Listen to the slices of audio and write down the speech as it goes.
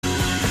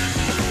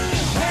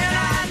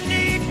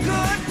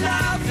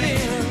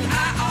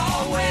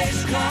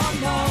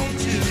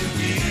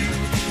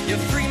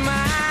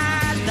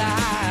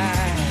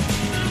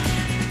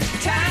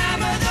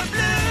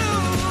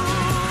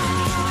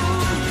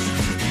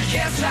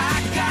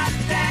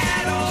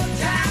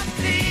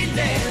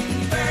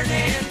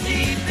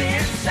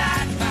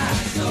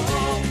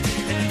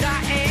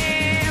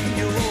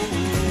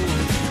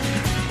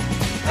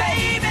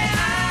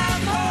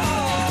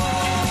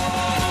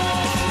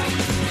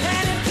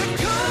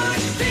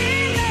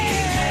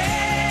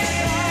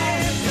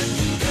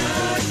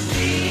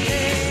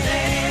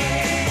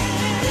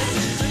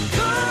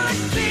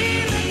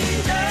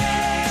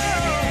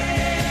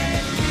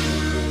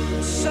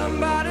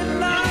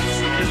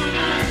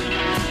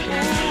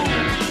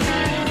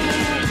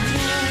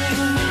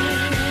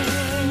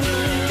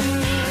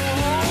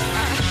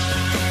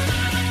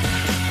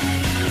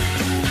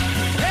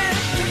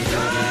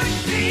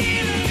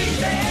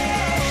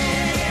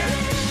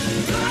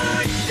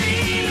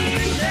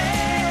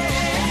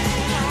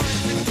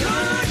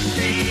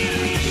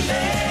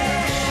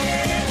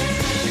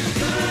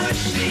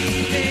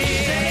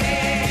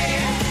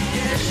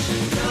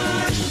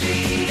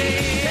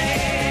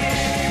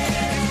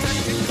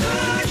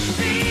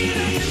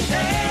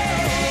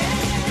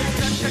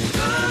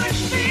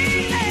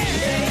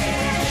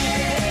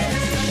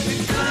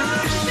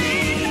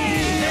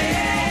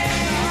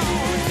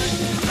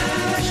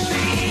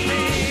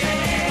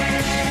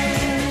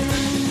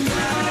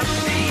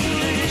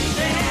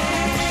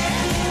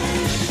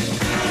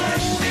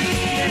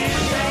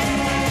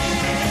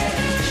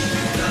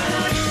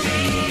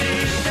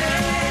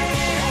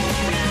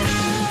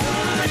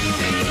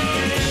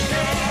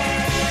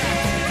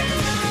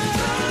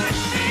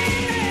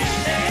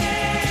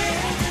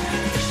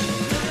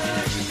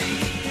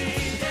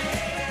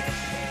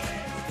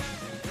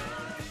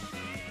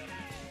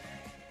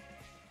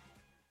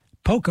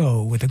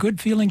Poco with A Good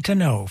Feeling to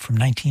Know from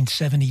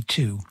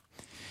 1972.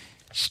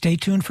 Stay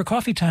tuned for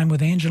Coffee Time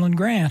with Angel and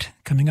Grant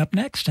coming up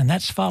next, and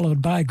that's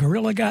followed by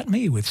Gorilla Got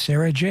Me with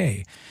Sarah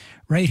J.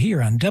 right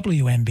here on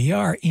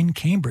WMBR in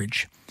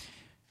Cambridge.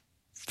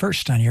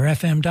 First on your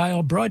FM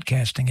dial,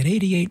 broadcasting at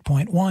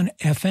 88.1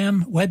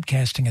 FM,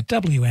 webcasting at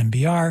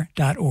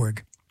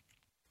WMBR.org.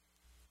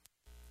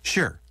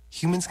 Sure,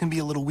 humans can be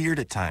a little weird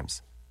at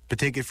times, but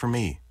take it from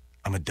me,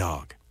 I'm a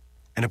dog.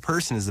 And a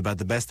person is about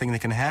the best thing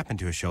that can happen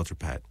to a shelter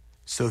pet.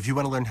 So if you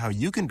want to learn how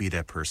you can be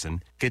that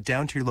person, get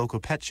down to your local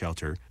pet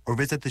shelter or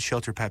visit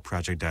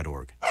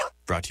theshelterpetproject.org.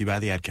 Brought to you by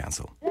the Ad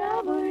Council.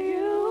 WMBR,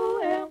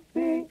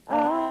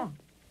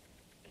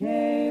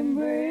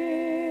 Cambridge.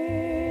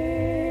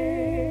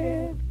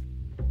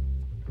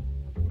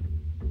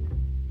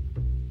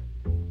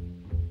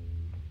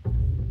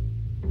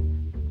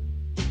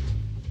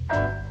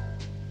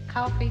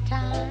 Coffee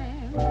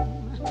time,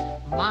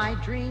 my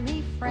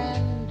dreamy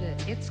friend,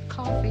 it's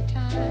coffee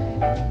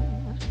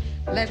time.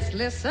 Let's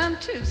listen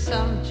to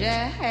some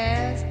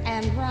jazz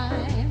and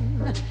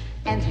rhyme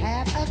and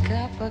have a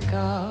cup of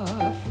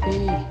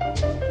coffee.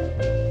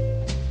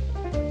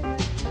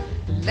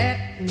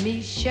 Let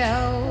me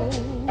show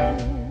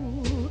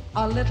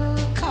a little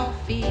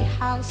coffee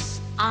house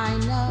I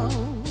know,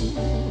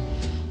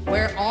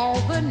 where all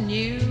the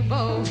new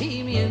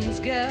bohemians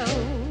go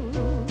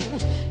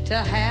to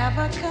have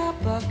a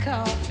cup of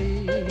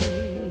coffee.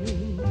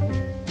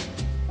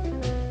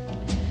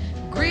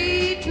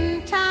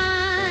 Greeting time,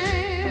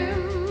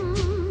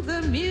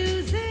 the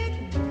music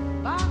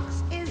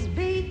box is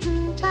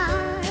beating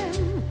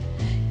time.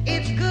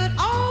 It's good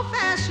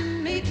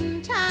old-fashioned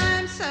meeting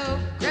time, so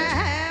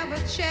grab a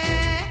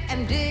chair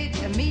and dig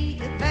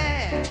me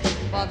there,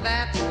 for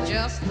that's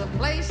just the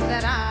place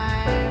that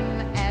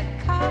I'm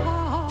at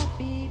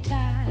coffee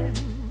time.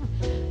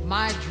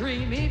 My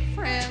dreamy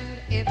friend,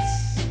 it's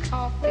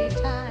coffee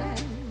time.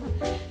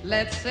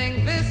 Let's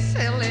sing this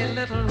silly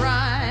little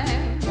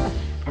rhyme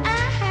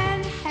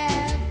and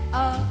have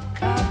a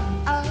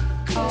cup of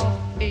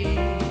coffee.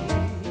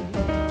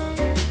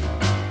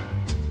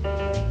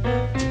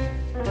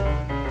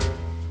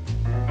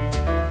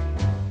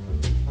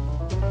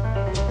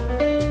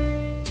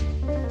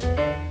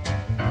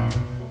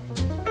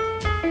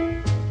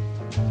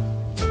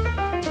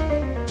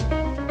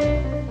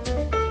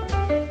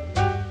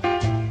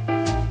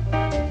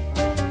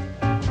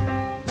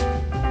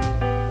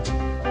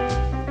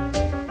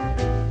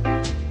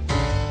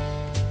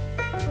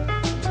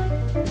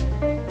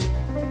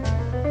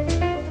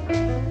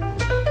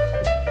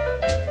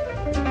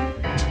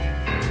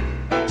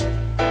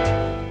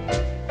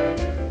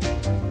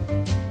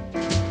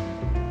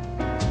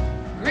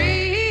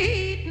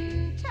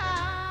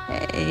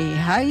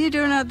 How you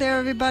doing out there,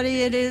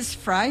 everybody? It is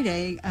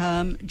Friday,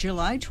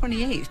 July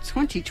 28th,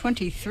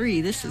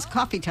 2023. This is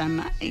Coffee Time.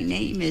 My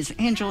name is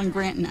Angela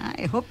Grant, and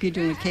I hope you're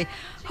doing okay.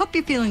 Hope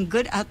you're feeling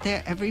good out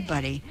there,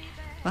 everybody.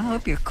 Well, I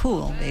hope you're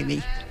cool,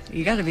 baby.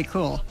 You got to be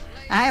cool.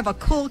 I have a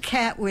cool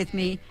cat with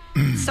me.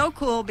 So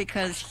cool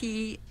because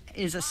he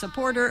is a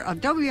supporter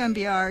of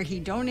WMBR. He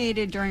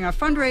donated during our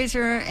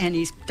fundraiser, and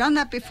he's done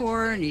that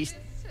before, and he's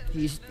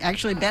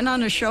actually been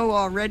on a show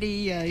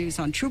already. He was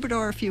on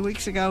Troubadour a few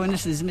weeks ago, and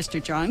this is Mr.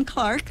 John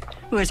Clark,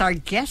 who is our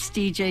guest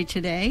DJ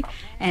today.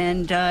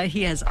 And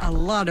he has a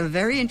lot of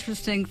very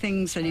interesting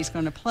things that he's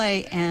going to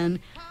play and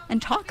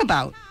talk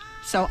about.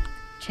 So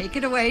Take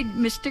it away,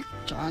 Mr.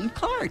 John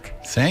Clark.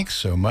 Thanks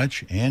so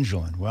much,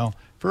 Angelin. Well,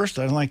 first,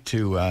 I'd like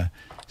to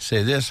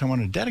say this. I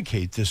want to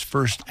dedicate this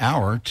first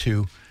hour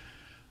to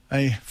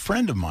a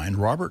friend of mine,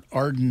 Robert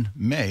Arden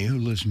May, who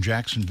lives in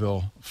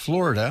Jacksonville,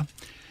 Florida.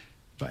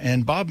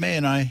 And Bob May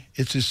and I,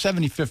 it's his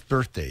 75th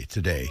birthday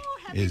today. Oh,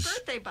 happy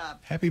birthday, Bob.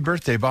 Happy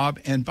birthday, Bob.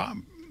 And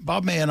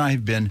Bob May and I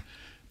have been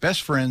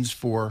best friends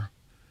for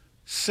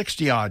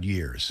 60-odd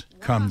years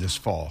come this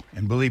fall.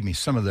 And believe me,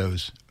 some of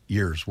those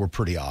years were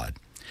pretty odd.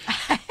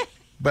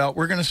 Well,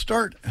 we're going to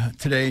start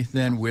today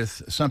then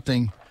with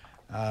something,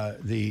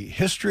 the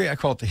history, I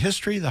call it the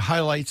history, the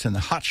highlights, and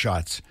the hot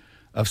shots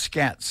of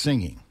scat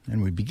singing.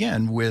 And we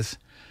begin with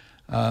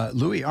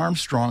Louis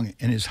Armstrong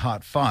and his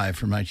Hot Five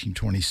from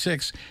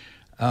 1926.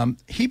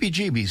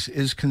 Heebie-Jeebies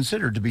is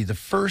considered to be the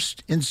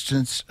first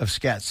instance of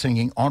scat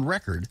singing on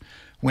record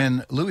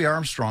when Louis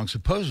Armstrong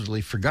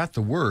supposedly forgot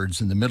the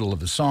words in the middle of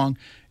the song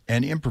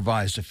and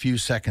improvised a few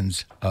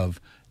seconds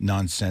of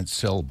nonsense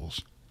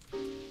syllables.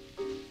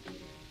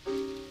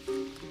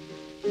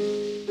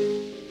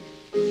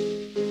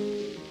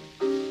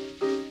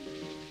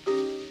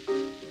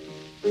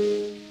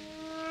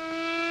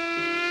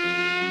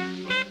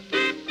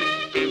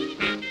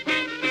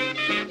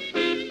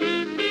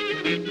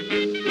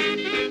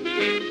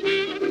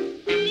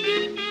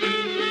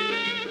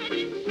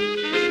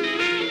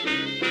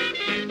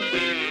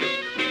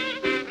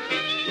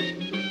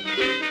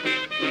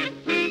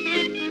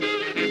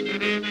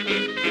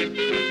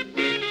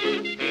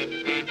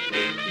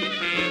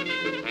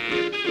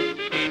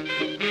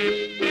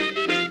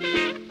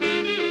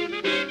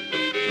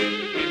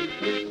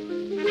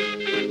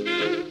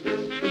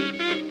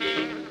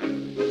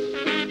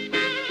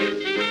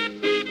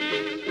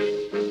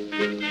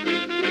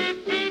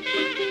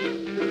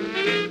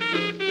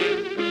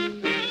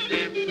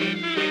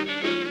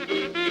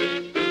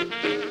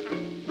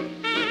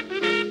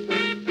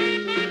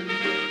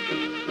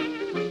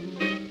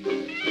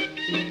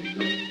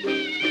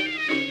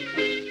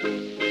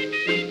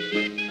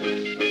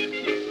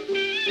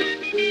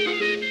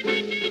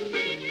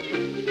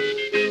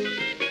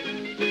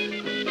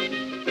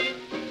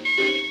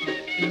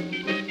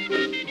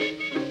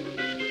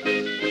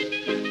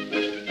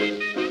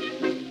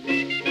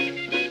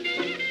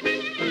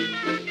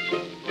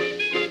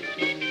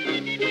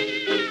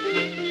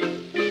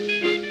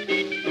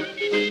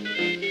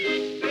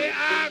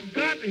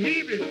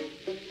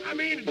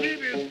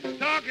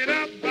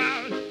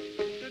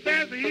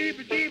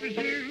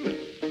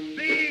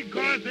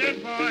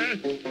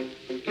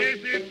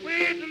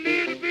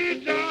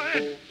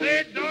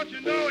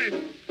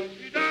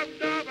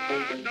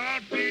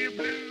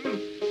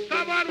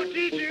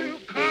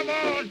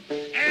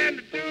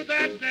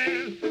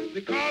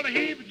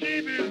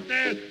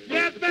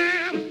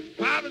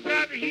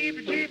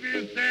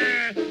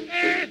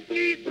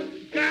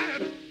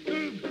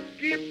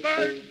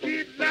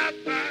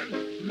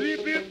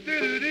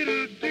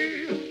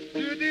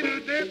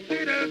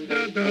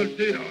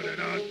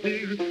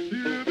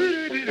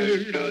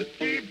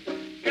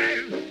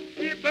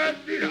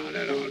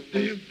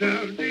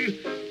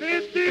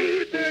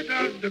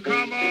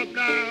 Come on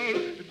down,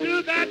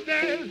 do that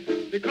dance.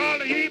 They call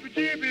the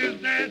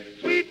heebie-jeebies dance.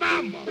 Sweet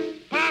mama,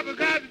 Papa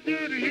got to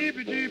do the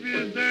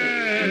heebie-jeebies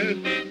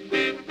dance.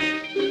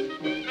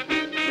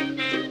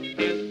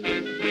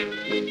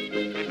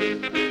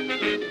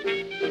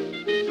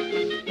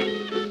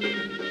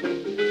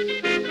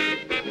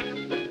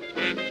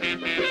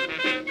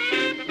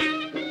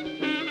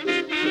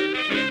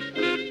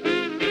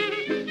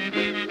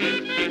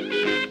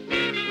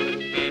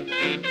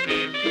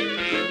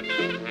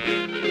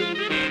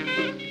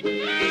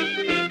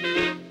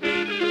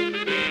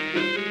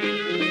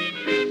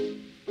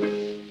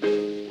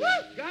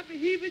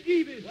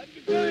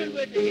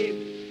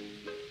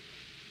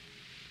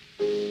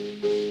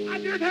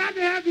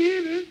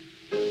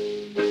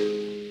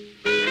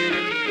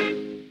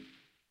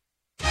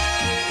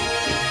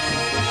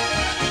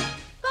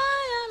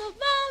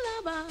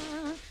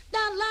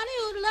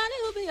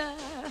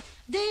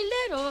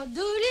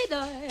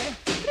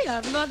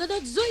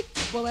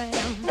 Boy,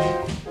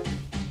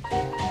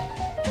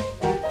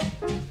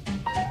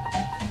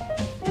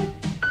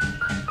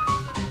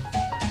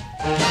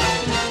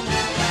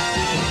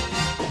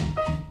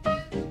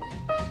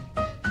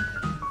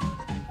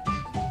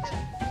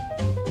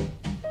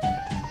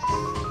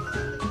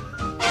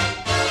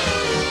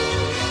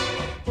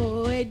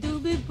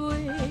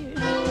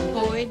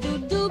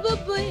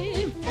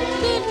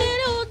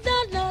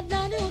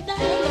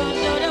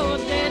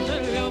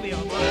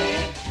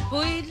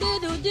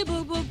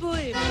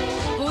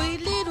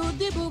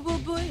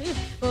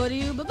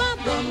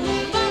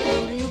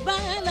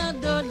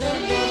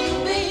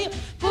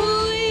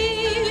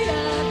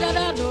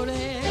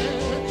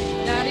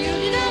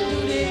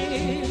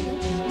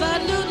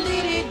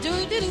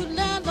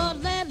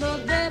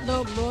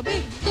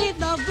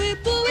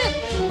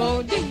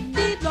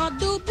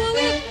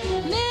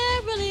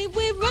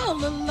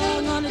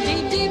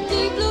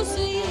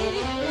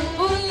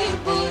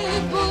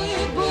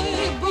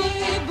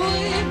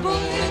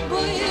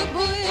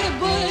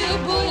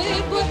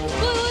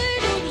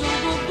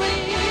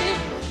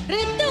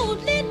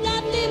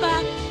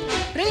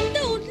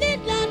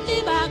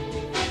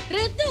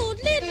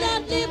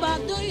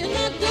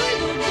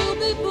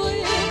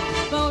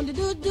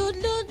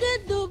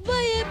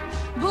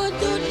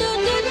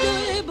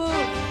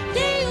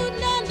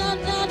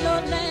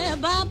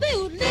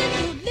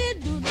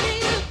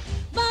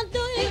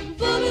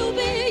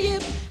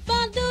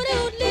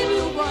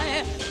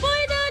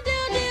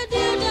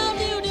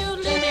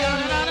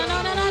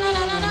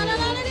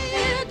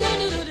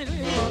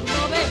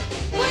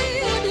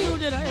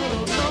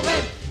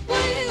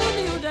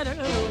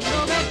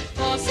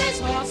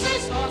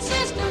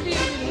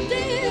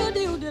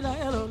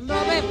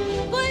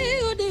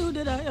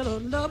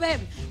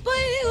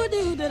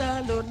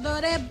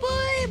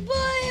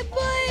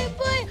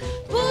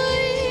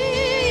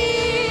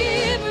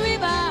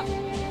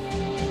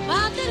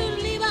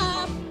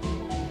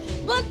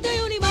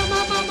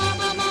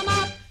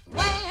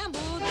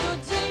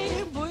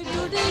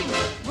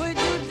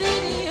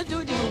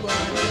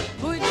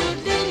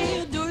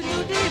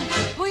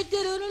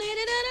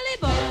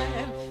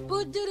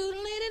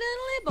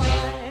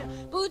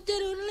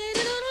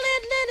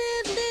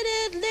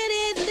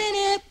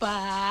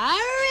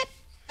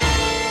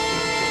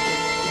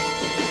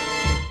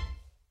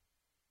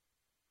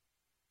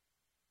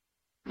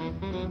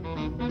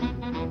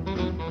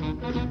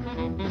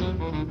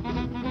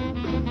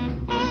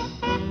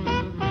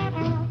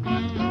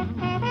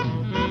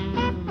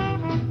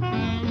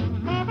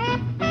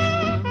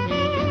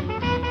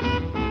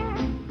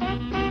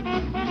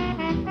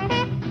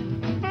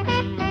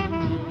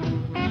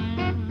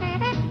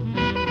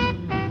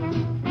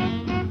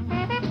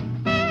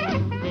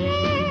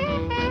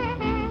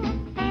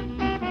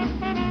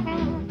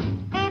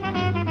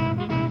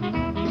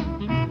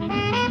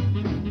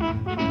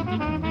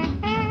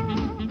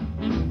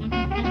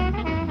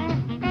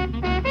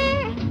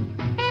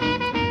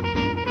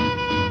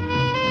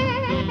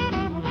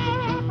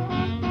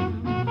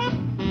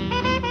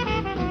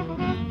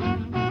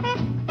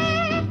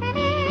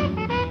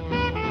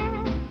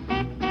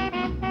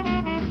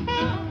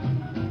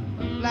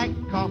 Black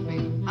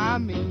coffee,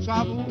 I'm in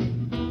trouble.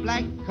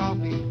 Black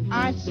coffee,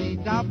 I see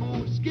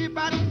double.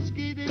 Skip-a,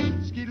 skiddy,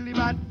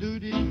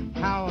 skiddly-ba-doody.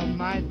 How am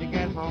I to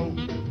get home?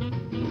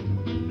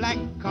 Black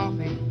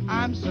coffee,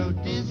 I'm so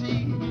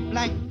dizzy.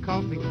 Black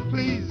coffee,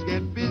 please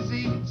get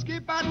busy.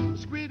 Skip-a,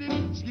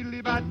 squiddy,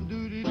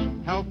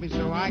 skiddly-ba-doody. Help me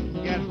so I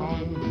can get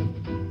home.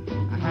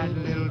 I had a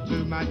little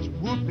too much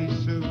whoopee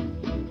soup.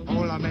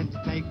 All I meant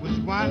to take was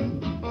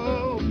one.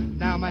 Oh,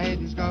 now my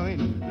head is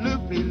going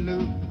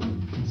loopy-loop.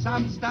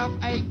 Some stuff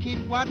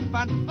aching, what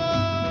fun.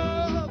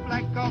 Oh,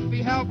 black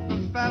coffee, help a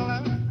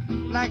fella.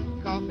 Black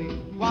coffee,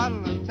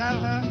 what'll I tell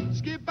her?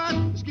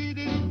 Skip-a,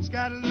 skiddy,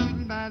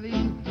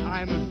 scatterloodle-baddy.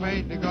 I'm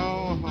afraid to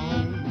go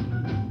home.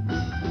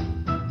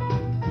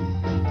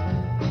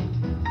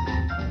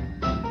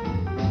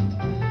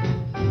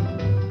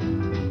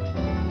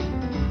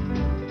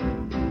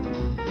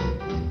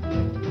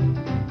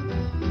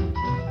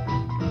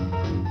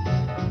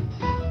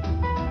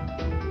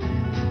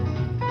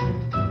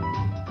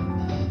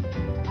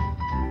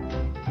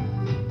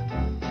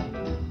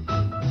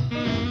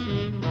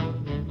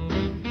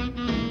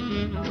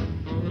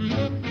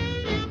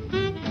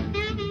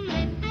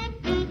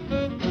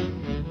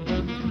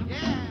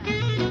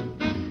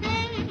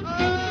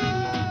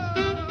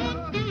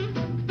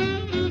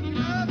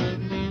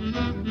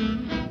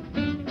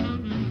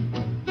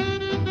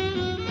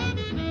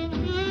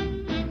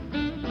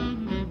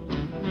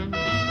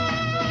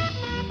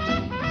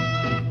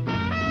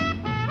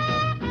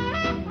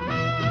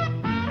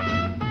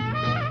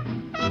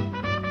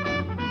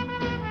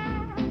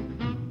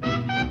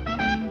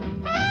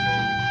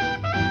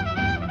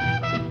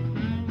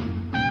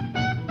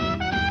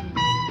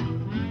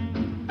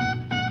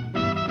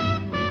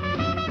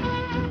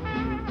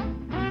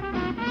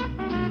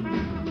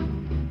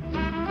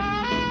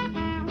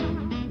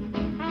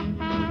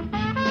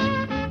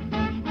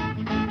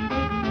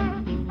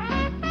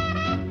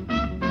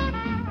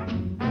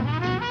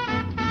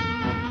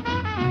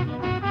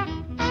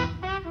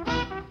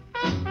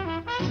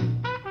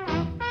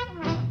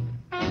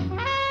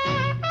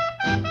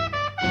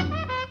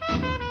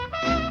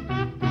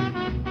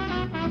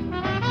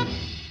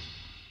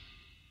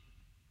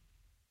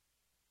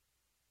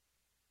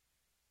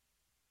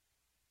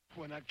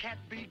 When a cat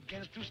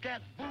begins to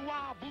scat,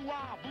 boo-wah,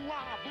 boo-wah,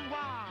 boo-wah,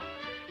 boo-wah.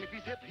 If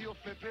he's hip, he'll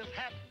flip his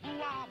hat,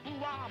 boo-wah,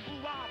 boo-wah,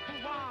 boo-wah,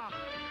 boo-wah.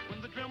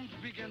 When the drums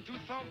begin to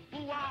thump,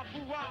 boo-wah,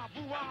 boo-wah,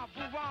 boo-wah,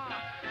 boo-wah.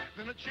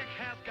 Then a chick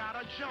has got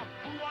to jump,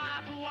 boo-wah,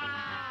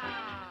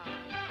 boo-wah.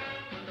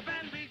 When the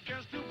band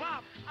begins to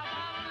bop,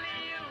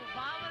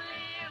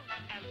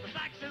 and the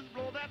saxes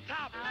blow their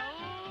top,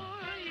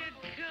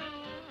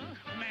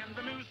 man,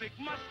 the music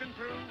must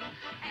improve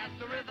as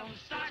the rhythm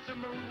starts to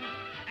move,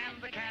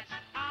 and the cats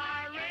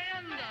are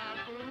in the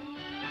groove.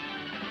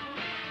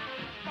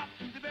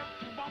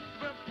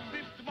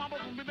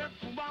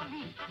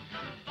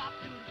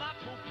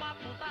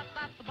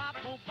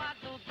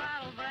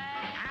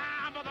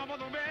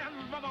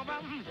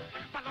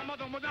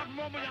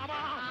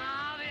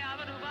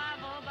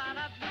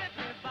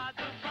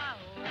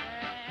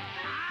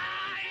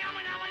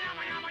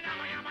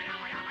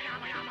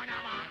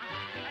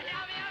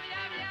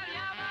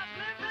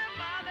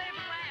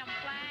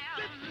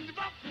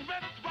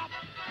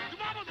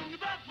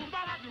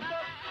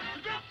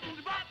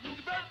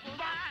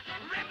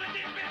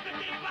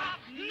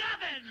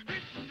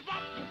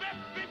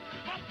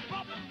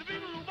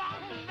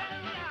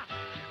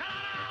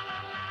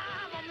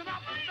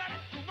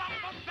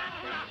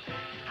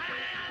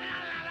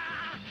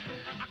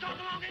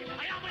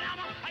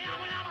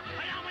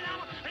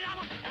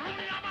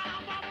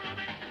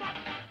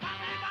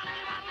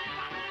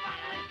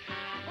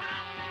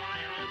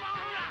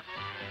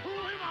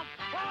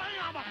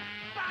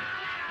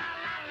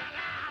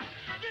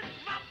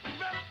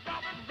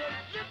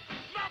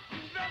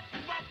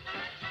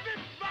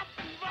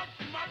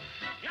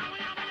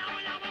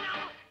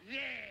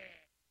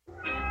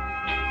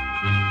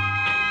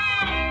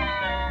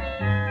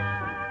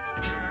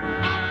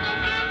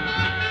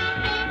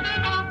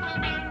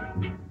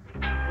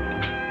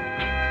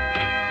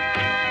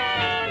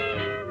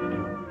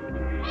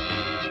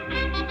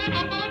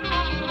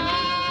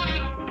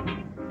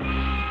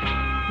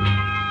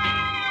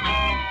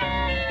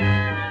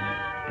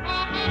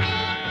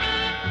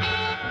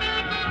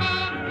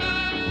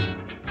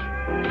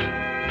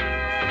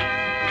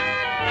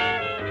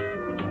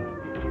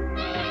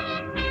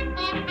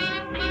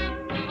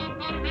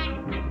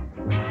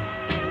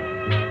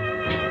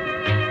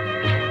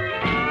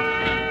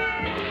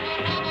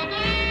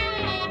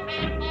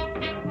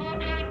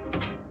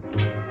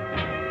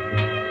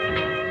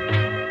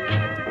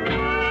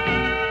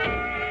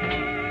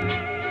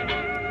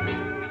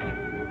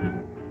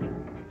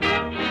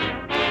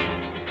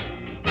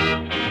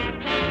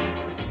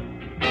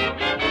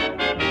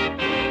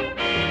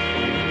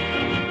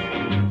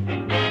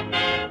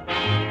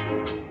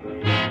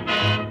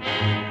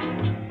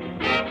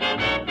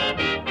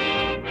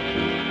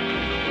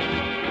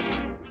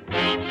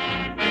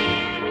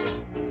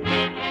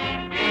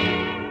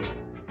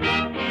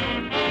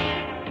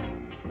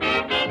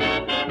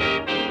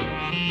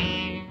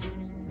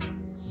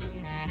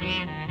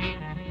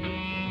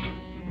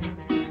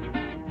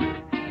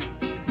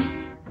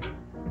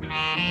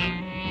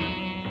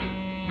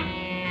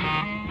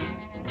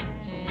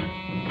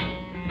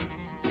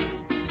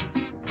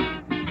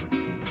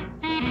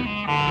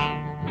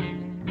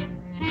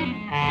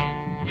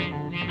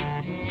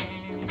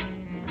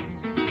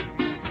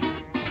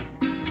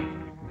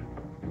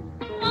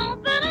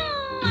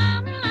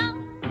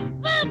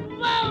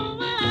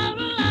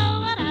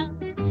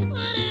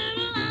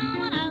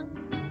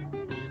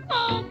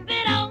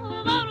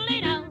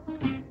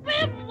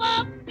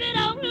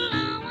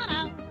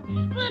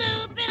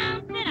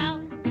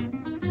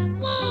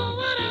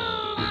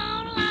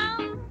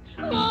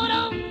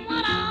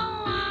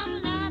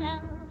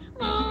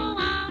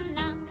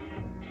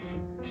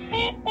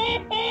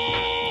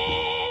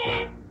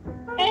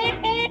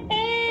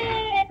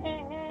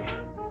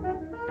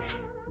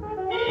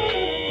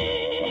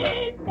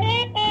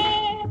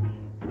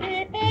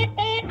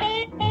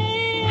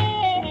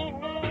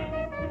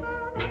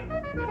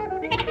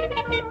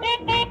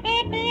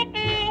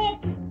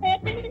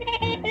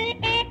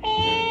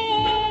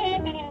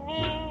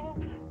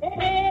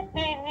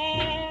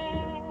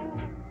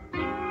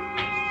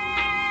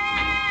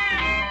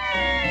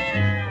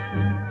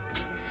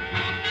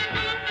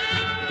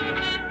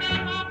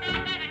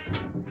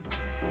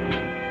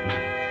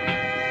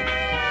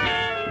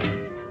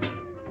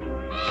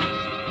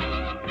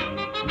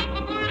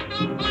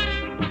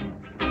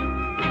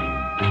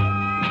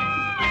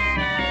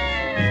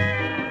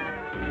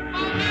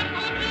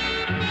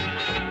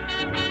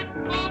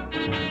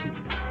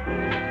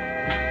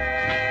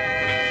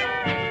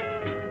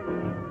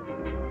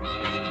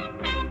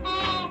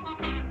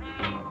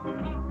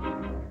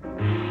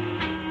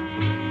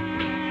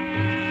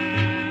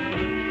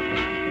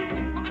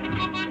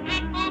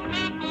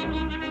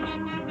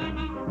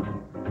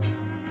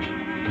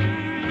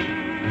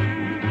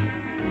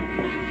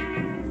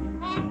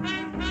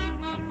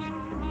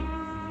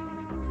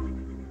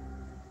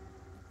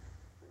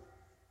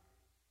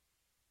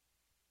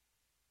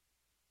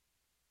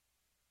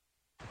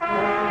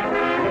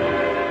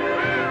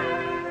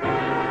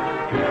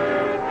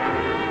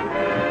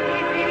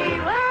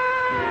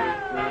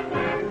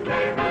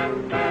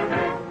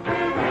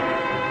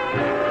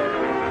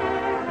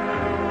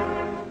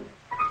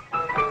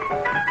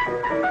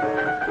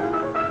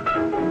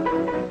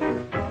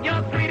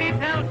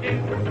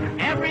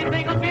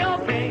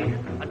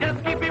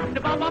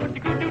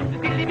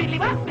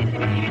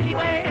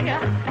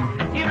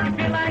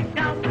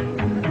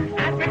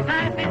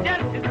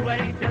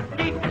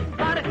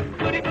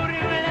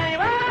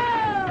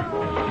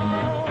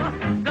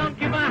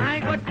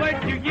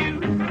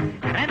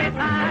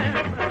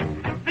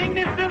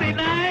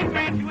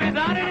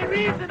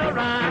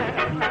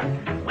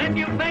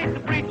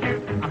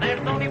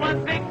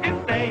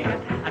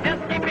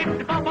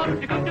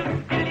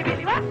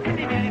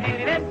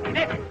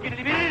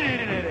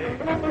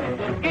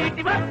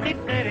 bitty wah, bitty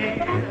bitty.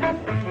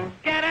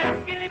 Get a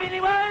skitty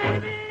bitty wah,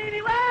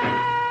 bitty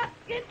wah,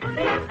 get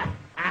bitty.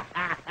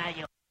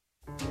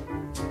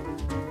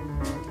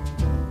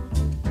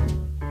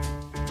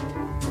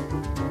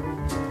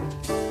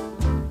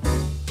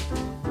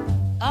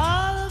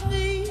 All of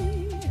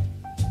me,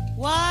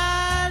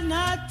 why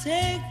not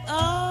take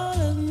all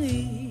of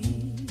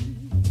me?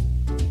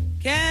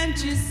 Can't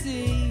you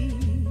see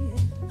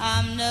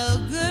I'm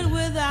no good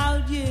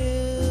without you?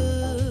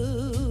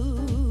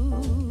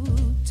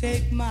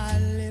 Take my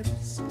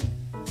lips,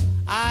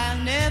 I'll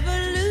never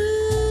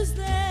lose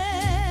them.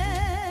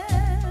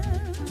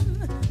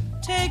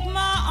 Take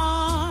my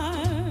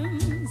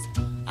arms,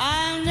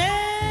 I'll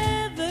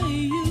never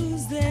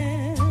use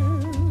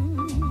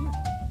them.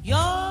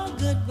 Your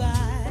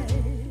goodbye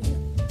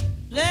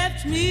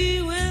left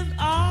me with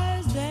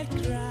eyes that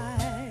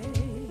cry.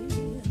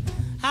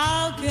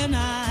 How can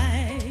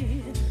I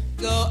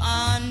go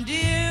on,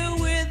 dear,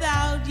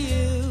 without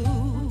you?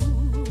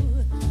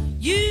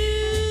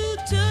 You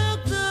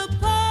took the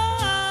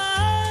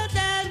part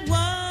that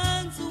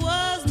once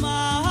was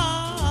my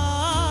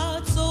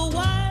heart, so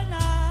why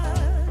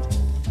not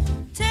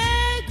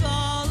take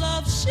all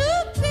of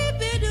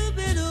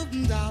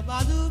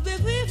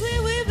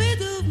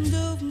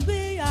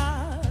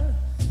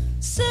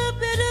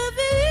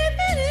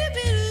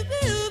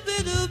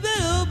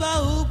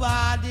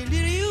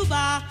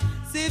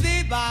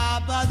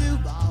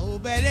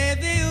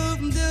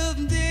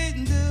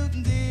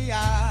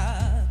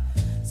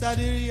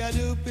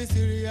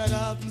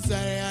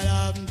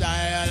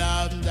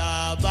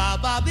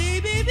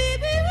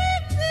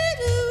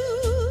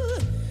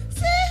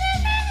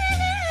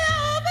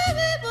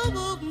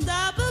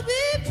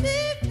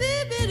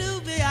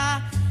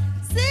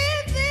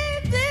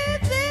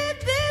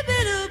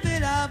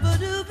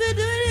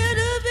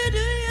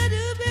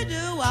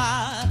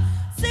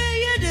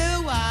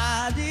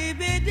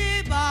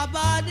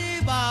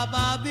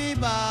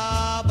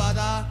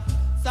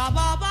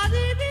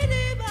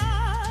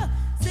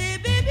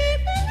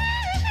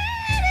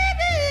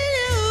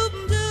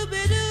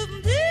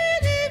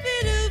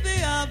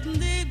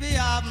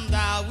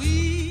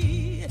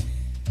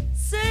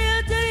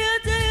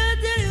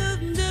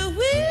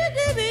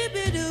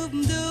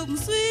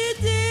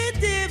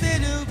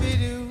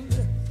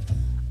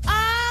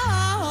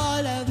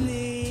All of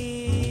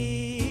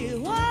me,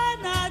 why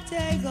not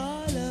take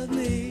all of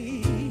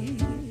me?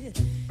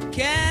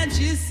 Can't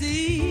you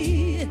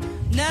see,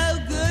 no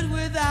good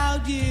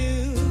without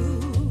you?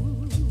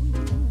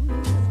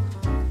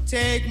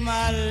 Take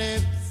my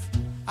lips,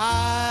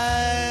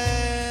 I'll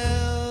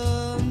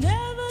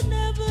never,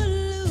 never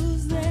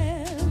lose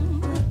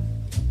them.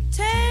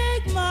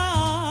 Take my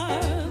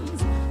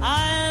arms,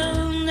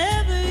 I'll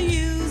never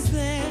use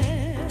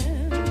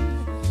them.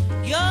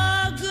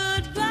 Your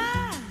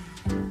goodbye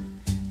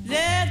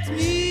left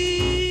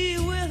me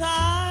with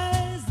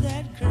eyes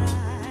that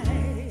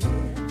cry.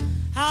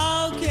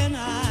 How can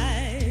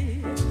I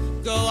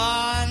go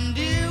on,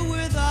 dear,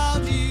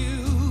 without you?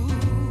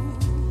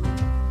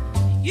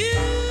 You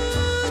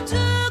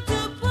took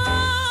the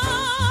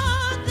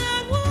part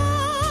that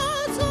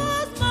once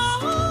was my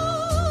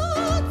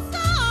own,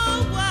 so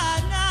why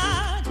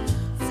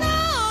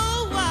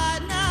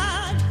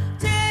not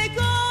take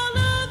all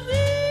of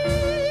me?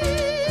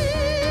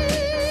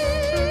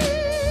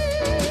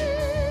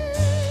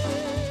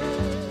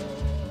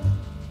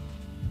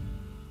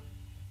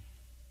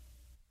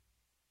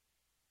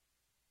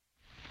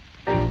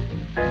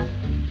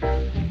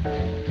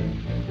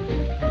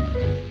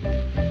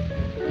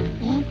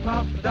 Ooh,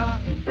 papa da,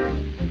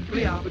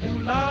 bleaba doo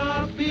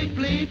la, beep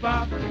bleep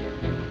bop.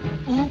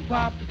 Ooh,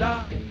 papa da,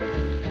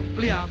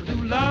 bleaba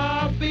doo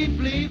la, beep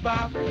bleep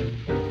bop.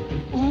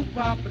 Ooh,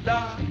 papa da,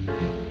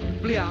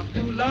 bleaba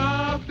doo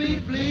la,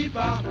 beep bleep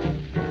bop.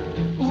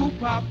 Ooh,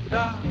 papa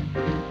da,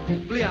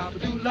 bleaba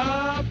doo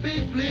la,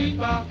 beep bleep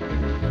bop.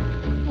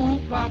 Ooh,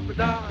 papa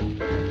da,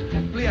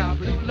 bleaba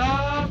doo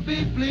la,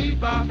 beep bleep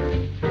bop.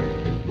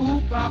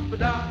 Ooh, papa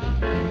da,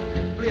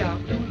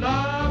 bleaba doo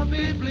la,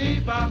 beep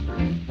bleep bop.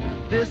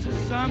 This is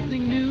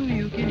something new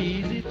you can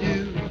easy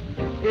do.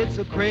 It's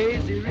a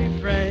crazy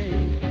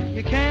refrain.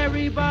 You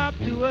carry bop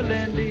to a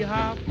Lindy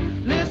Hop.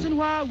 Listen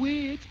while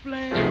we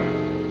explain.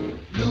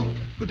 Loop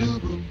ba doo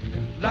boo,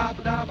 la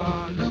ba da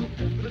ba. Loop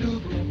ba doo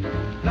boo,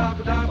 la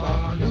ba da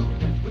ba. Loop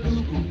ba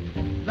doo boo,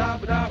 la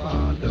ba da ba.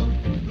 Loop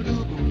ba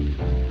doo boo,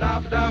 la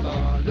ba da ba.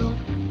 Loop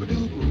ba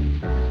doo boo,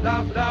 la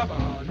ba da ba.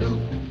 Loop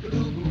ba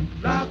doo boo,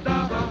 la ba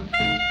da ba.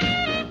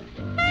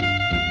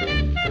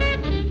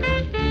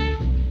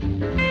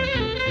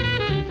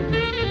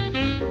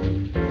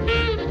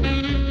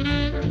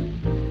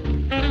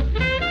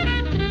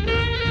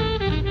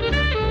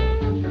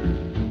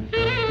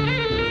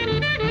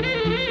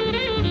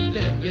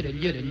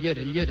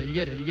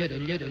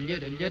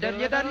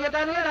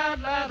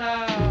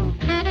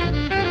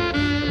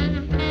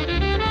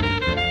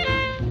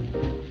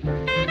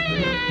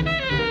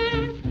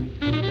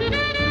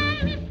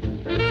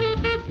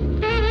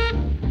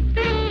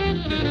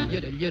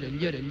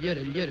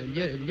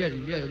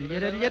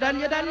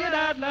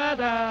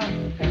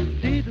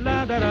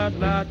 la da da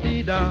la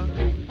dee da,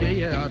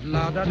 dee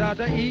la da da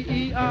da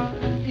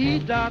e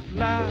dot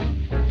la,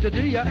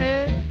 dee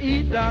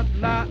e dot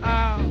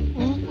la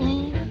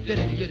ooh.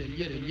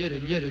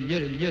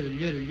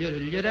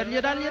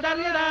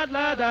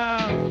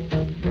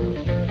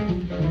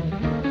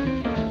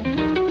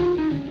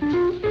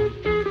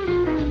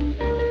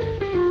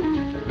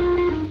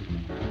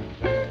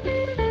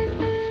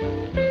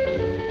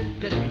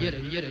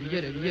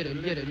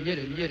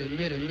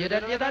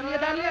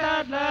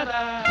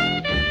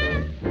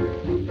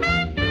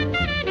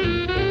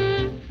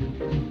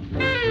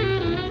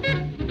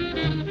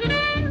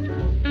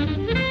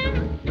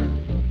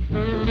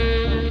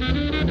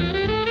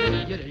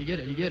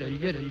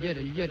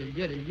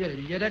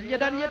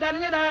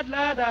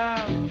 La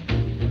da.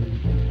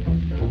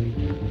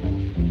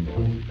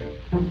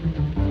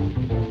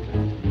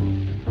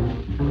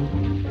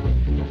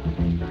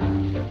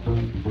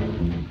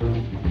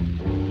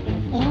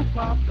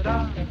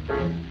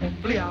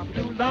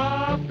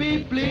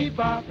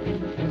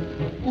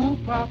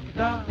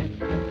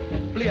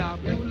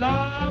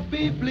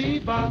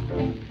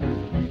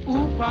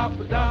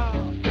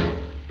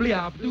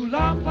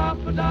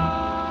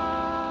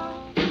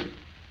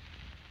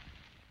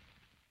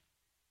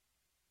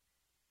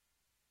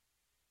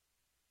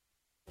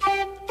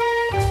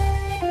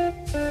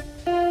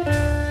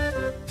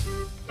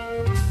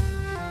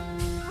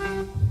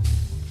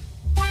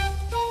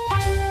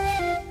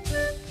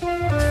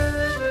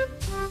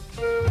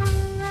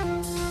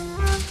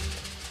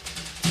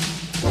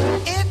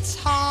 It's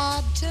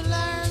hard to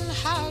learn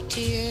how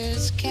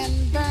tears can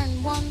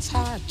burn one's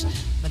heart,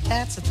 but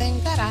that's a thing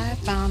that I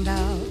found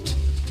out.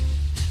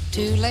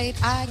 Too late,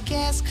 I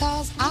guess,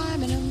 'cause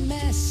I'm in a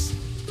mess.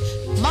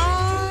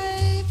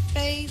 My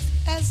faith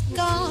has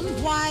gone.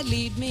 Why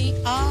lead me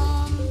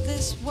on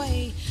this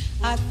way?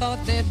 I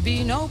thought there'd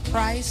be no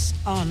price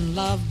on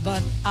love,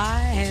 but I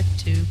had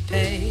to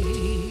pay.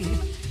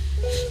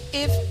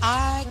 If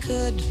I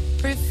could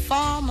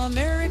perform a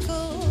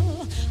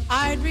miracle,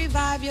 I'd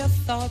revive your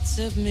thoughts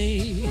of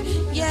me.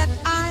 Yet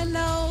I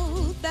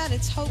know that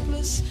it's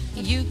hopeless.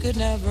 You could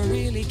never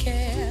really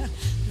care.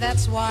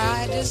 That's why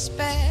I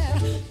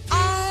despair.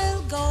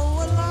 I'll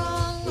go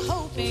along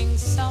hoping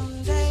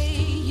someday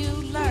you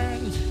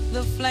learn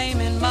the flame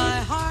in my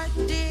heart,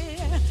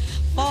 dear,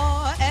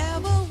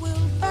 forever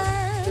will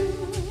burn.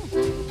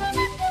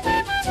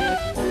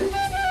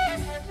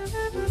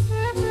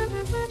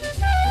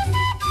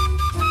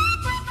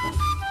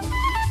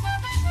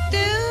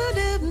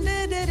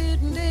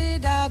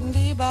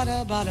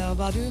 Bada bada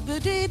bada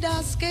bada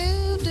da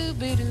skoo doo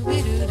be doo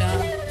be doo da.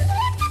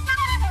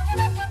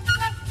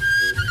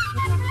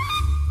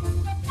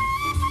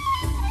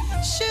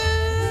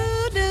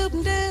 Shoo doo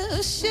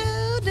doo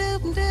shoo doo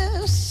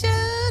doo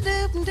shoo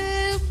doo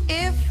doo.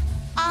 If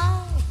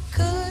I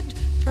could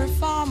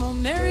perform a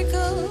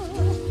miracle,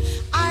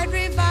 I'd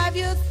revive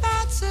your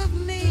thoughts of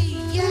me.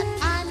 Yet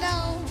I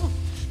know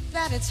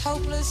that it's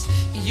hopeless.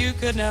 You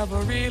could never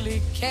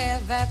really care.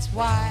 That's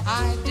why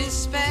I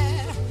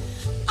despair.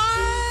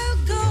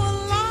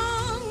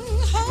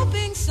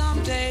 Hoping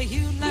someday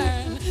you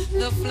learn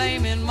the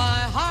flame in my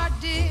heart,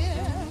 dear,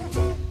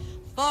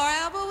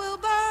 forever will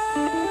burn.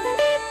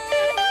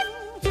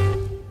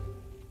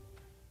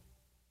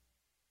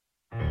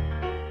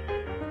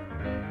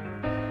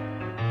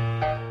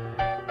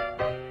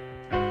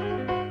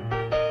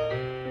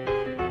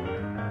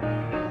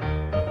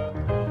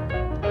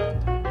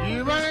 You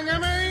wanna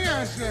come in,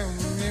 yes,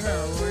 you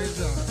know, it's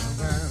all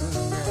about.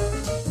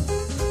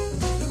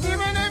 You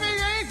wanna be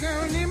gay,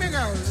 you me go,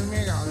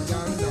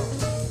 down.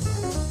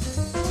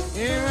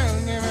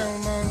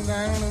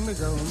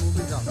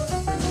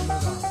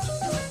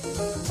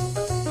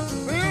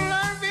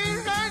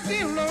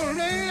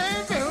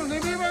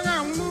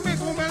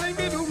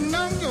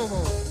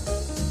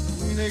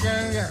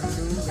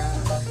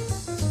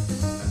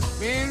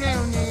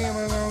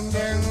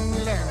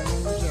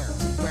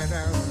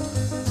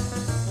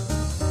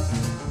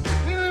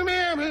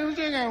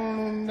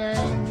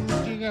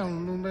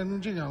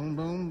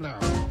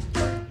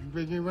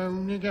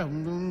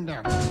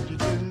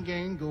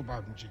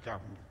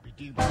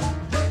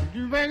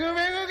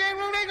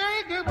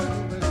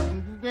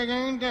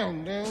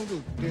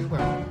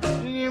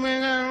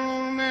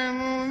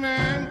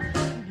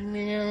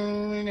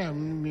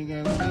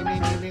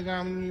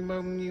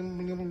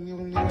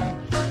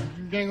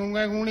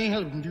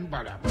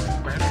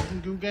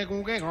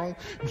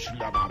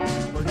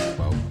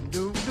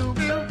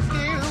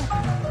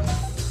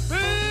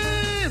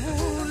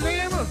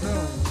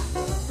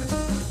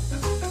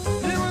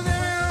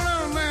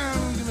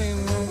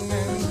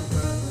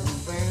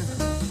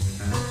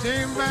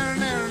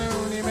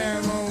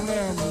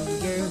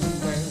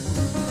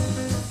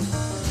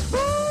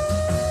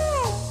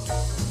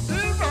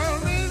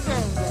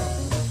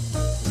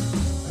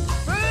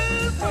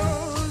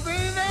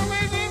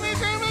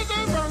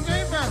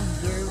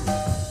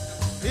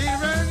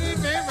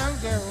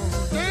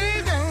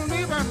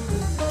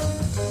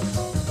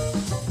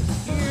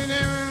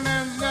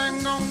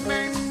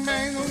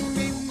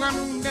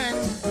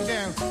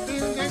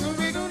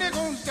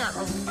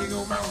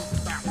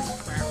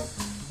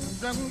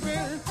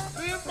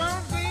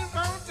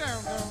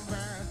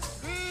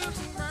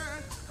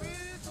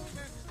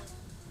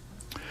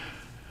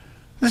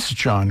 This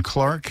is John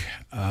Clark,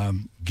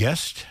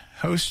 guest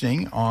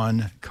hosting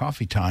on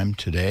Coffee Time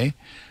today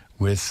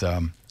with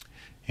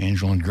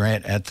Angela and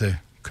Grant at the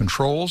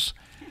controls.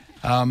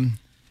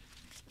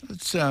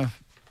 Let's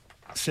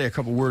say a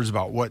couple words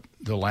about what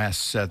the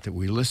last set that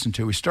we listened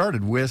to. We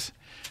started with,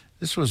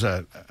 this was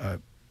a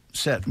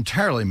set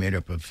entirely made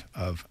up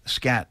of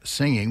scat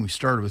singing. We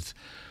started with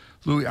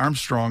Louis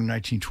Armstrong,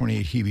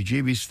 1928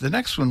 Heebie-Jeebies. The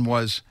next one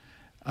was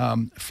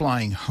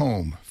Flying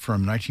Home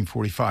from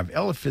 1945.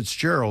 Ella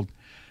Fitzgerald,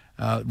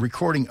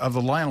 recording of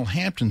the Lionel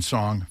Hampton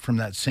song from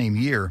that same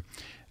year,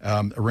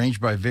 arranged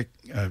by Vic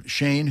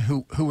Shane,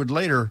 who would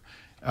later,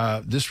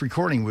 this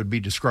recording would be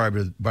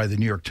described by the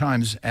New York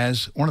Times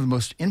as one of the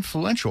most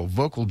influential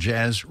vocal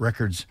jazz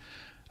records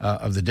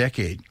of the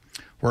decade,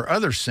 where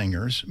other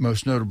singers,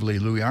 most notably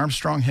Louis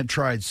Armstrong, had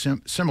tried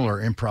similar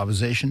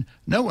improvisation.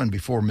 No one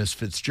before Miss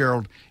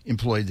Fitzgerald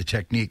employed the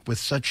technique with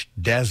such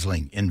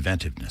dazzling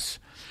inventiveness.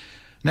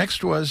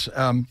 Next was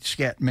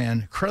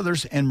Scatman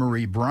Crothers and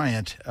Marie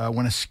Bryant,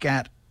 When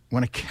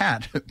a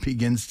Cat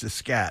Begins to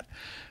Scat,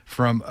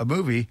 from a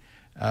movie,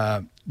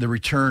 The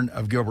Return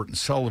of Gilbert and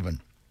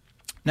Sullivan.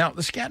 Now,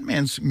 the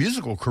Scatman's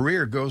musical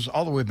career goes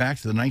all the way back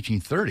to the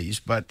 1930s,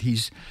 but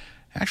he's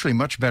actually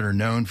much better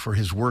known for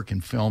his work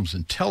in films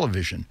and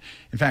television.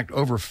 In fact,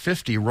 over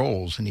 50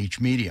 roles in each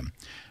medium.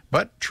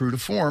 But true to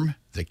form,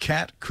 the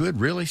cat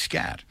could really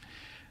scat.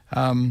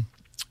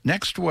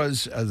 Next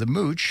was The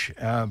Mooch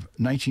of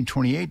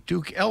 1928,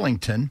 Duke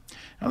Ellington.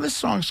 Now, this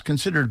song's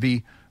considered to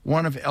be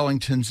one of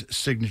Ellington's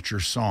signature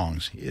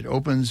songs. It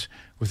opens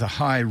with a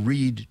high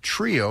reed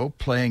trio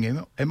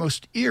playing a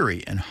most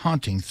eerie and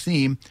haunting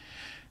theme,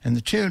 and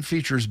the tune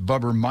features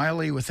Bubber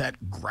Miley with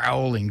that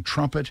growling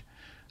trumpet,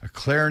 a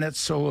clarinet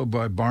solo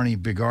by Barney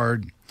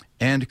Bigard,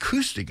 and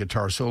acoustic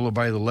guitar solo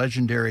by the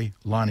legendary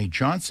Lonnie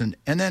Johnson,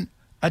 and then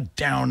a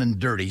down and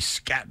dirty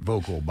scat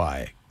vocal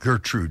by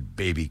Gertrude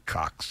Baby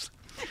Cox.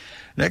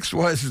 Next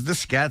was the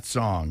scat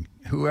song.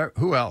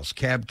 Who else?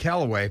 Cab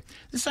Calloway.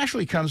 This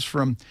actually comes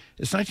from,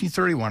 it's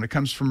 1931. It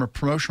comes from a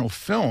promotional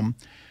film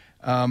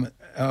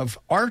of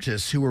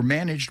artists who were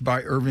managed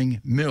by Irving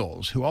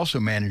Mills, who also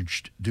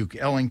managed Duke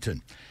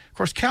Ellington. Of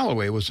course,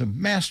 Calloway was a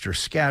master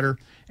scatter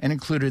and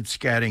included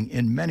scatting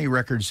in many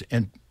records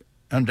and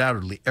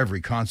undoubtedly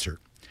every concert.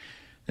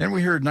 Then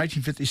we heard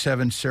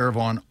 1957 Sarah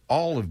Vaughan,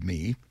 All of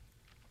Me,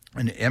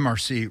 an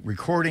MRC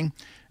recording,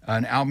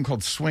 an album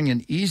called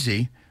Swingin'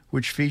 Easy,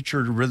 which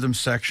featured a rhythm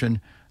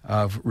section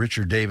of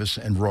Richard Davis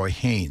and Roy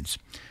Haynes.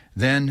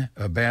 Then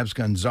Babs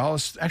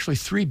Gonzalez, actually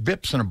 3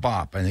 bips and a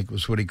bop, I think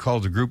was what he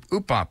called the group,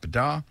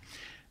 Oop-Bop-A-Da.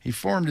 He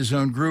formed his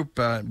own group,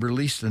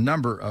 released a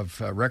number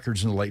of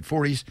records in the late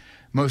 40s.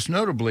 Most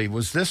notably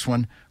was this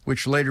one,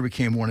 which later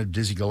became one of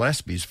Dizzy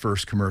Gillespie's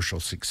first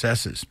commercial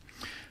successes.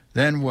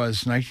 Then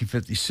was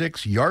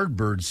 1956,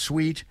 Yardbird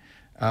Suite,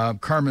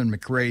 Carmen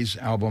McRae's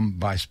album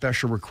by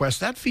special request.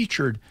 That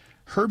featured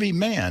Herbie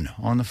Mann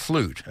on the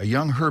flute, a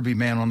young Herbie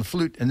Mann on the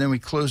flute, and then we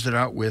closed it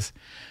out with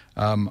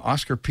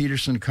Oscar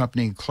Peterson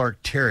accompanying Clark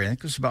Terry. I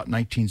think it was about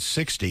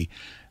 1960,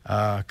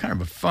 kind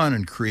of a fun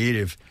and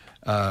creative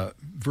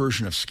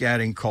version of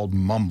scatting called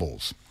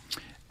Mumbles.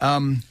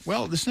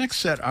 Well, this next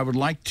set I would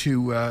like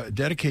to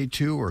dedicate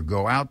to or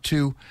go out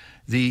to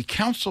the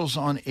councils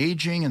on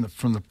aging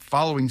from the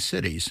following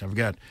cities. I've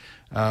got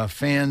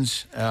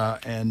fans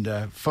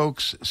and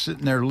folks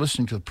sitting there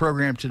listening to the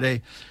program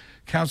today.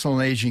 Council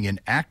on Aging in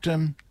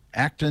Acton,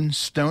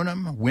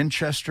 Stoneham,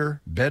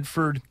 Winchester,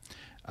 Bedford,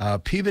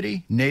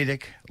 Peabody,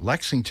 Natick,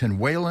 Lexington,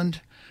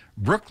 Wayland,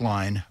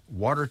 Brookline,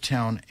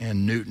 Watertown,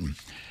 and Newton.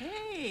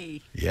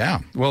 Hey! Yeah.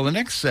 Well, the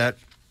next set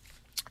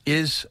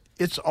is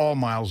It's All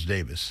Miles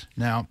Davis.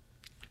 Now,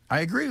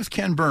 I agree with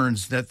Ken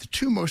Burns that the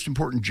 2 most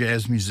important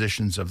jazz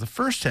musicians of the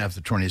first half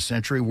of the 20th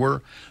century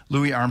were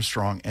Louis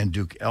Armstrong and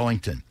Duke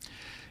Ellington.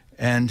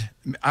 And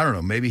I don't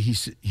know, maybe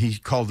he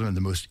called them the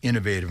most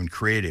innovative and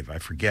creative, I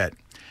forget.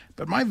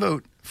 But my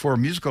vote for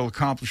musical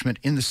accomplishment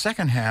in the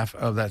second half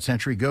of that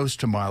century goes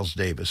to Miles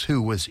Davis,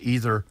 who was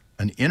either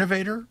an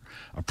innovator,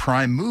 a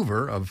prime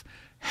mover of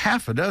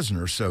half a dozen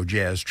or so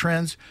jazz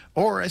trends,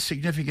 or a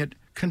significant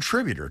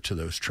contributor to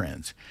those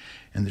trends.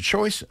 And the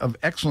choice of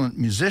excellent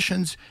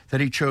musicians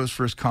that he chose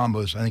for his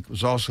combos, I think,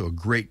 was also a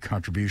great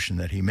contribution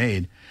that he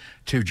made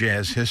to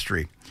jazz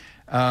history.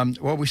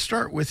 Well, we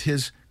start with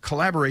his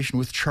collaboration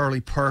with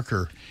Charlie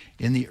Parker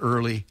in the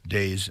early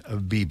days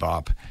of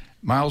bebop.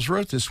 Miles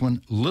wrote this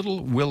one,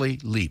 Little Willie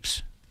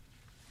Leaps.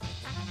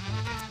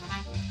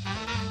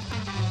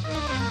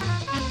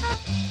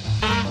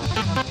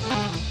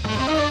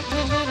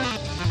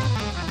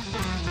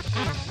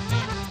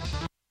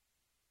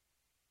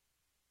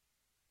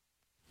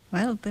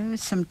 Well, there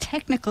was some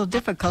technical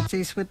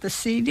difficulties with the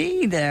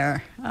CD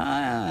there.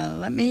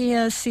 Let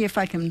me see if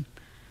I can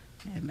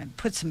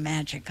put some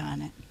magic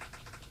on it.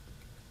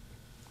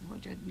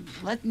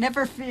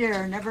 Never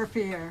fear, never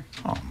fear.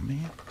 Oh,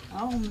 man.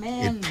 Oh,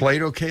 man. It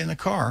played okay in the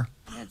car.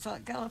 It's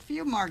got a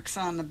few marks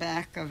on the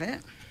back of it.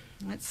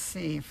 Let's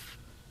see.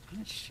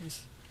 I'm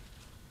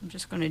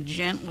just going to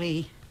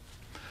gently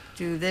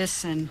do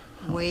this and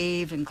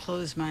wave and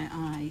close my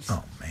eyes.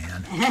 Oh,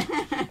 man.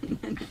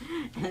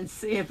 And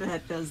see if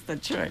that does the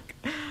trick.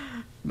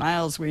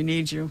 Miles, we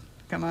need you.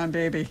 Come on,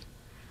 baby.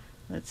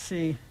 Let's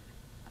see.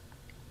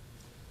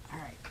 All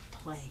right,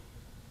 play.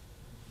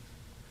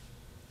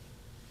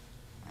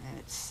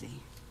 Let's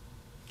see.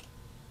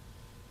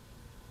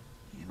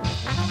 Here we go.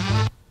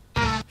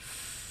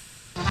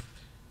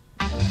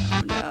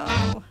 Oh,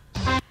 no.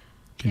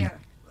 Here,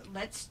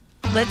 let's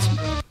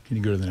Can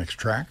you go to the next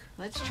track?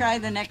 let's try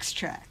the next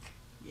track.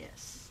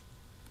 Yes.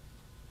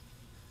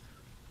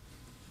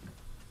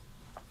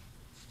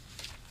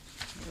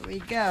 Here we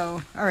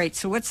go. All right,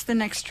 so what's the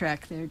next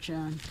track there,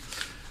 John?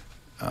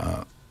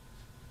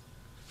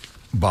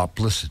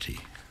 Boplicity.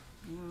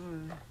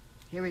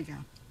 Here we go.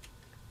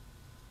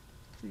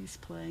 Please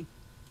play.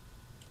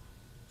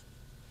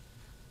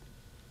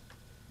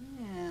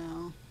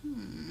 Yeah.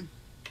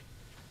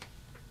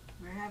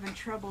 We're having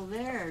trouble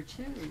there,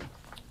 too.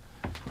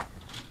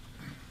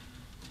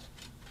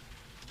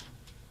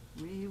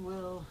 We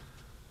will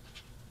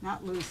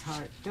not lose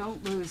heart.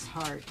 Don't lose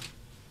heart.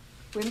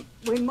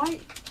 We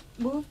might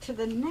move to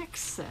the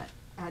next set.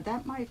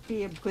 That might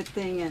be a good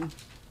thing.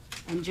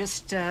 And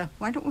just,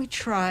 why don't we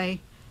try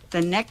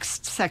the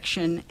next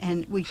section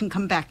and we can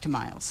come back to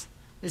Miles.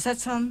 Does that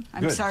sound?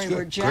 I'm Good, sorry,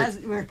 good,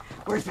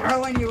 we're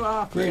throwing you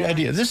off. Great there.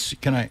 idea. This,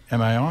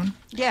 am I on?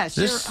 Yes,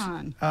 This you're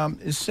on.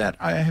 is set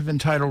I have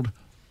entitled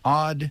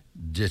Odd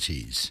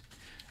Ditties.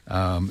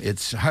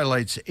 It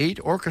highlights 8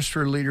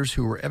 orchestra leaders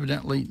who were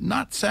evidently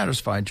not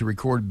satisfied to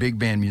record big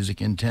band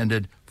music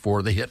intended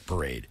for the hit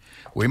parade.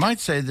 We might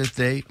say that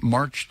they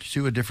marched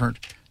to a different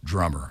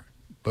drummer,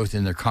 both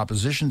in their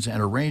compositions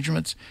and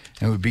arrangements,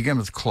 and we begin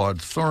with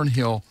Claude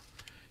Thornhill,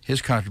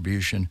 his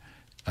contribution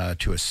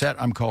to a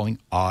set I'm calling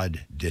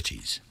Odd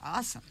Ditties.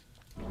 Awesome.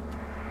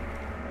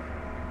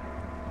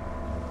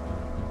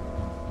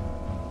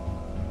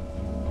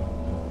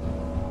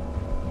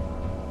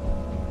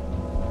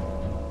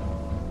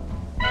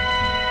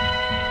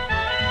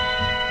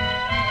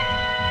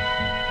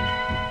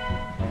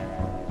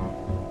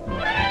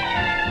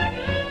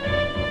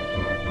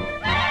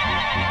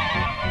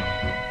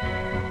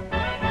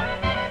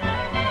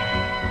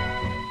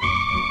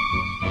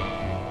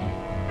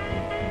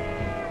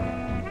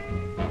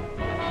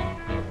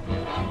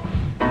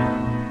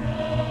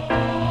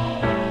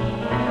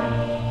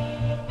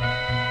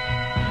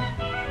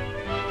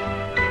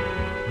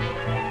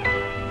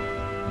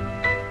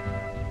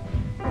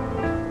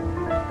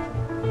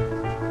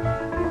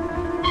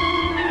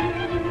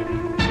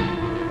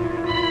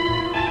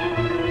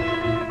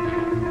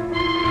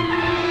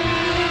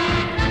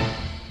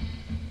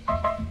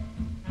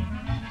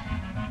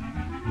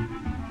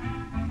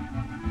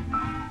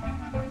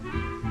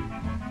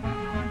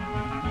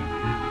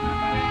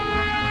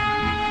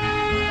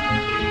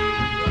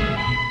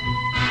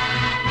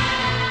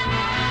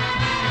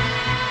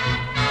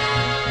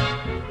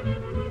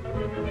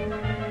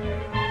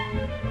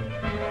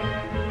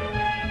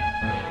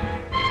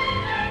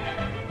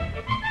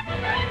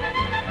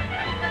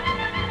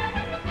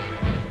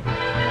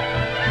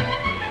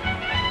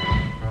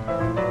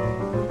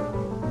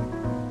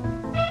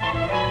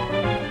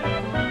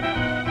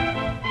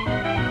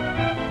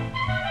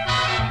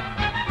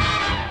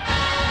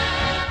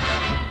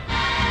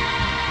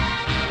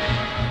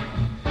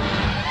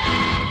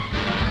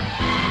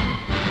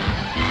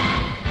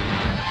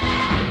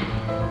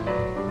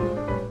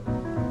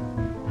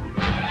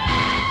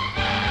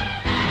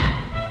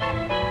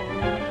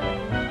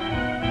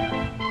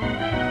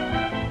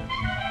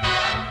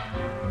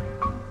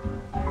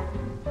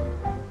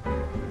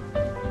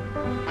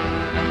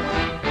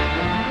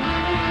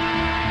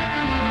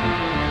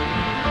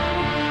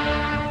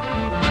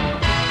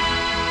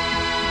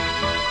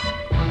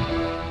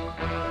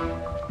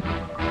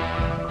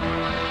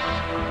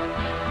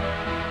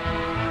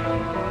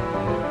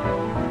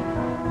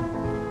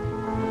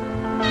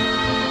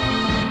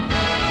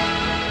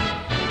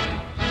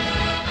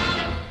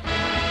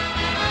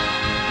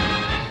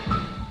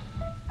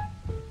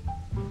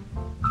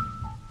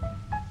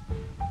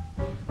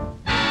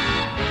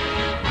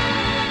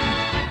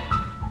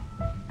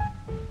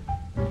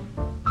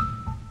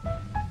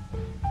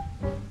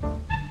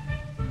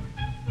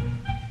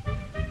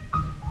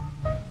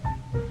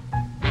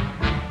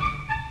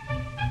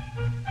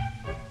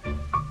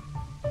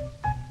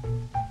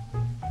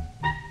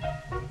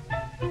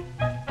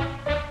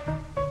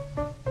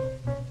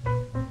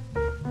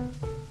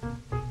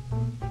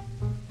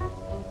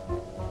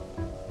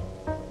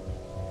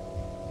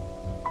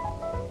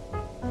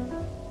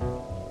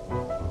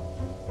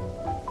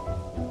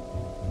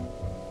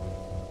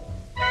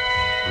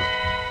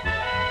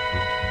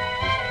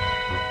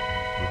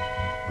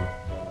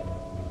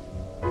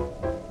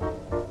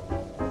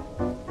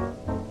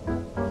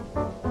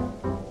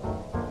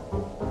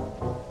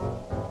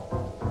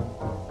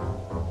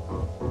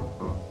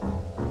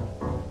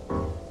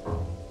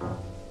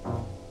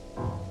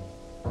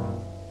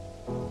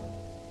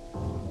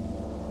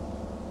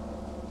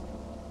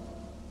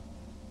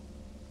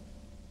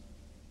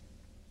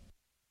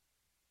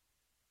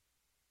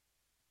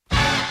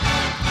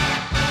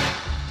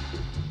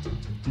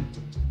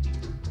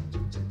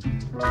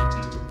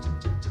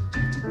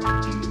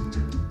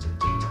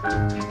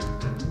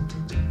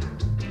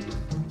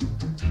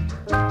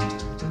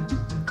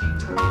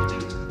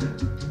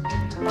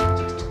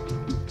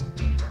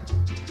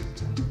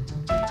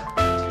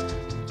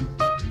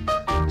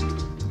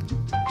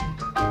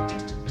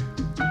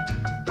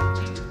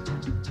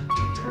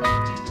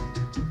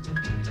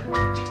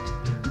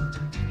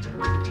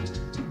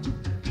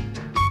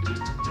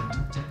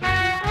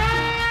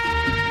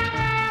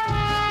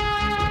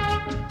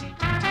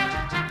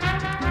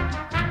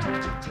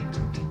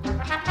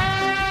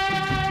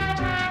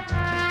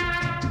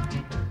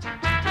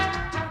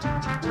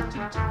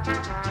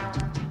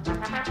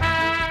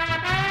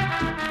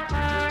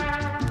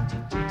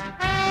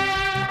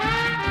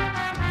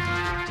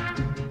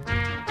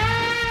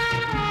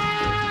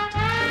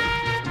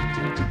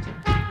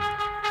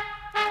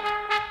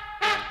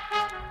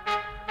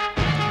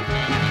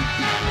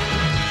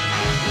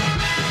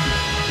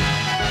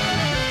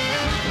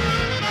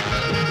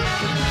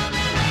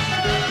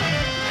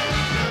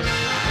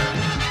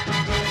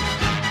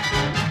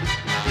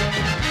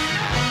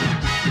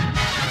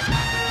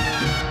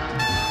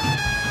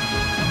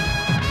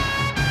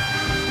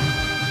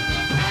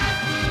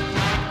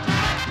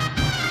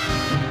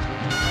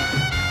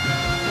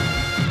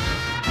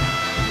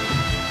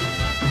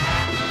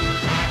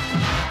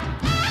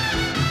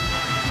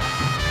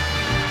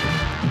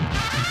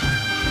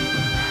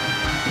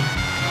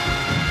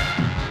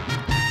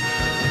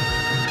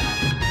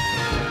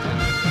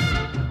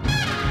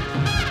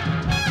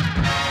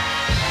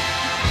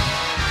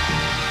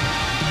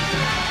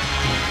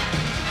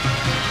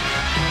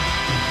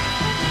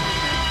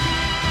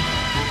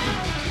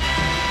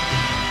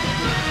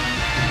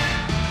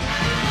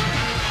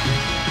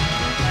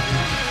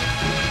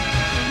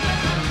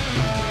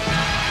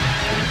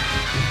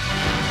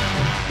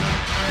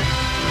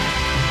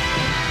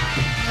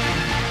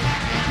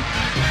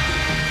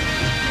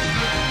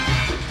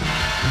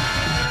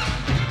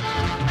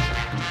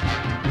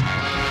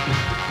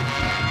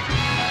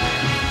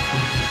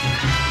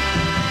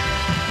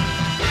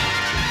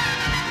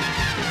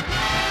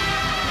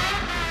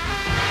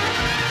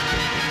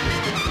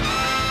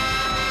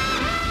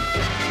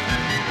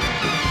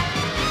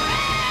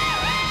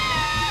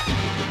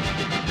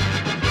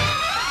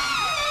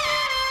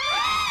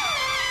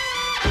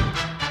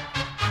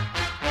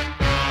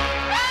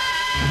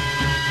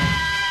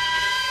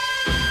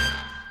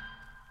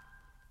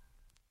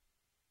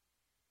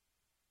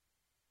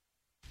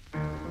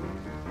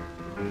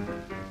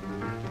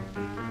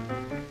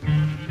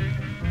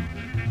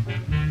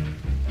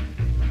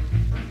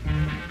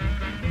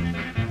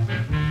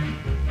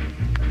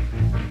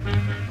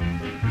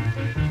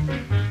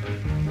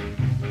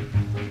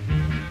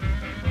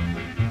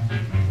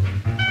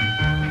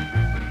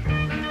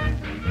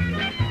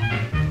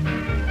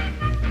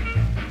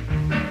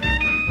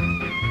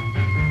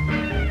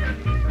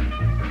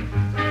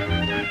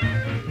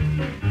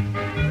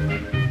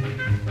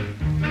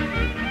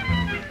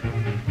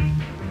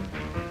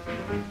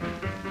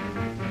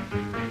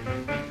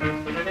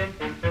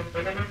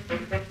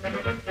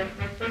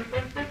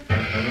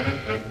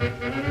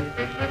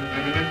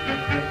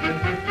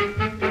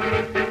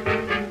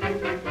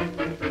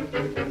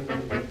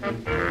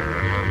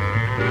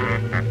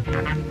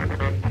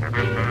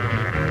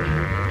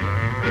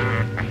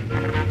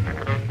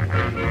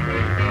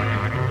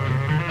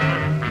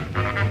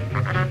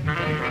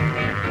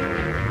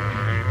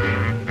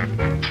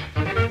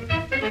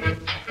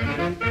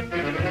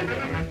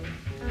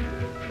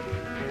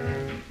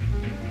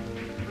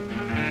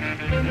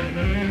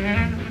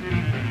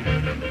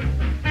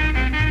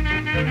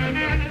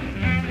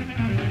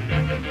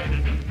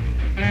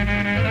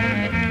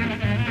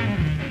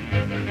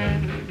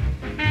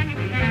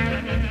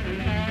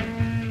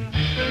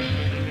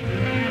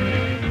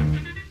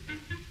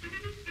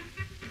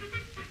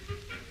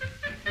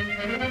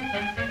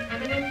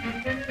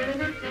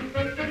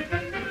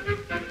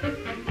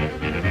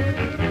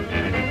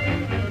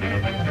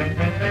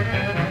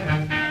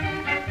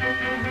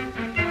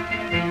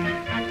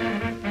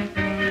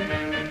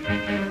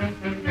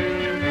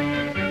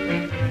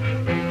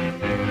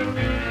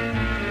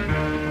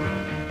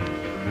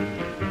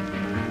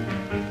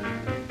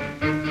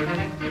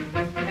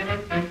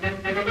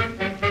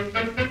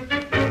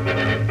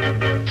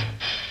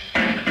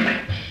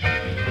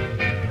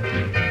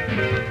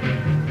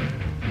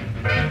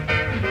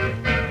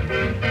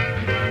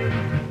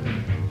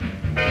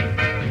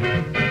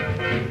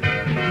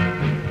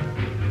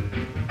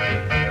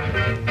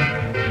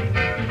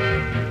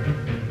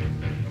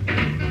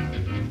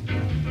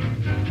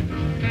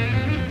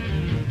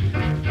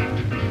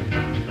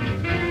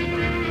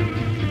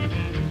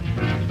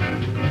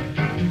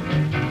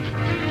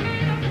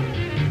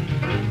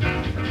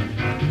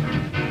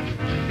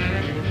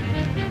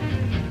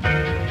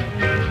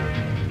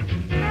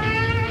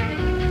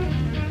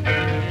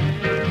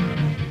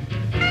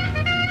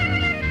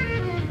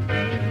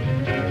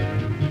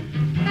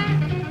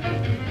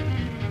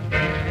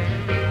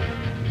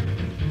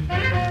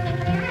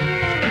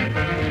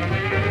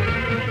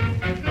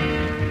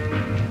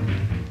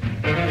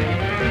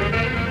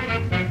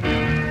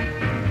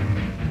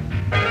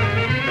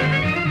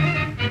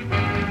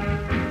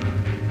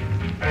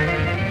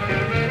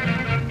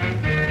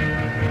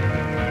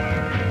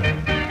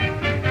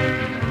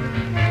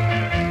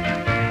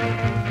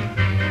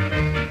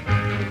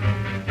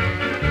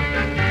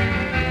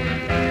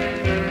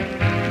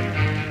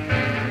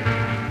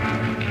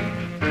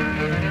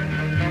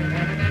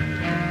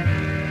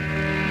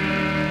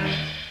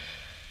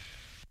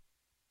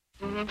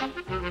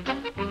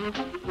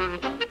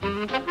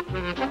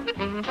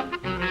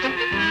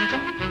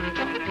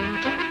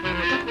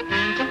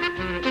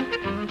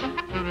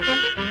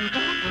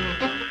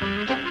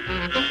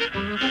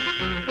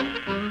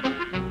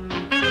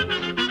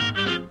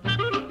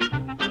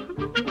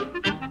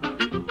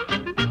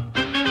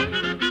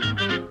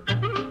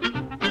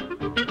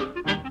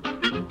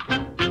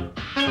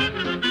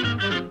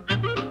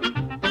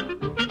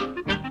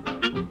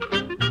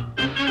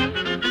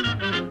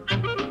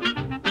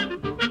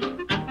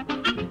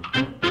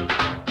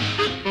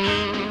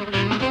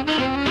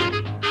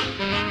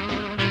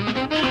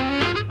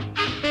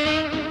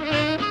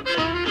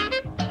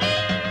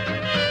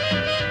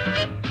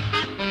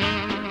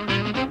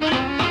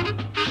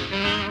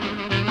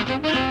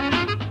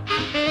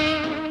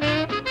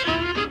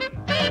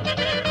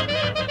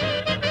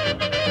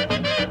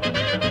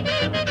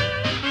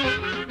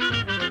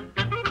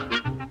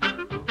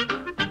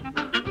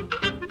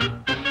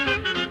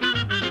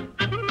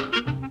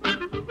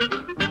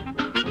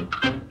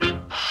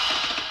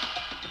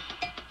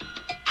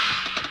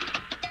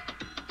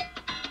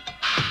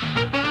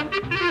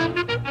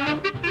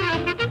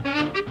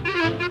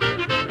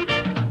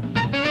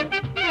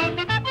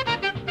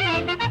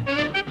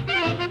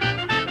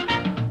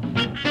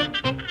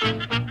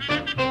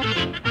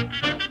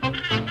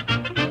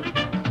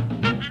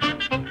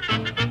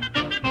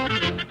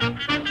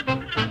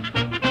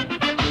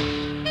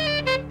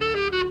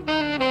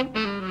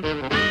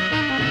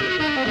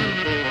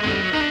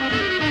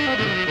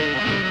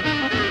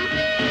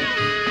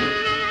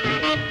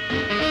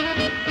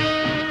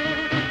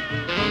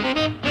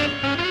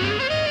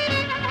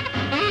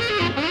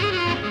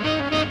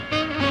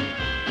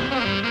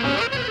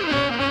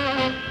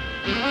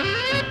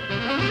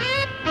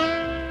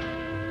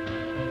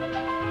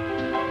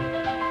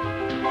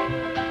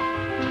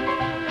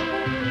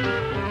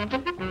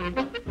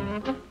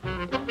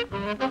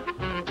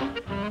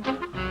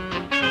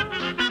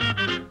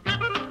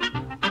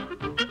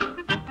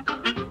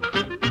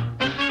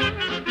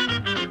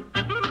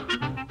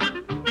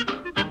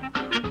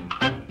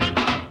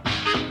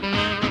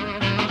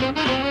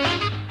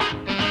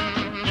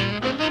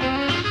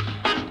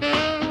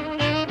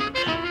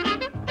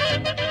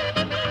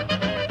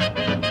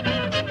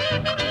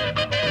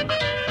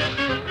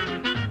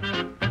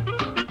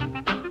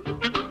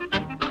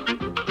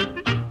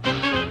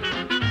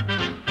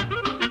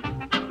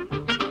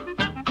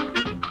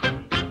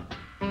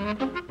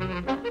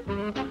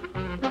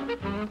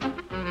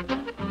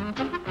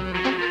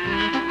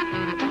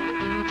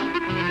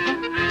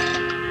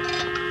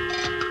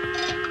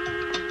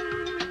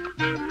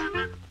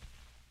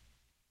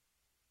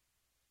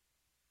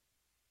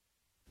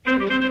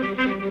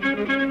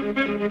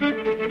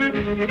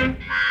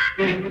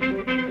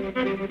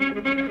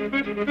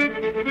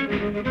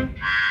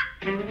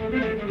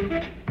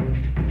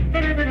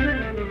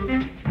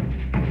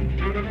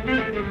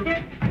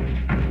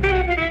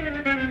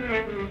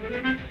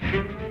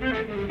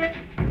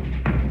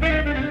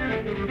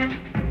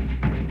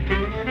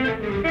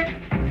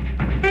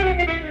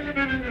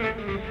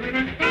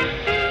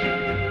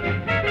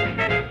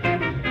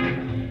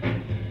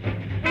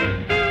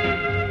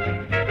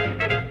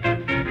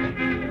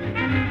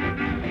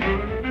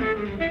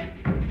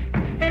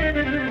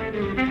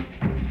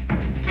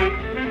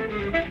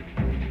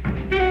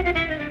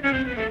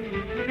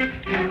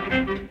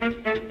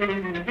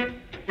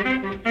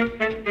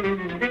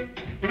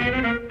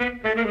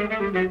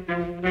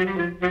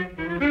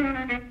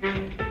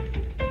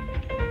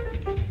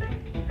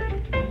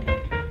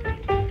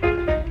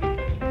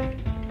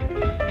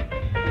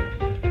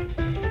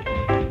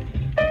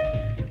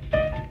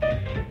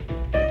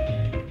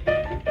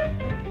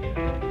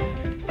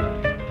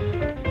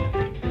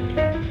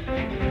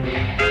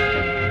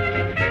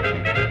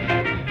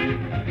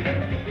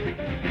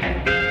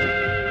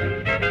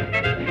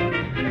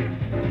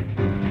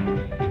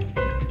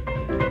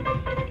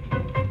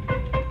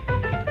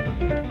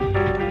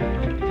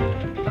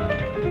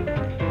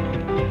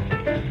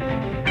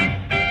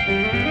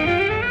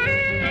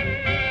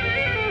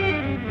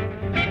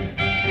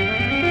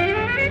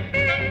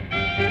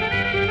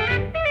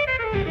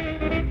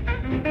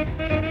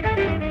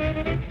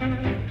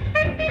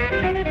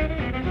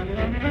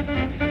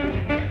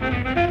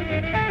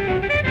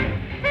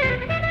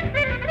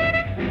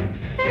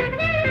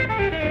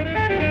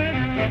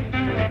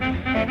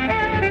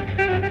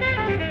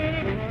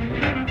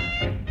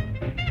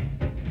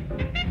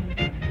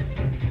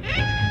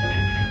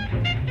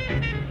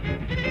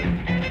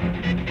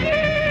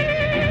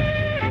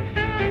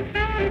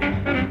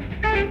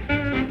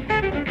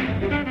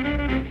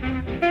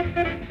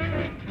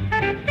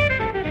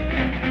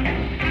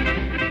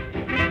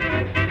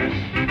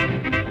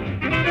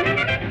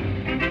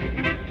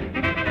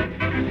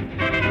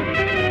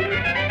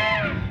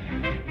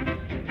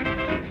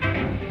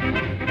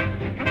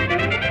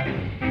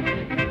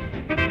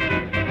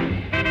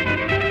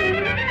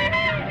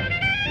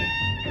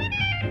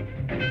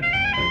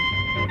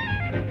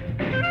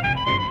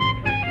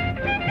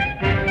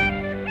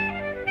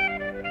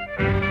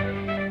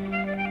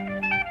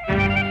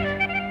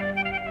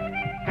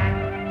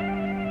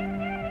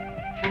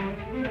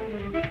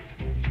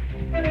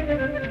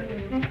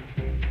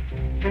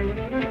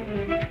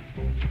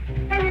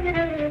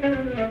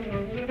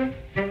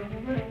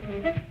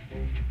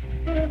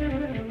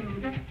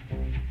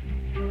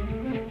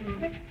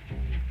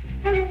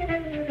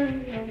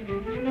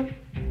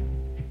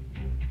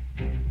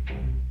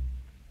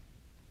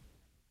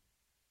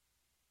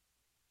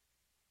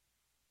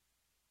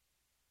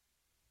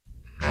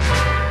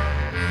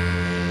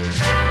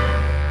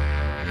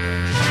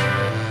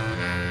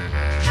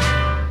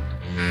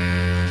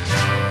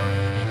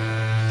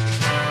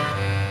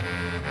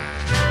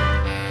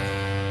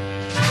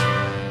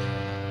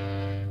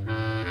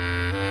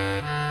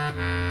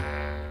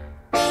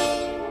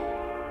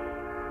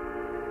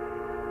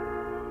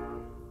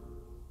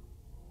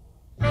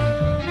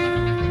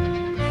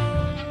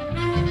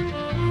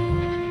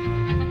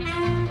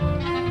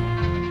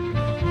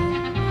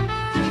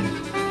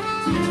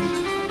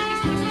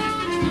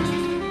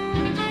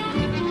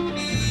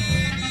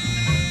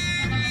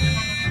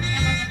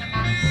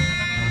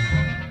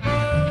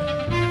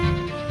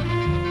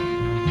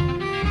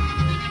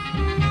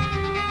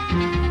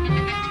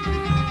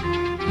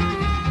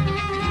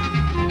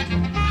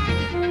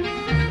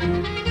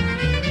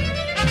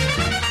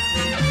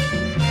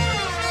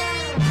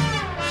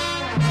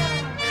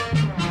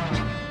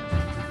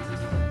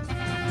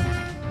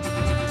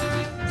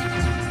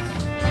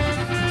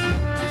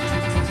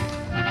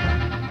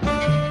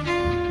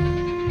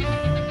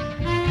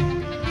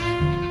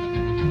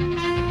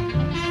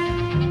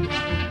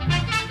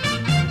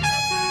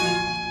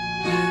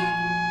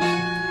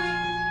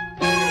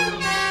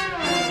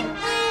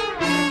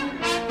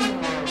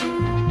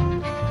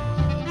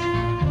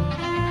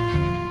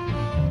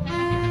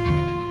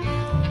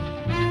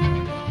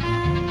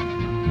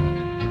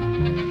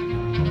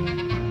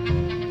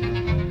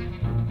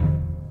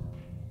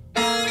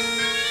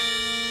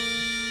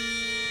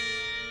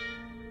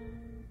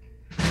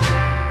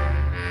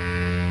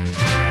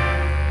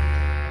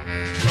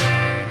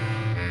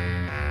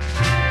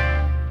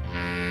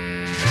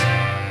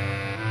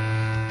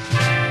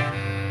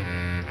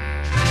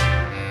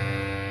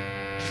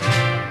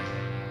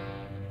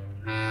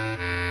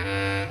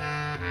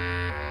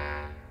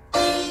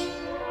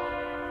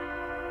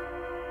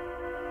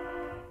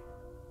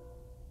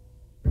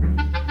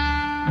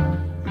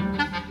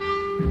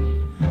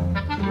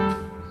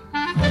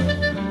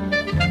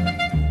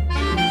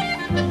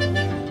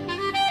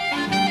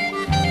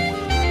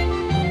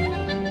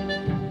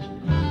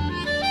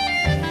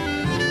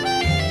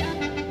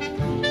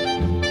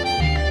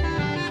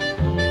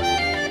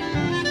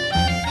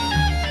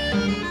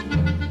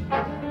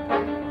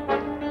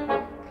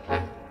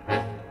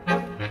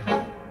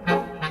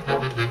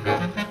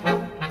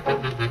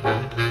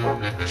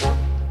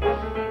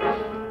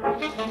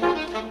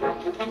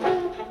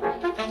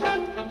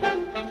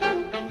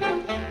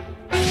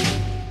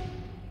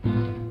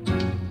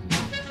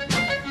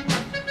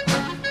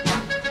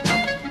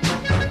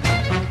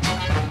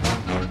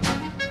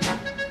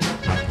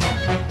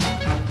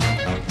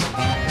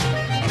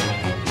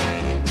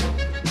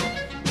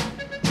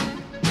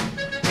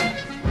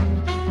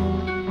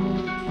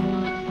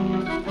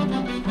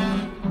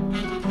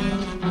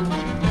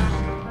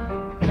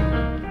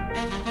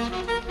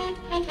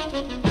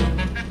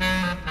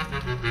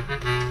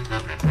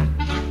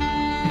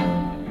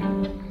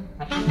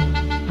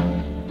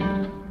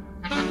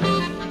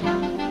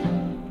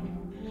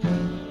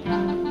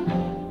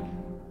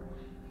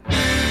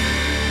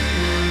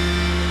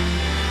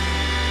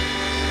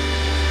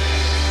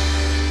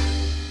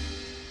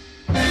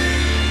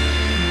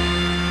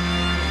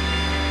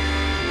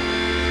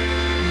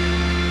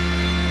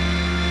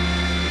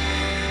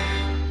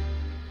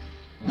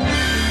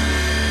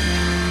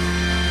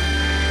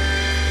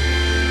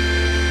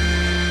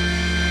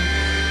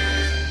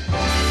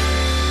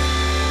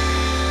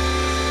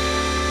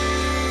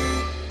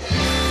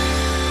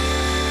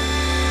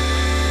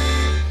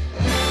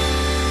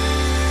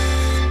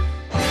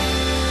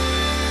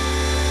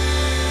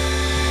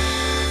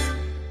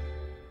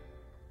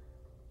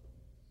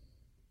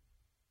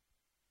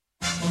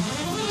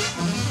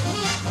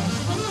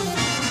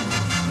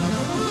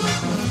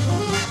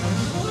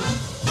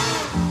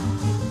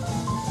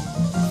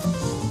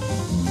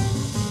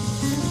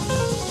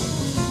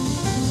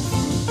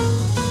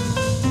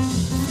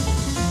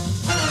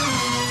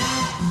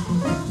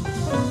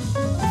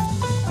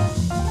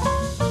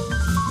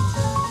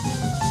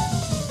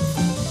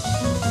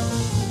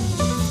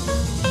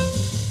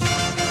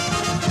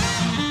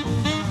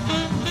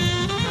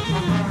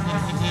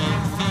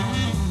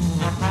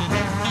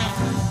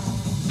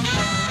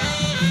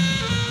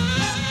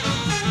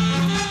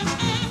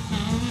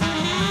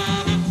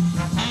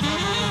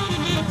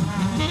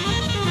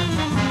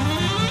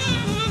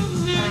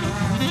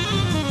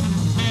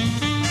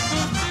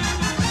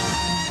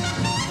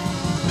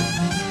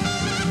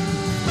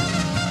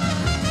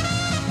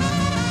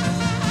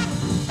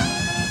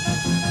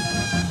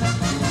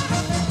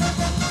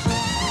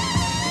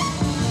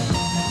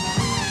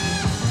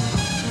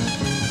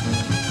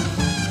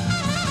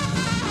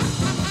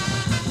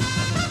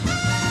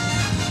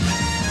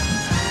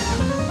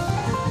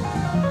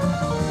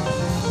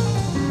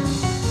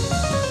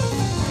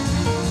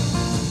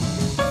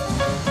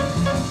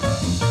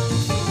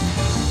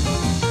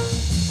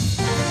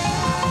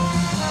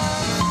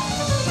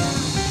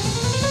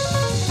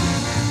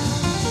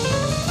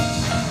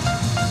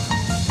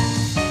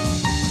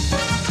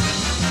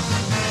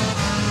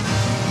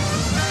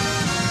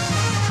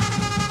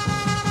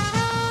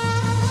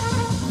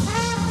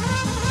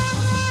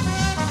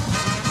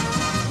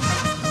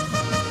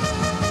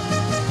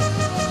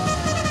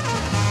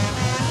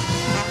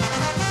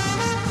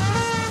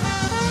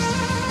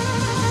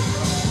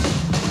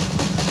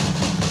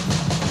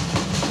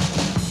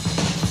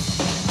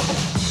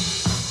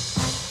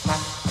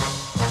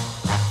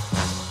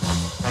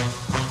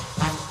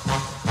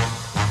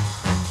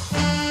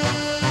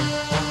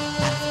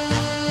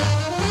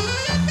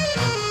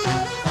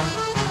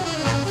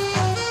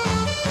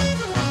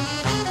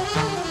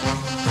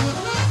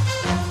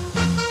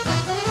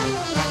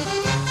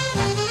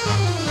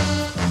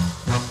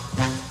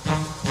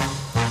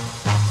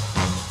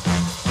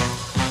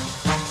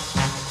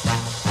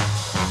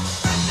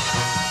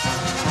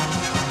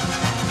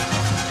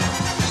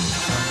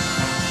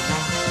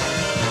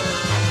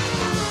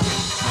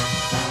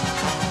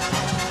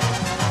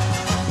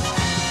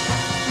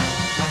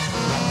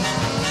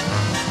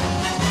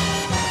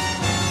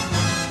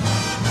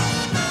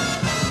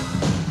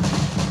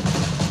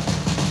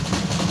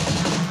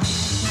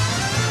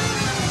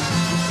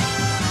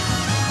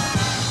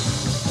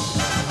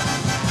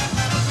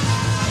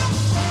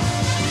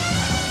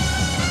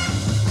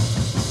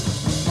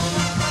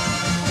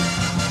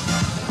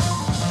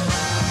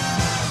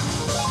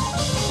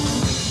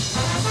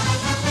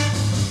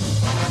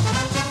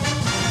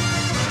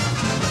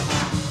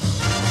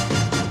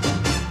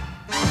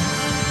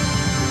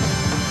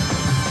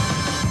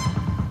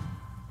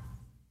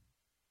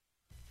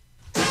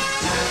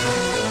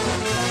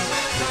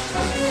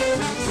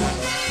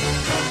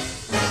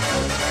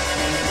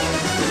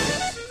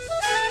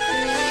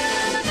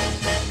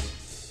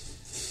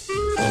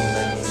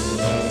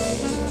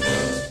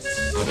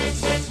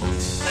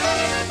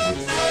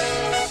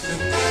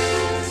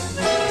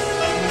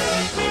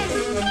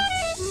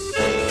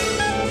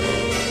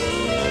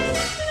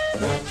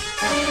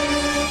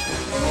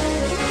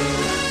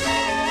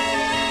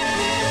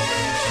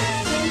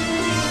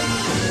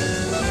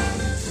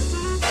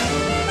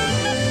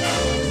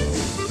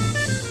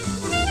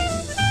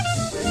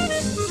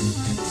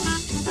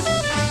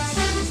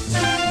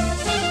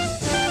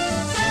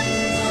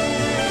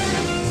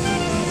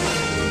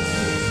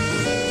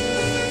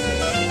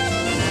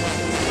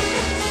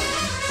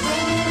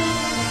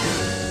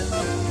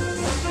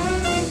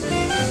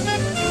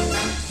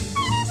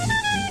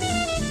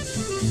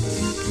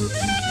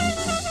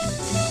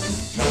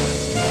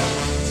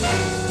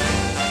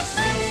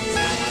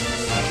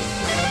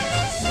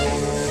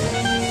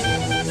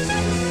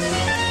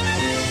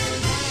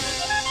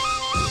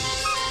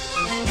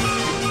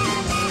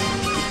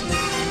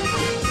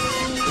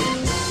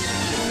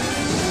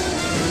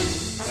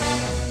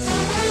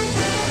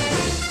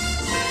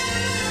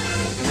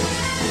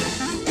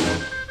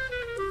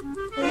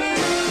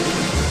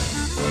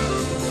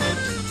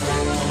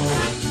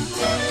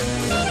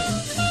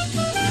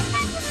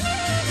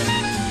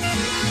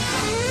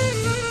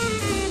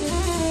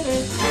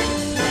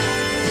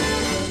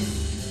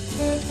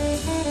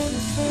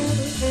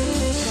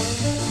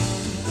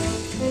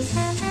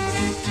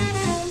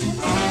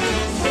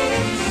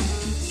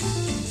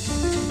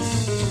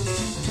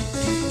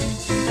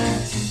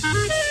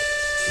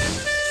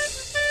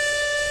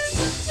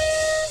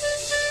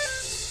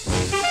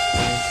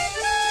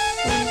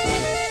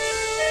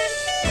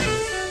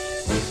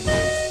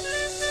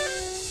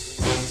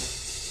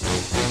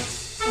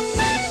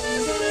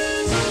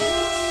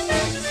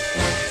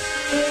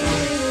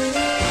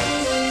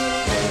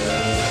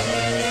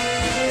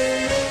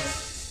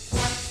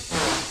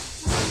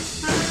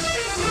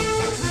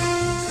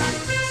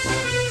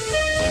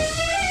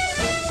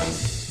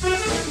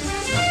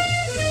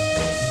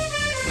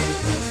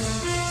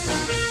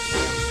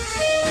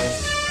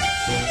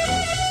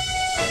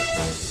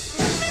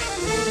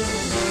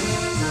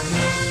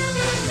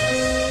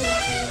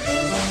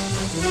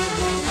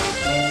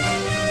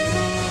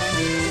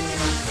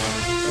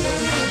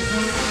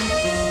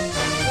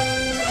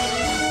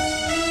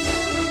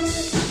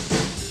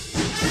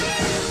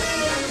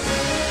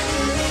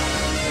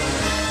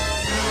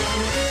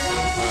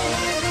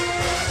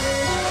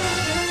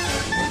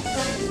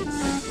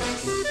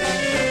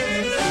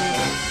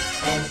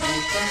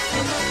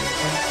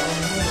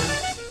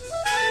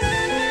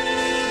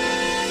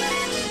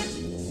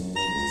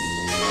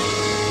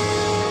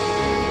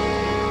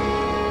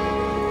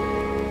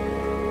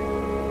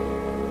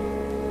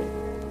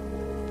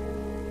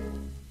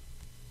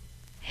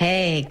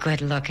 Hey,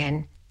 good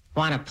looking.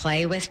 Want to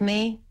play with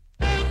me?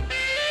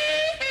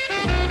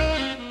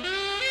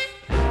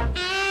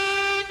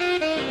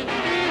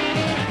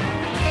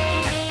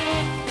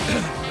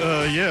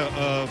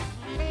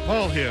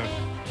 Paul here.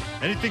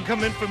 Anything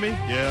come in for me?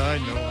 Yeah,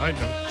 I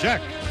know.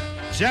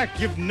 Jack,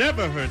 you've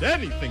never heard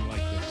anything like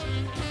this.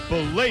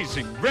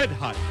 Blazing,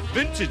 red-hot,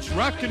 vintage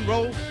rock and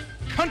roll,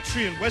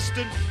 country and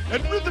western,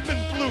 and rhythm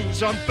and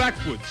blues on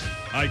Backwoods.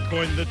 I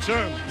coined the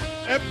term.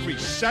 Every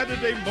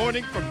Saturday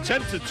morning from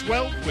 10 to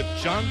 12 with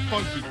John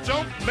Funky.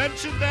 Don't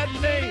mention that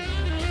name.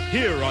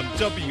 Here on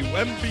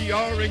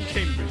WMBR in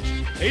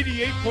Cambridge.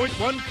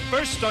 88.1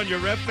 first on your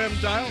FM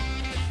dial.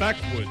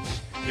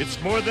 Backwoods.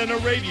 It's more than a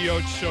radio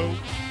show.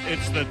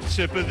 It's the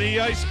tip of the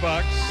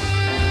icebox.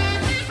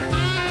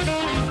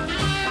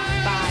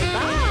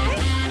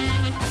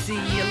 Bye-bye. See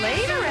you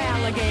later,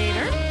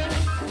 alligator.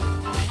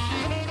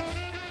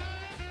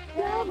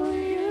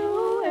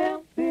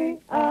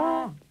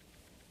 WMBR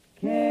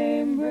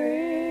Cambridge.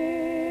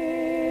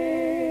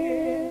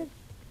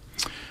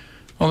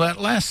 Well, that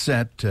last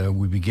set,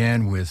 we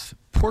began with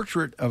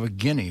Portrait of a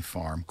Guinea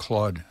Farm,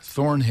 Claude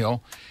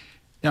Thornhill.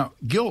 Now,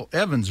 Gil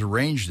Evans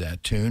arranged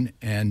that tune,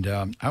 and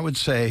I would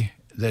say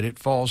that it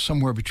falls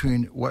somewhere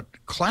between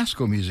what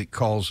classical music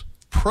calls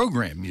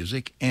program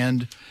music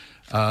and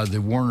the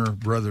Warner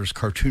Brothers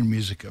cartoon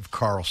music of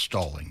Carl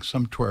Stalling,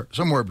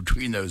 somewhere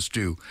between those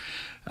two.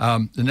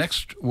 The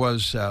next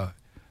was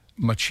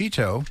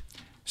Machito,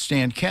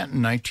 Stan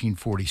Kenton,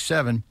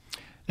 1947.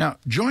 Now,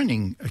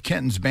 joining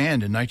Kenton's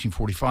band in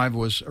 1945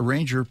 was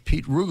arranger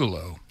Pete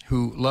Rugolo,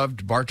 who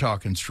loved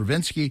Bartok and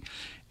Stravinsky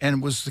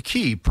and was the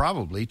key,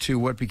 probably, to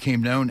what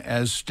became known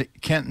as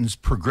Kenton's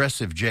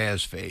progressive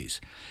jazz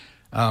phase.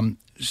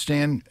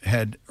 Stan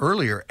had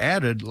earlier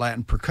added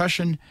Latin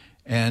percussion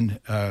and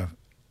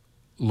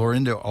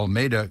Lorindo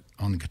Almeida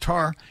on the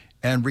guitar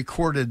and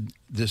recorded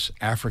this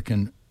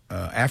Afro-Cuban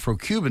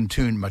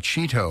tune,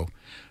 Machito,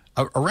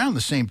 around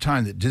the same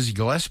time that Dizzy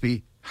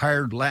Gillespie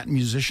hired Latin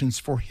musicians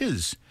for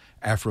his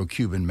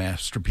Afro-Cuban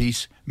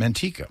masterpiece,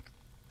 Mantica.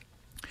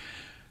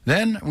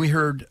 Then we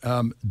heard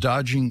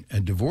Dodging a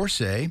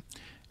Divorcee,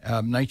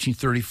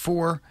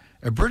 1934,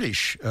 a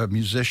British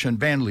musician,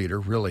 band leader,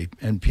 really,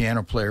 and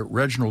piano player,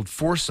 Reginald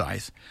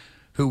Forsyth,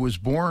 who was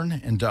born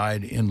and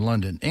died in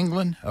London,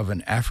 England, of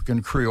an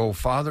African Creole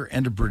father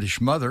and a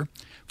British mother.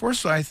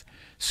 Forsyth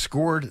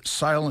scored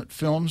silent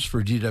films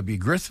for D.W.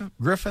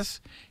 Griffith.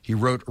 He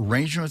wrote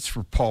arrangements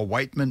for Paul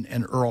Whiteman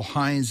and Earl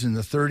Hines in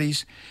the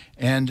 30s,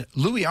 and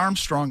Louis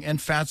Armstrong and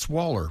Fats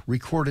Waller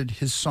recorded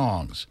his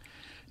songs.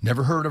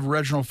 Never heard of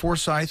Reginald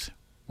Forsyth?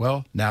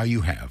 Well, now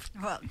you have.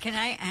 Well, can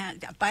I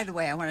add, by the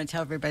way, I want to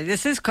tell everybody,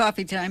 this is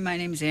Coffee Time. My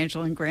name is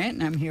Angela Grant,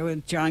 and I'm here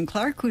with John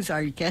Clark, who's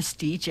our guest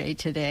DJ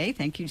today.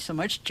 Thank you so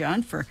much,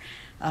 John, for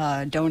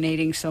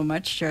donating so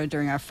much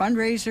during our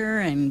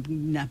fundraiser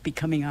and not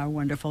becoming our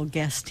wonderful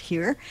guest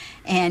here.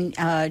 And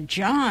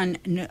John,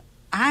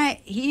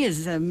 he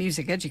is a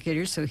music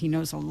educator, so he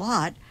knows a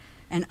lot.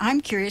 And I'm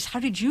curious,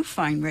 how did you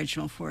find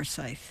Reginald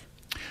Forsyth?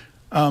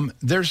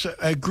 There's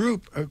a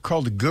group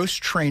called the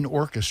Ghost Train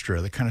Orchestra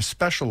that kind of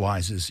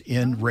specializes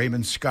in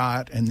Raymond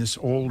Scott and this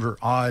older,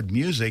 odd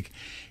music.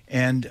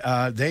 And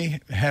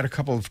they had a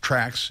couple of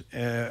tracks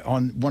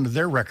on one of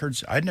their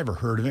records. I'd never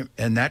heard of him,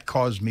 and that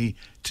caused me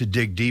to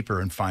dig deeper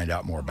and find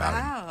out more about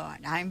him. Wow,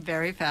 I'm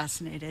very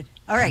fascinated.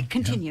 All right,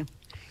 continue.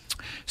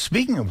 Yeah.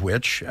 Speaking of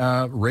which,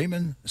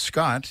 Raymond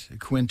Scott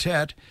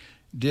Quintet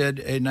did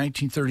a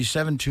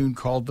 1937 tune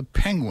called The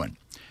Penguin.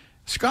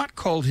 Scott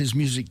called his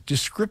music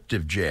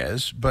descriptive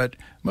jazz, but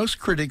most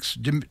critics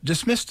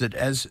dismissed it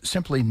as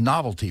simply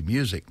novelty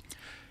music.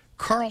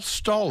 Carl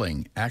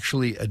Stalling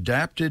actually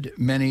adapted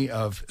many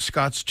of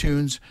Scott's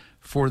tunes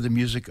for the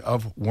music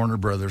of Warner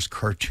Brothers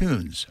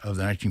cartoons of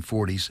the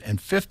 1940s and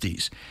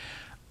 50s.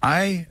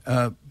 I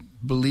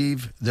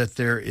believe that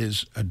there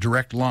is a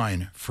direct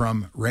line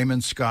from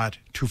Raymond Scott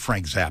to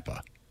Frank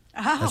Zappa.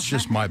 Oh. That's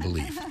just my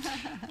belief.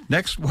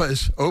 Next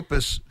was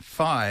Opus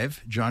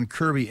 5, John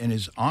Kirby and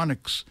his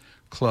Onyx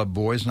Club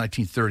Boys,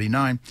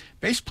 1939.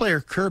 Bass player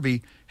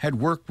Kirby had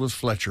worked with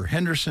Fletcher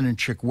Henderson and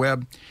Chick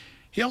Webb.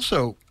 He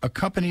also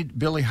accompanied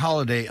Billie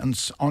Holiday on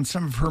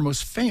some of her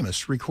most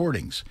famous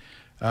recordings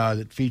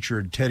that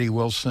featured Teddy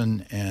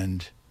Wilson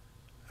and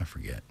I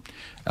forget.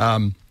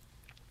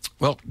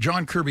 Well,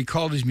 John Kirby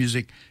called his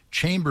music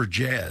chamber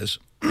jazz,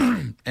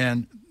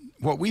 and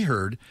what we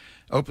heard,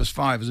 Opus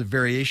 5, is a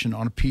variation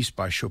on a piece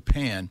by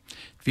Chopin.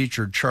 It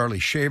featured Charlie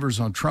Shavers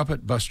on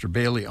trumpet, Buster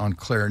Bailey on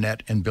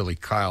clarinet, and Billy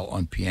Kyle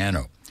on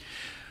piano.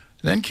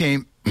 Then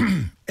came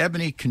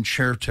Ebony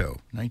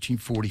Concerto,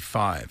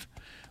 1945.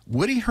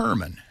 Woody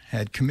Herman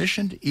had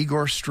commissioned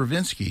Igor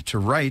Stravinsky to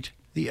write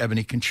the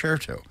Ebony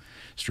Concerto.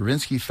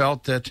 Stravinsky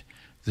felt that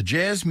the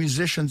jazz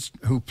musicians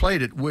who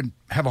played it would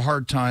have a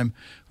hard time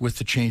with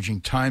the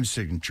changing time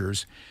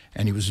signatures,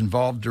 and he was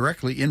involved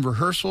directly in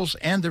rehearsals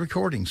and the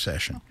recording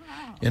session.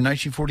 In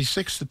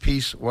 1946, the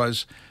piece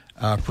was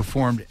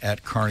performed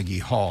at Carnegie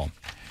Hall.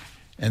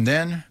 And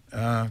then,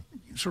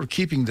 sort of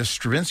keeping the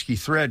Stravinsky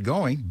thread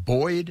going,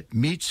 Boyd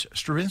meets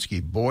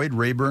Stravinsky. Boyd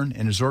Rayburn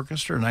and his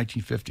orchestra in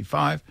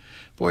 1955.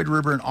 Boyd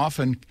Rayburn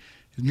often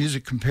his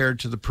music compared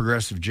to the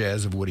progressive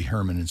jazz of Woody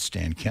Herman and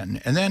Stan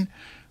Kenton. And then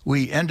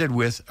we ended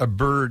with A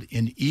Bird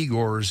in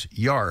Igor's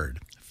Yard.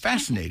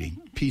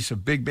 Fascinating piece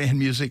of big band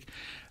music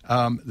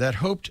that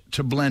hoped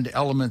to blend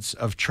elements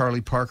of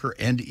Charlie Parker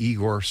and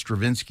Igor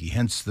Stravinsky,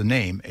 hence the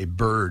name, A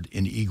Bird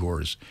in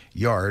Igor's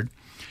Yard.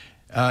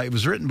 It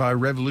was written by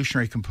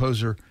revolutionary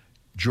composer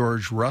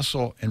George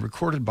Russell and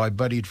recorded by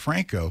Buddy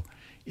Franco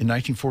in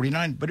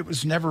 1949, but it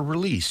was never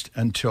released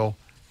until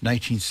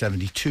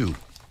 1972.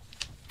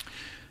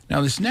 Now,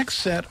 this next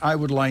set I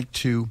would like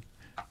to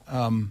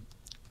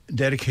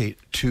dedicate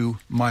to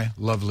my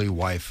lovely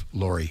wife,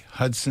 Lori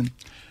Hudson.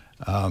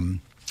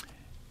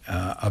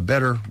 A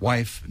better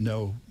wife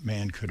no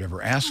man could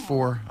ever ask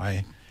for.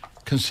 I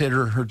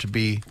consider her to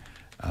be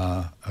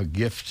a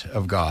gift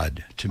of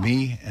God to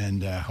me,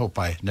 and hope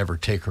I never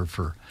take her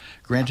for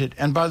granted.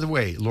 And by the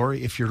way,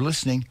 Lori, if you're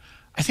listening,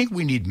 I think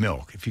we need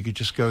milk. If you could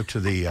just go to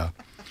the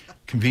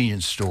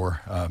convenience store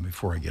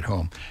before I get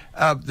home.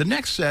 The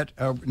next set,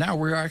 now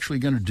we're actually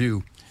going to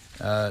do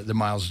the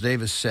Miles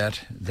Davis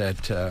set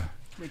that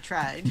we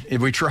tried.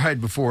 We tried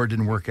before. It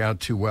didn't work out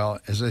too well.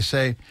 As I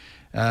say,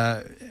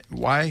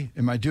 why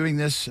am I doing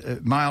this?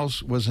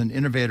 Miles was an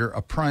innovator,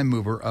 a prime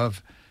mover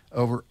of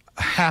over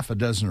half a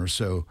dozen or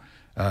so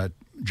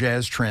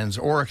jazz trends,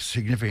 or a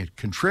significant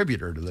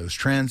contributor to those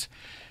trends.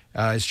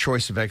 His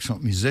choice of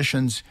excellent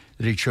musicians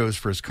that he chose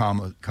for his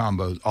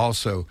combos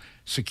also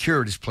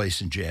secured his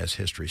place in jazz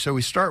history. So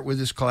we start with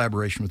his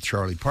collaboration with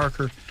Charlie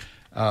Parker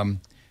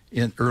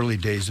in early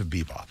days of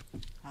bebop.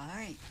 All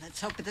right,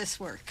 let's hope this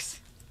works.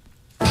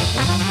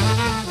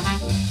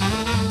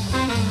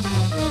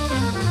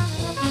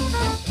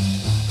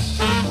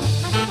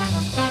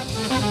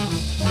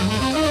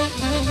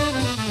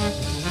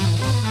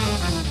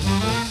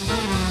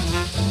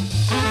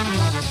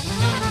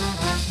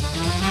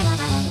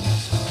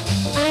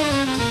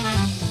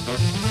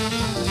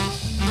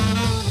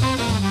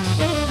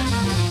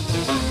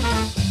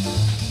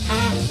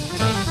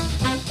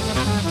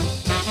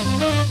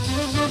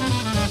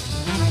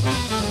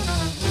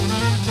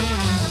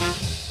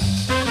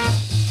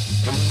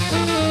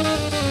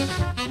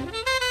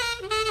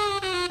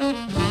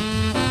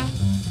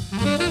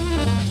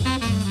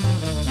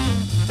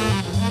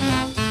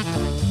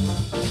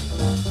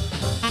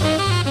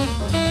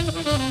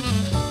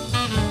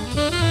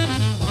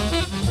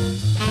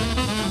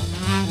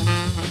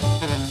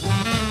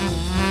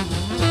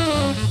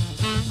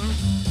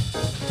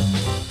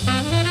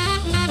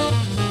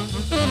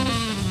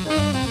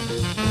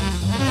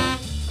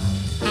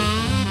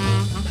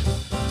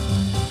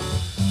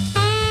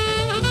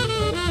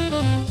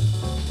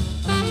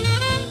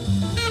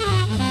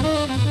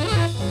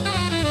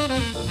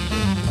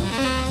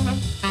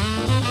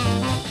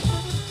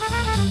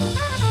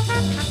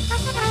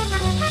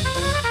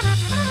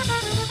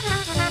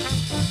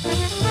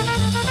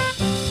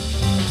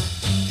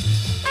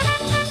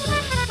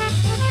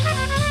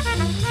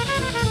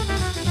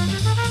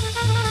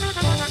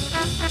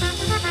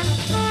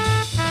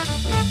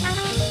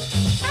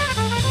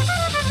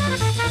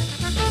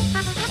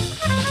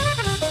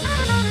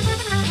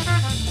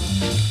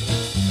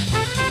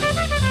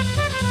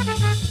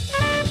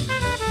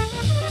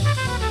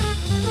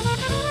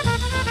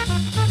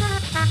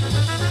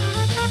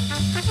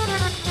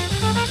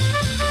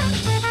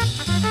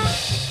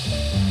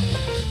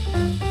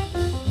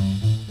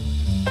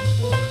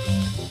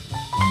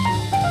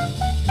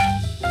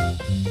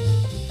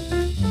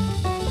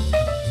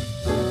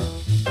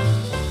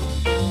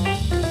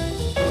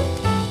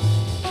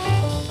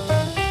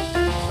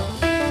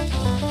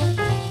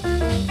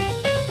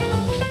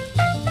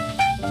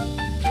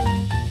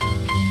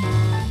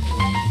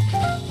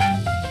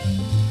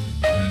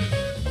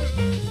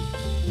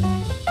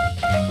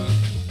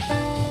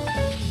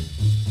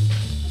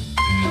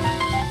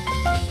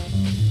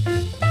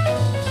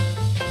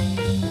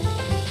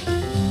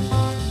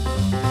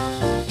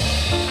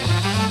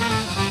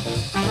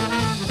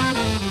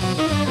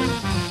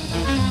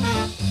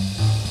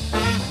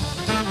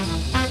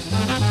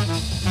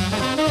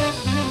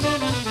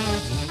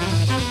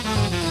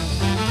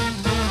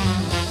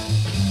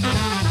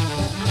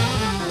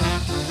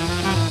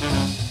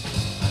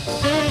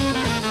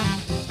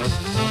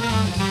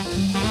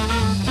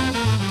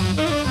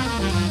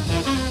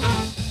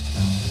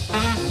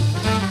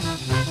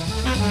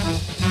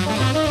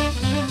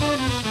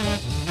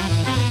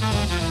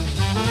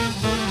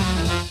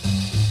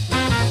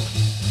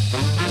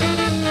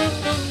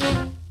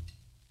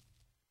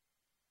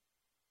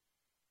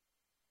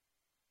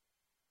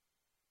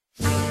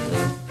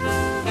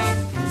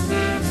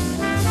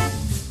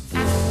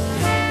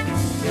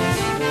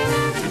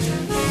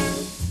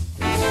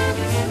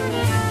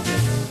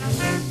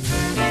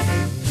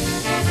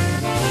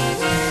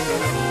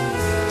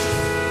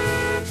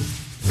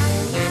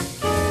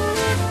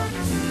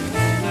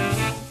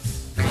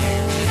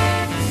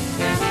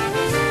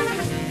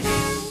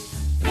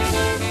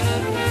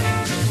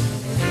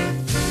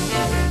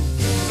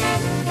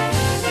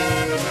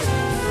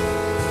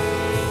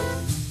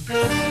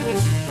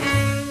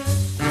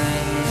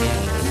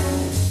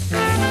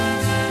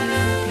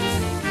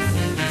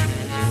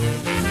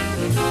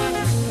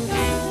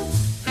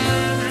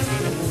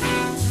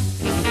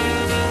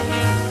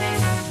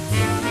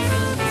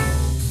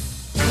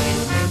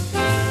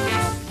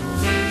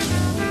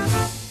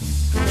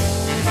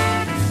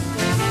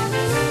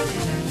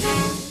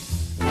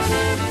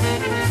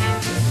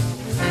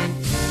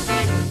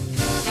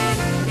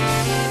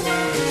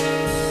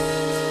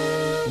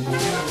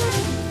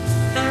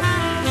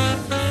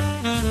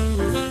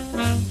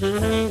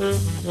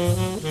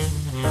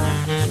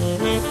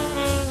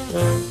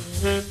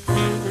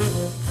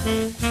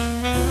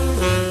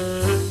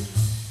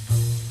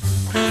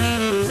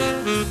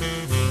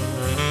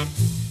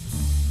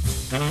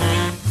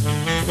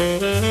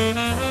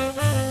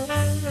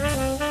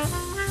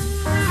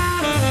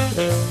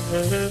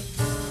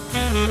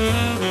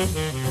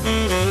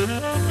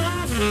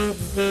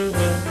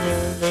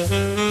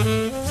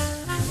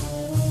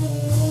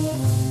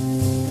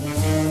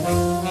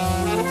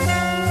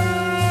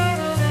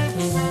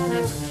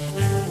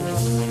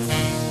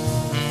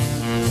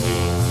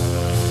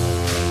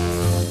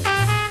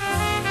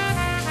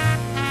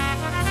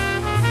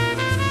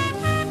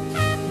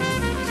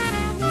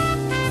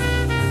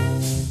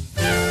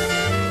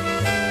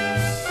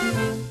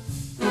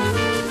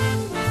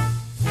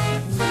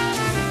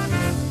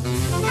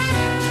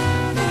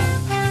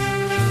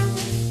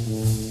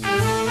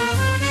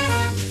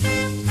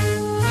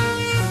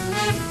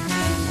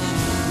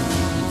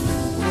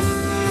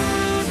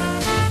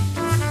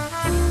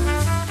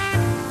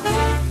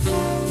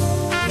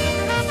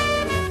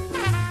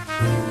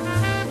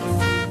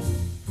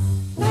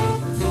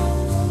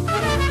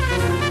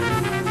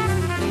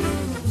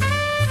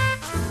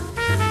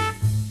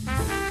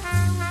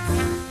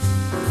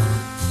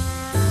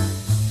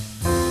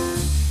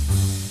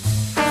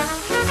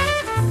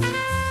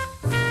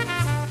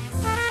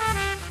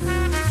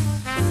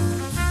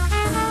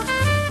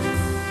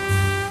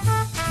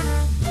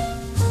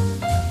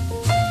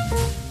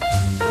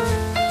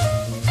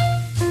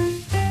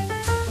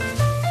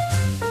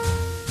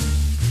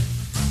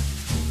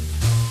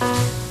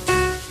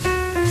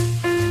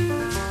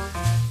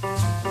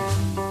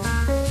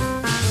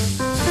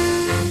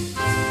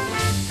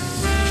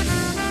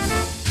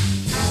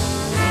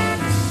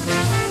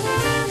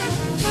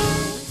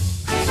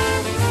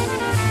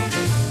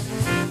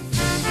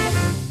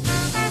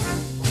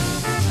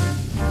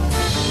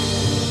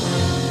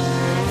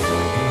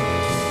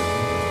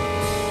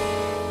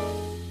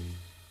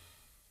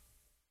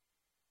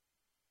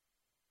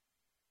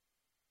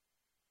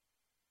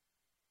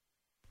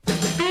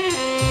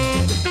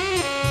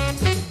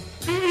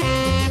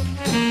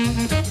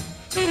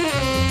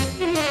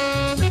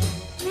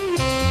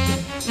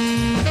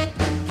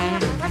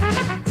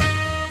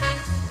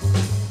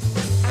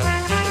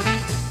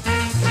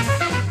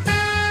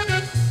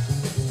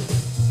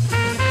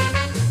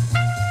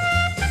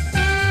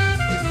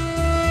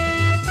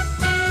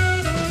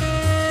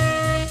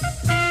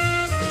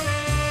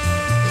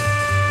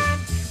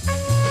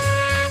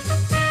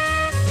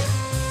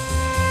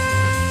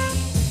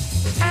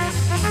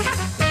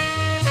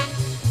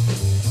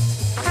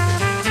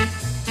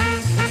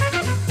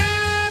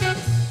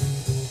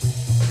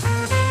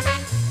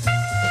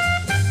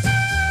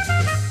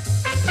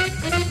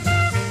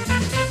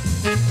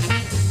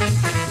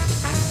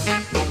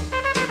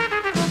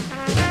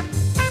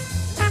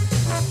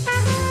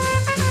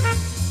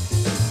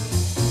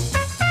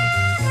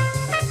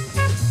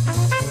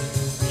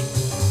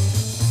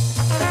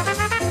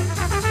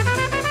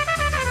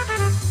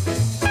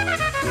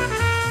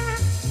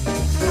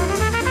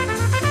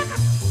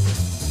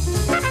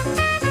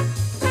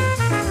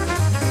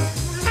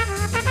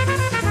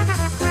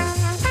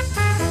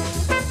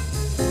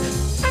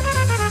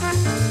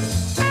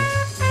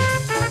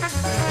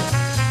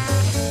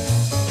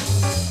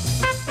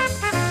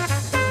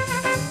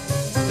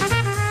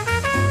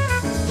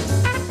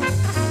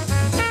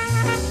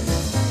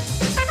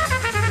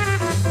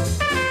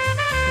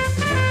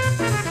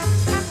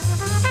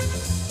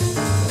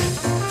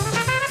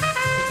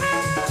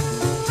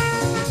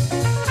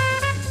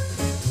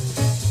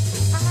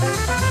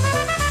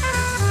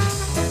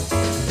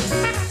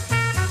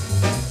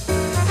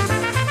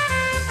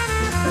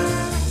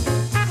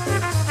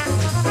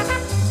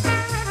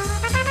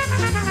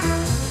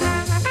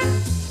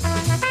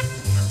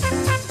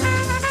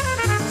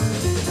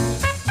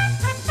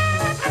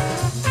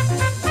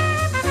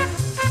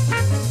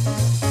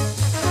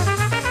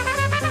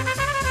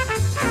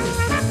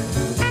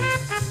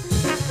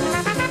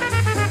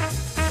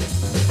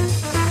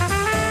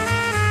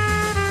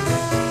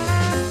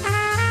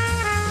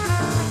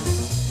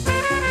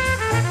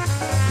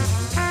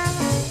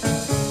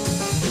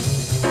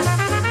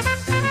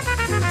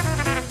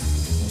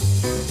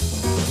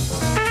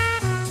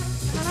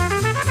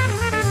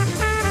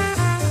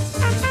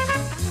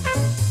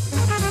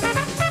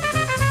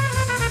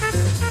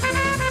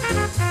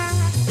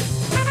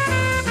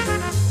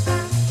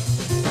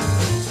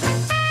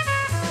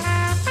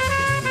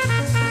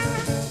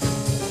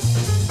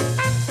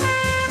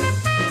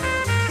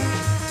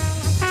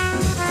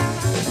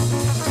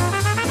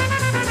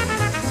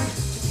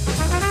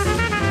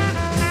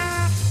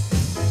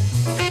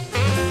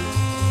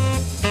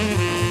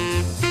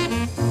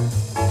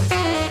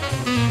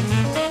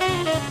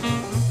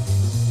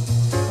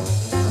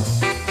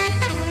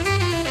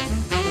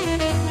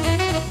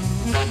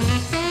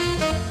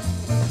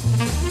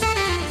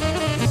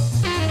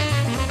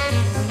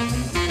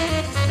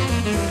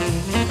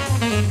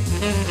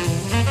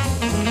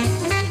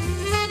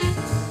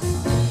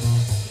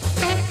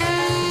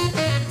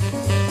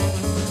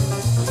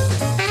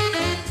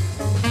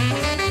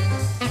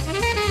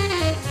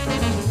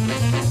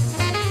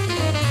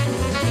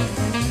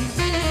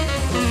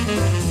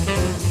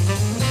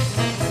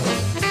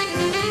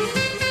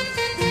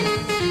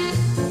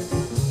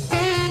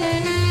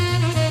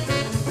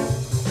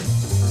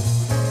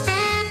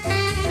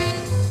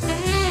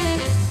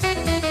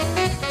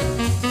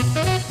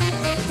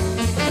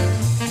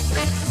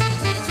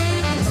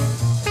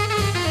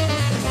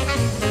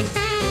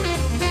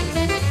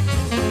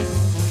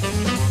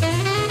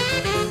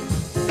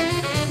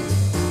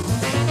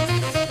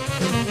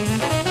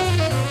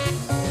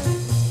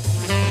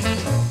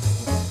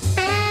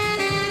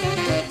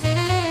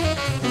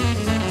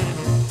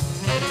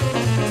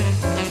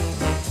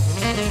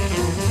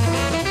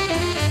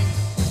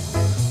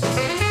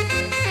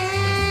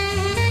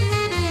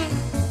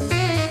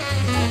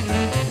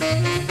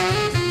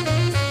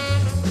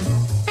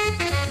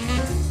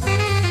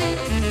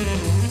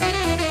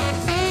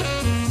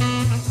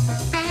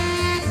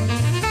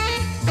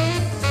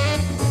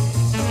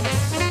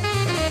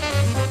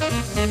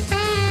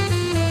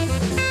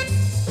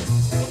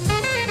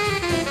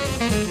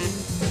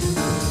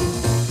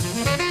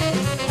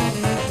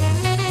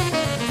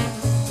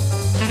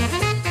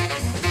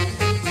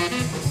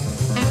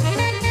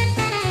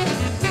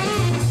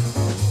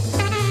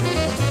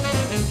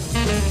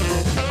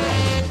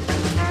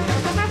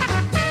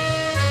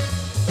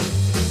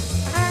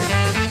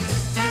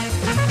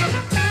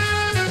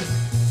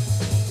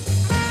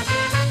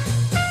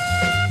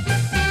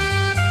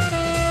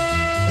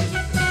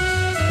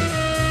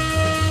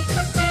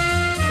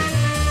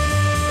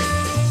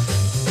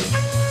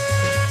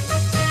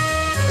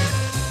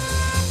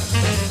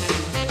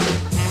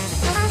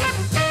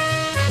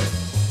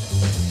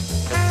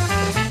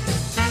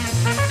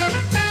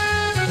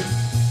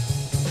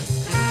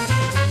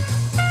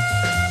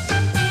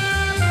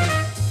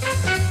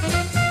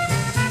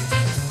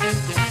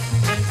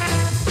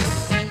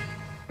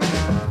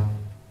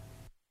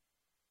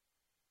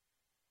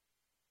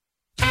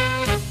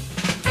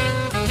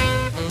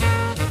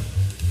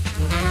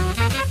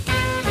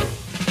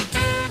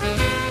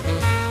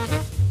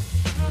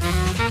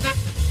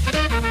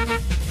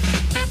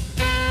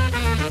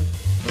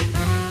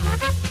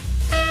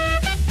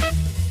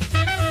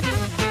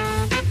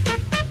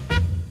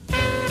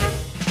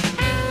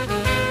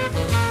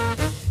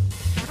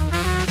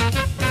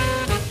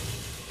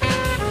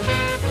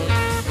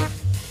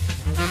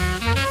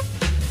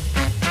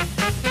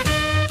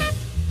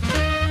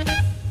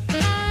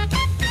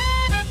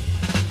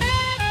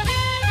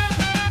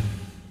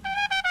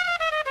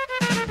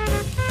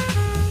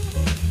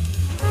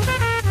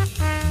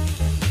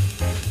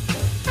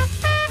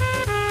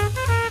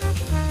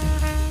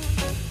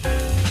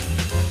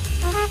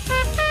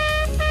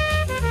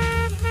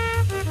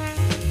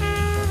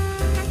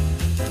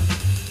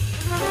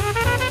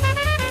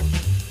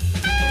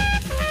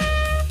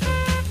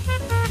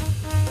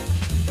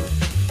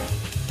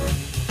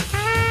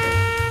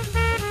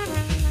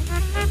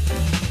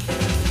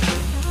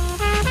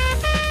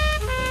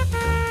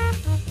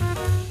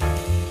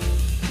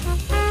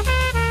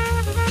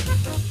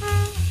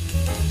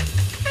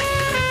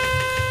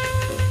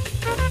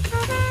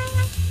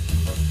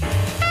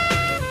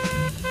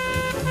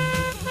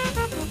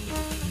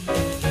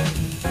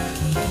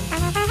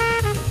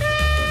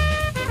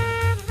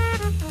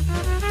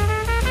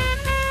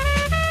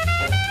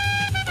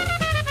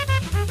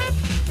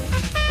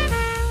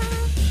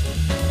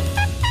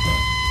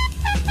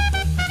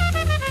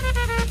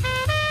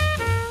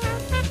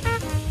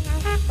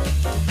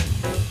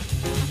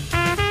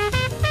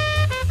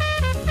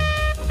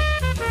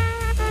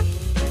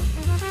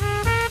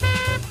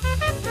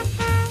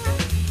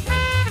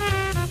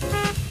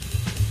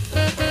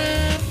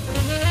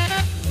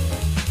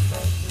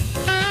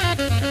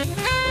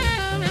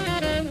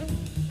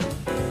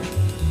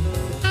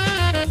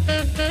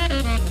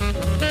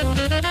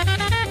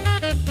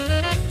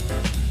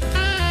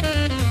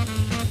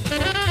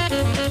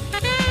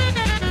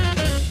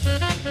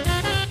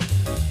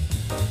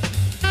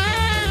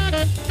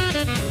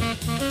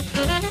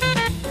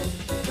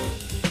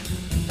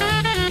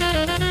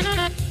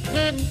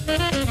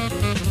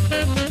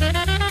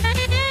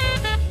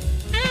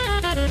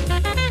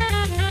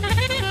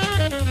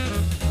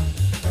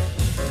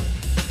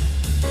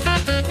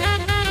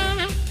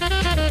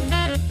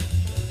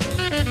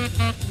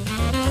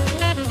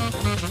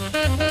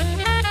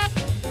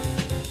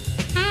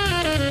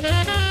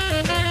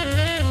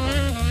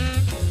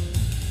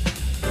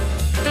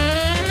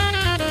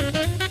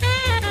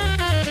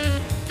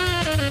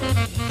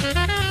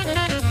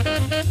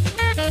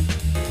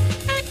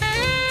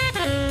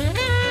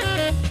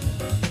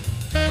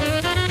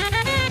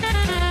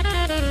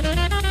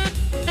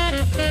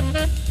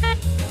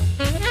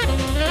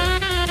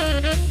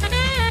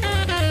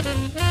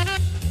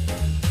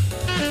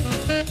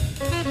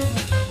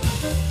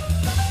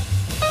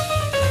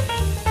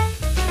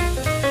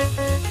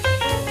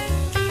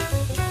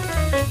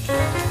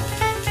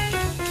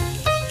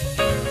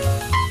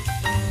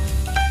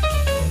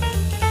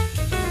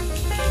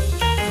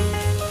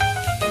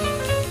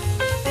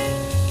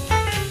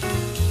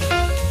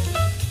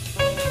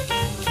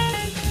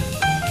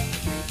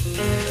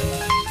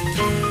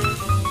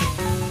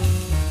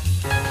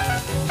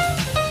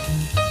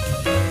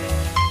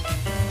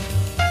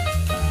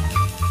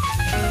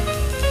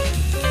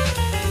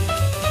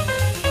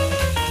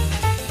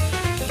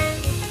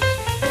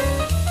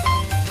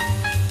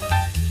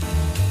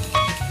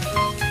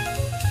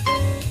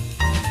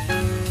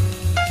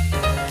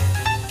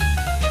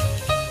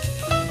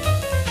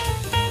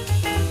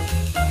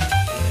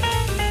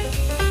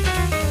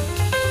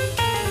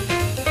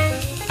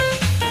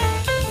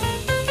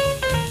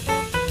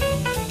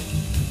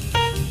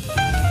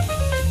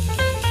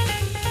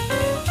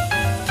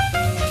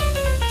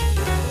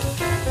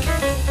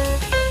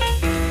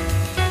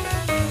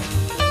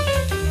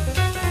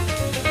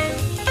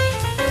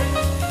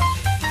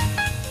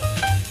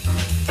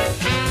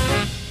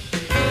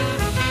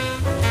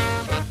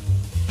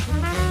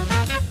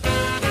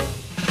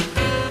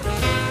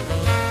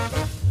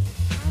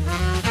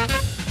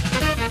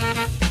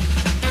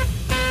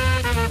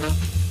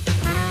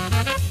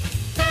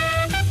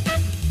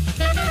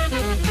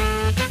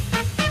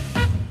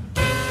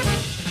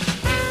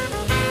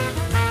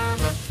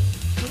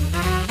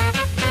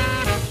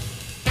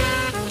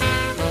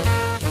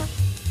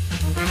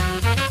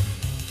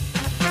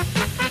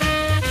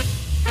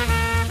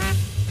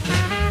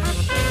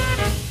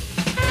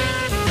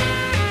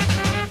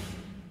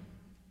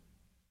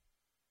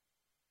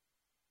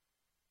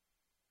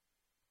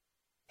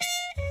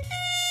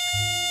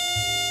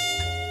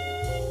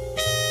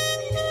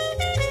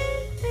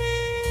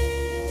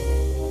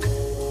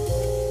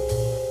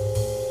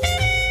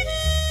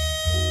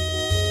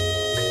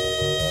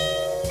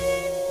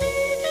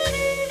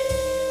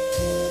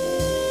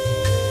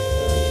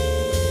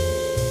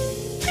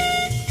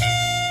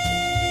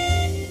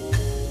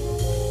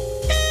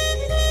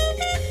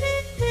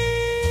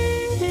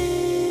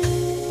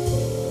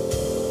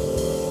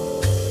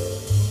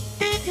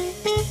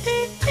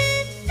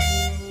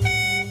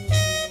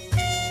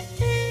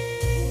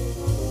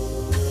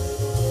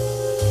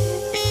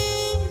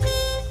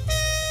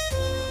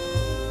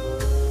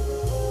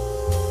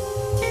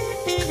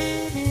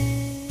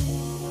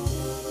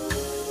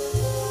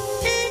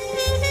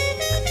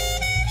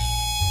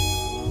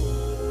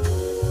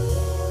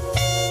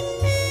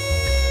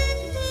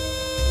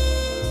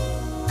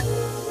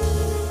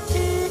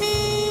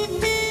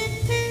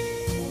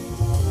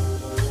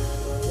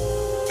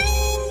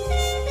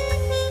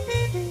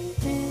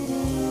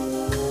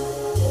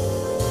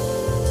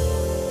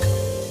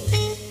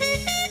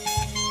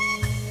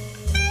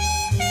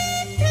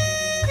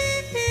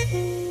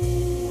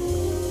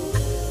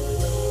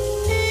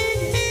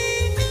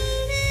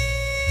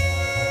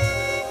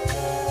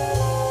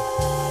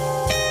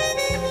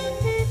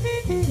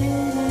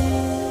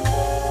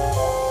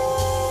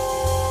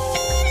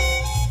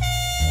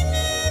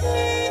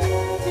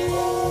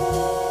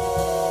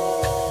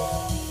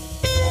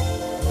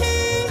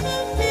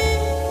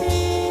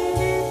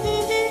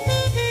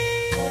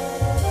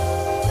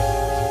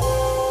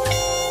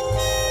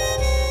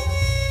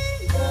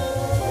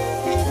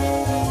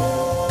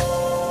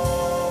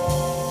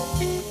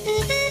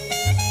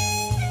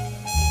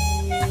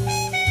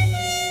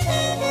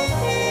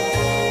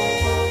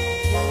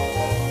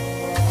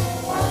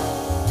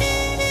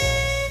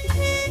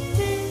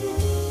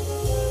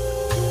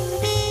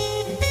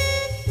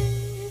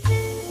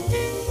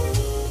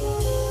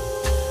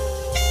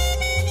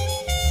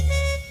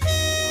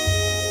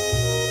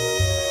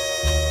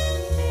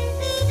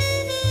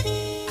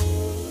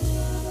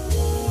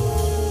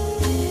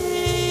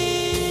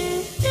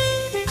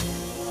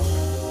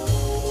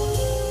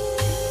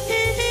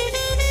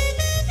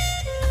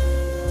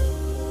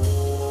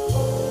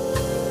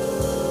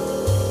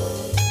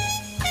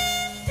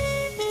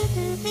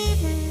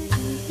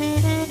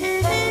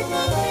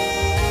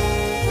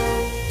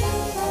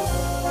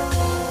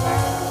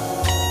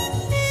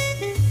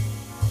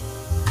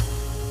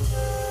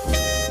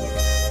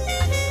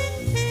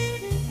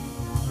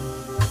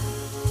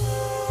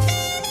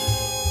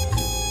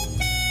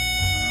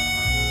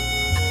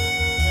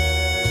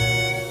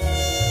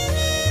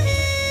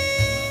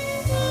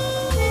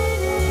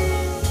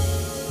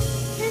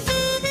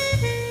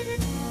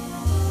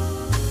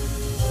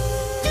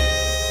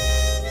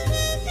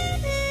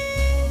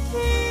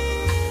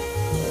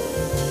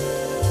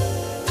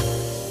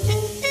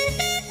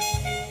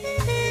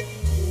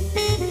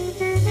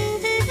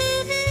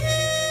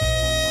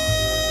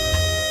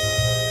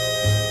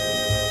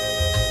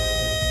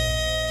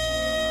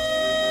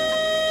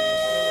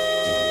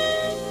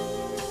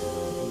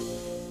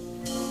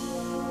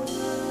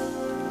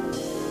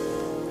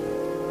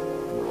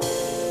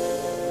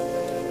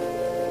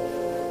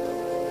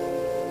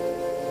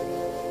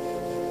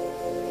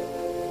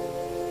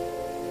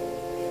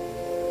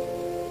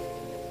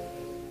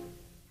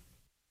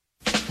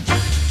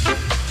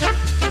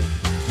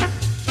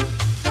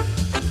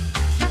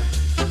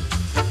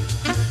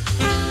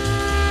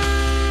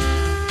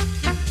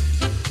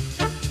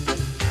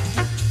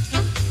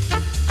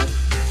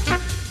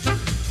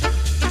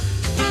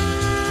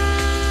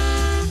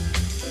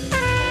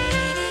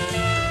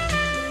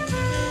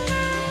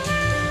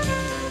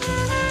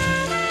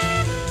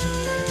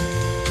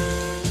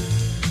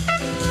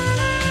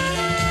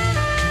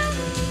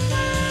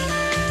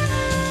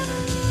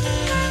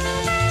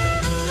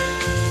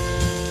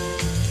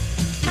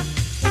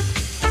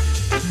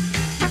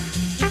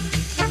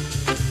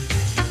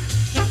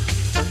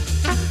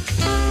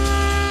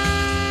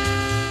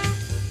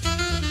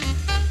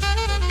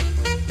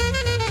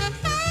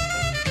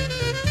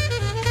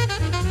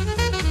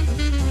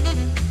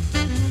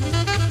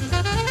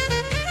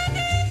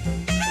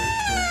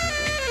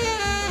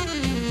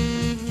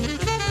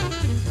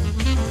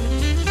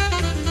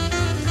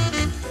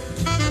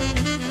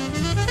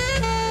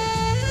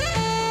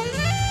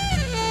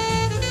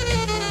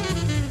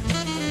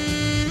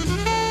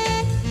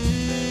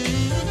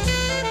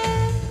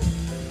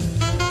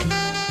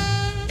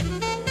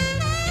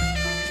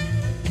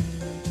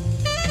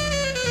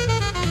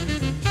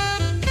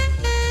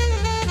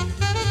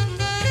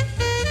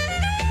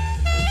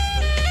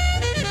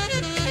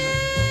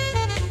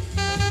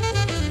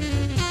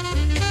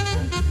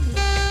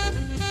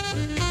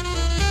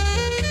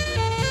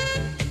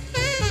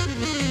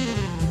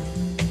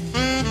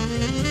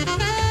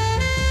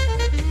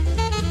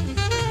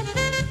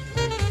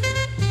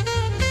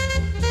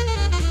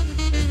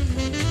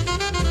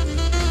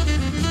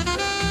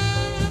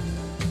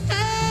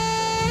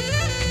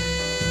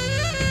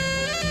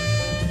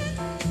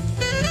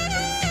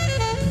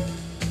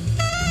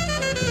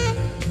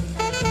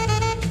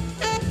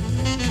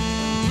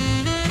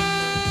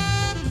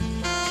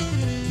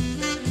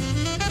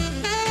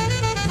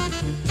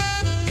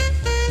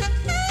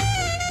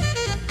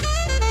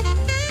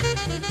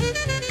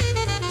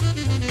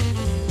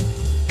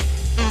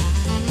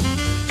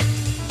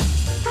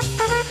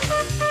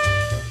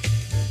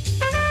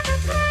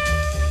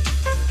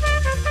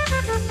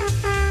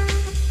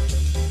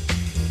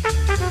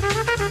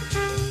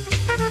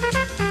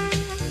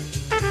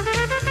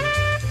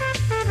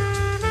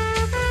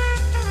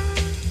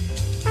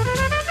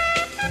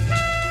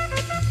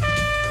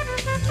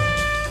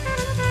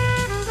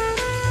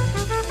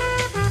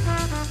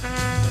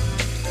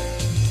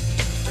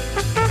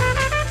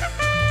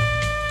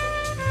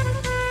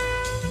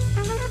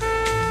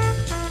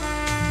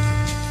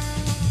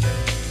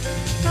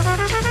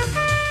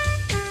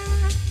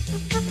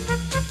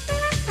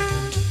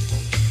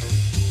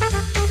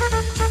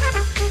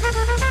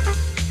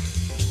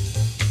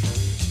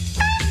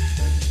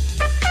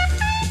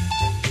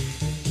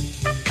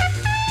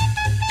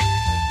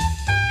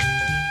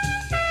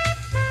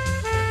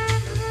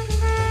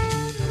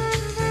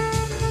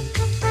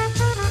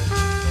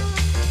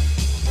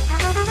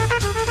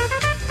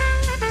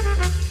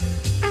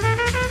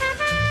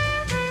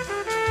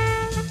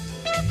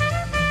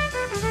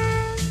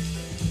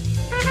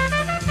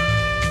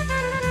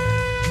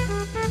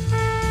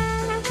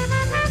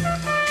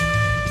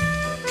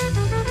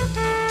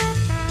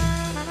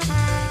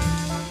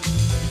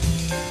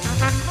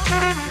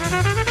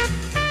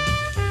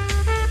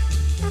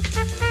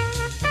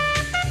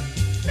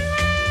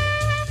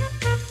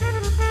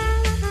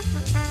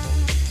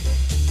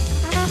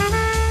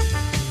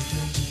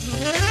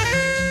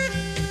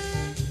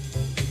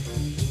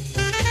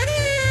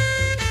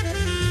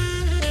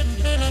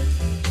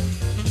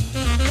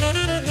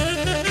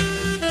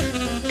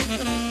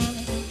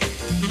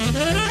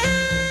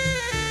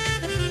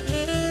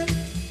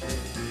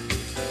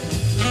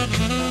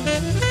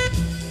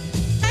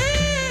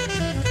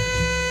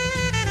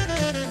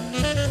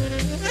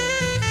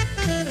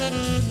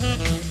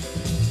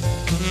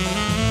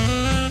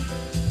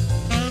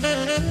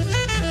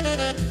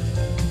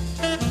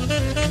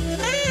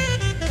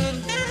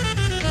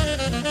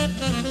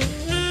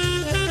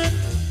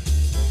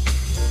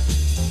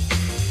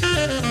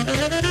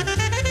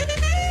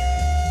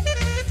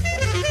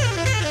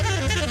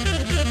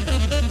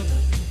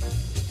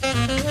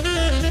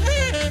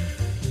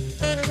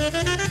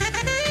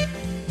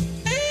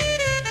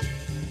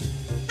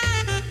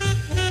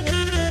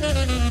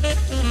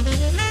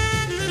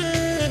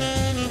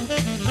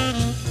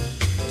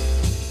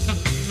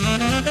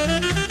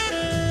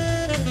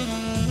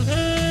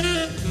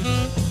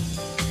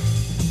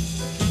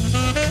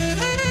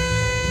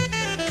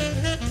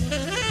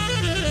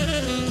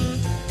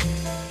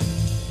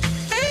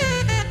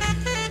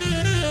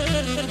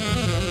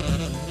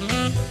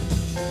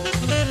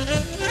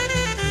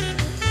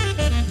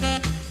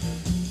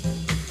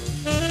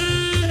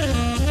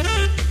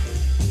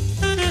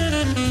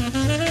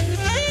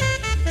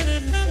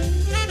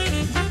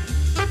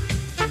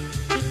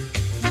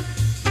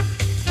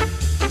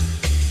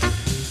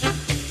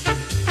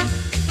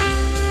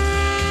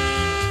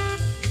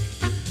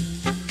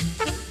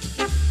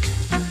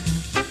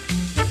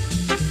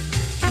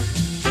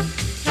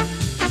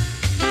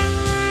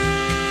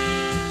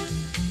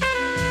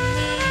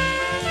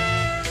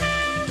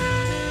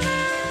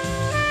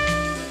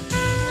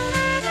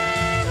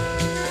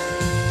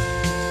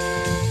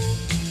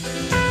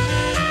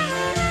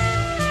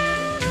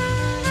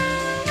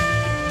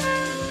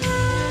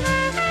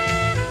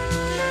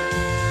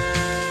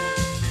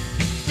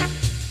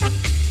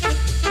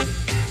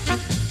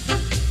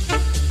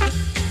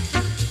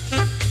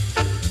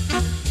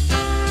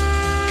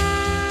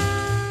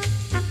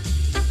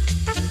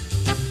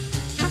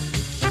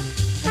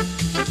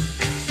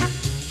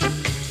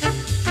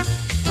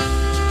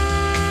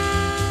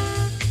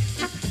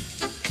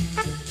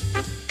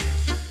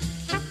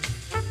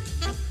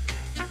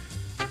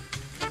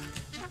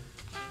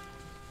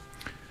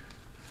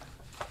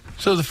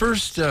 So the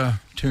first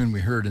tune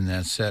we heard in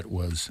that set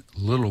was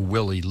Little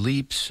Willie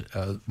Leaps,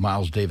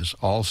 Miles Davis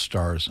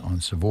All-Stars on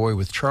Savoy,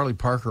 with Charlie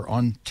Parker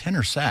on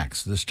tenor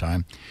sax this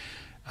time,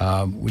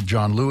 with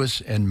John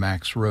Lewis and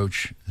Max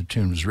Roach. The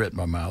tune was written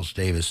by Miles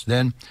Davis.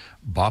 Then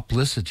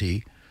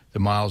Boplicity, the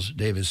Miles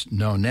Davis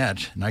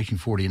Nonette,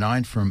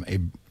 1949, from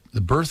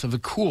the Birth of the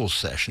Cool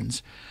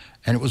Sessions.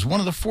 And it was one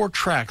of the 4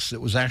 tracks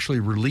that was actually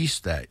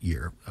released that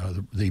year.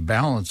 The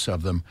balance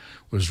of them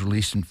was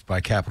released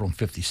by Capitol in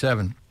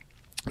 57.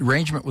 The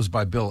arrangement was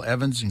by Bill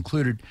Evans,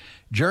 included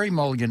Jerry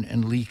Mulligan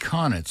and Lee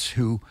Konitz,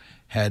 who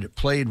had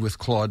played with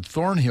Claude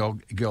Thornhill.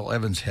 Gil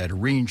Evans had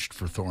arranged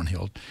for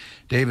Thornhill.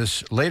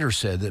 Davis later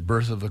said that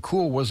Birth of the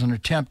Cool was an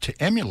attempt to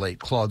emulate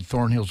Claude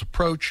Thornhill's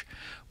approach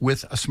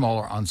with a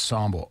smaller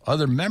ensemble.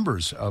 Other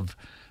members of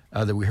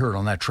that we heard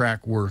on that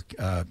track were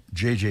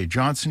J.J.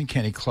 Johnson,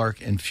 Kenny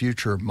Clark, and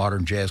future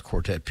modern jazz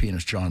quartet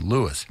pianist John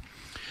Lewis.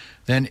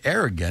 Then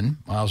Aragon,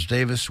 Miles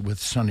Davis with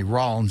Sonny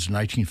Rollins in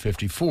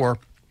 1954,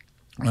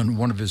 on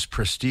one of his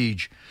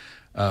Prestige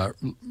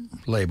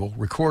label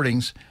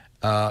recordings.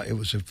 It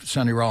was a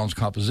Sonny Rollins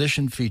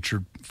composition,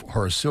 featured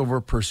Horace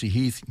Silver, Percy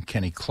Heath, and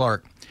Kenny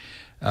Clark.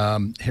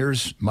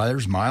 There's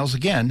Miles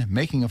again,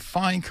 making a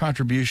fine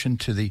contribution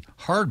to the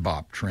hard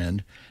bop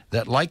trend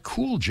that, like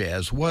cool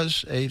jazz,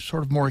 was a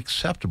sort of more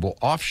acceptable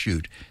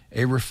offshoot,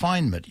 a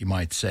refinement, you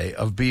might say,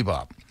 of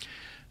bebop.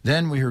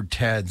 Then we heard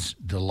Tad's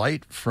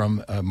Delight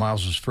from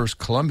Miles's first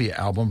Columbia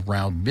album,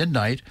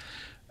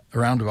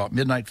 Around About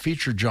Midnight,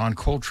 featured John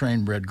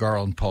Coltrane, Red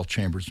Garland, Paul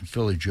Chambers, and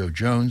Philly Joe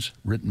Jones,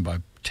 written by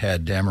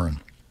Tad Dameron.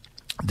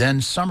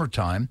 Then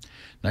Summertime,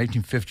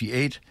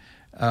 1958,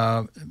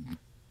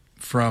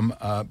 from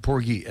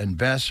Porgy and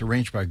Bess,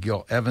 arranged by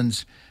Gil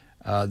Evans.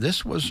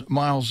 This was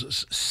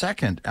Miles'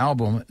 second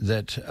album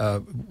that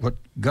what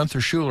Gunther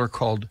Schuller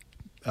called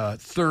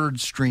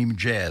third stream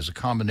jazz, a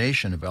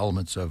combination of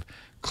elements of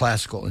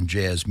classical and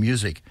jazz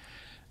music,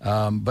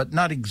 but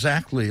not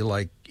exactly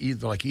like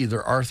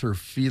either Arthur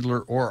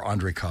Fiedler or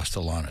Andre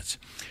Kostelanetz.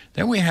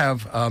 Then we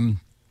have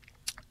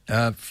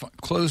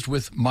closed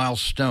with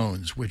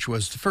Milestones, which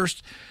was the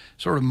first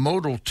sort of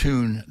modal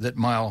tune that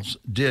Miles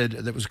did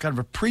that was kind of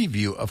a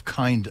preview of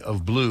Kind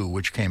of Blue,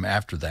 which came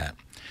after that.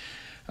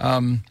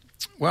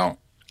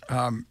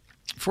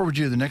 Before we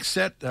do the next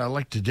set, I'd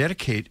like to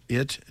dedicate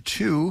it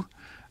to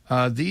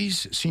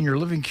these senior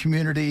living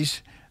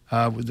communities.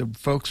 The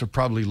folks are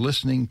probably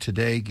listening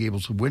today: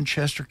 Gables of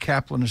Winchester,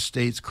 Kaplan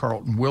Estates,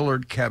 Carlton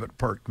Willard, Cabot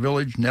Park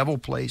Village, Neville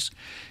Place,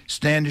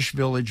 Standish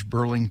Village,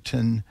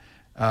 Burlington,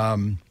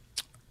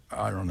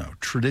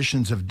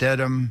 Traditions of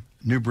Dedham,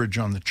 Newbridge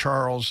on the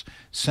Charles,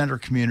 Center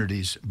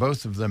Communities,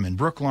 both of them in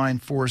Brookline,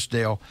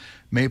 Forestdale,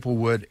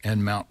 Maplewood,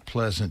 and Mount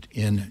Pleasant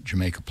in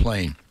Jamaica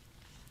Plain.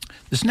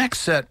 This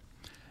next set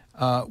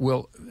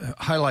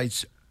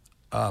highlights...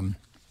 wait a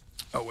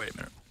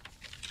minute.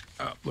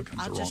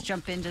 I'll just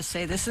jump in to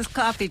say this is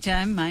Coffee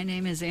Time. My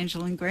name is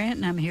Angeline Grant,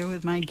 and I'm here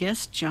with my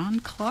guest,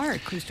 John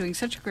Clark, who's doing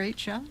such a great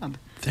job.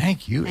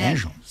 Thank you,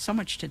 Angela. So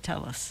much to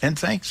tell us. And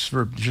thanks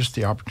for just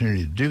the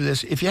opportunity to do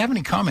this. If you have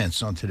any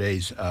comments on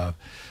today's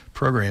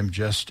program,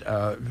 just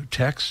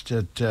text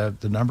at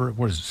the number,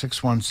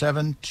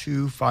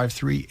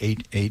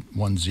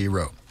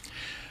 617-253-8810.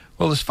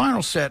 Well, this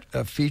final set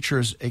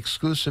features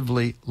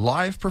exclusively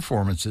live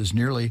performances,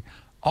 nearly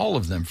all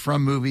of them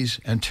from movies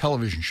and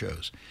television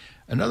shows.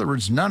 In other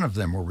words, none of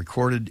them were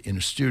recorded in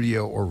a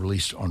studio or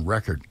released on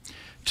record.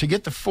 To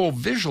get the full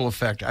visual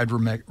effect, I'd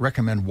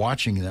recommend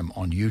watching them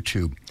on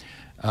YouTube.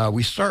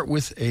 We start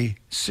with a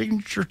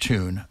signature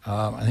tune,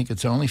 I think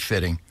it's only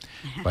fitting,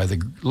 by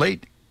the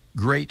late,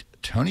 great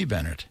Tony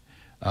Bennett,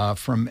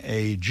 from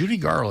a Judy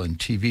Garland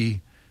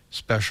TV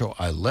special,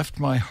 I Left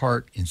My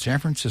Heart in San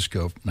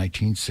Francisco,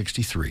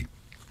 1963.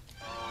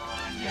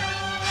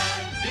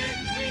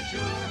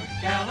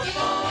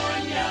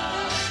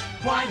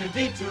 Quite a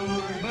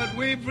detour, but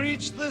we've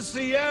reached the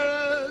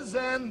Sierras,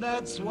 and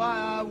that's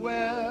why I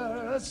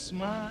wear a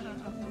smile.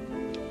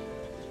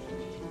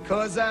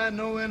 'Cause I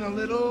know in a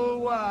little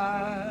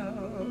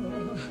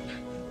while,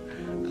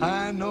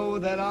 I know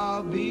that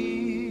I'll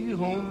be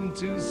home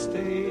to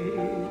stay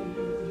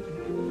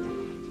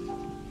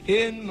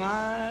in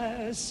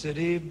my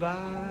city by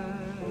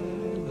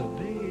the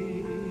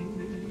bay.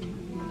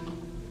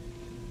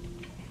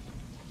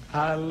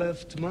 I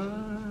left my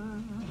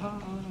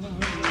heart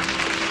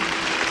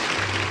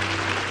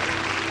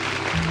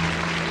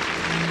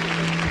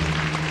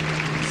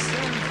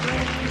San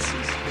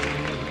Francisco,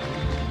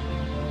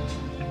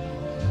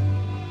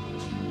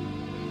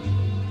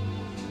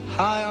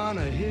 high on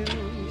a hill.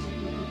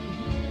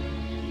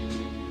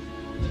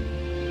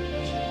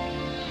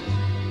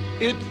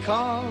 It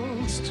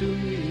calls to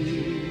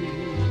me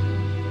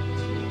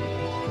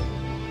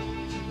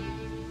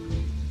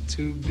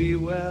to be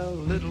where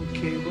little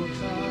cable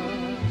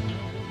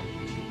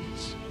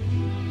cars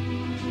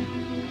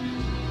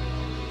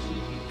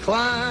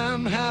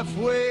climb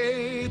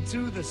halfway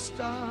to the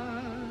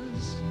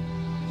stars.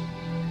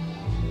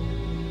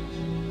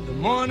 The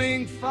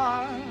morning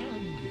fog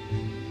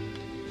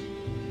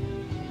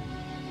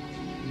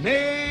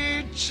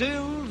made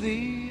chill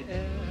the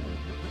air.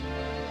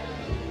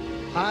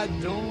 I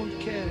don't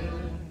care,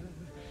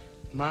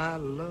 my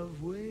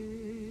love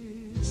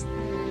waits there.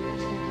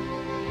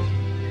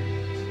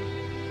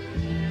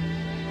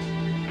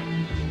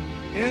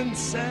 In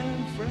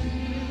San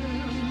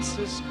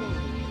Francisco,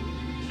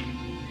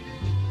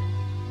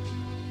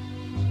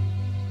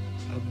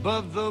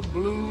 above the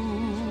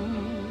blue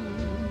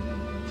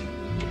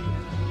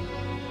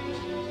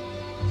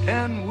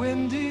and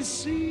windy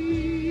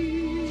sea,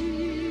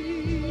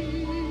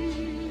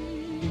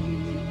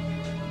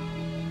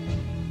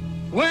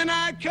 when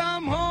I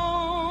come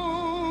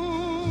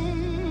home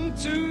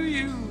to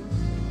you,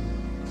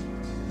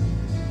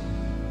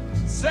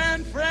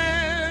 San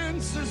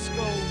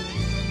Francisco,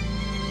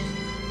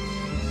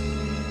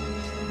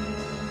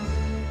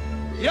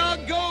 your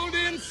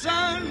golden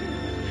sun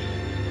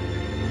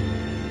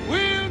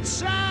will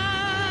shine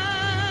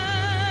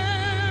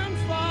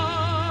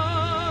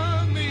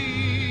for me.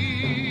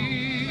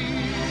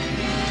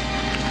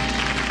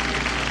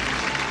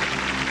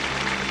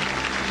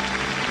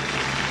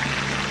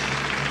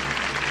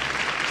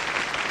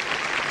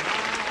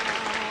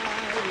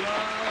 My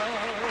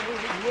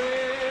love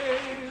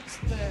waits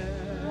there.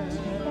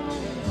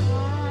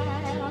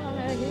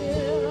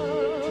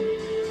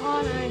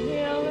 On a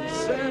hill,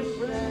 San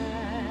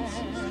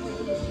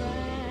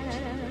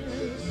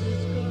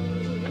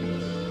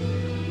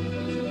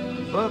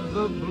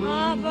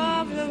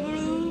above the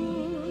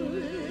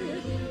blue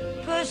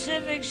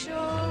Pacific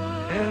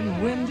shore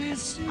and windy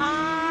sea,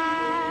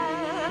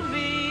 I'll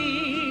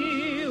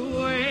be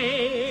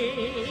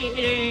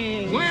waiting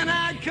when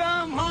I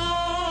come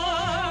home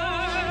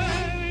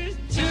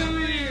to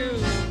you,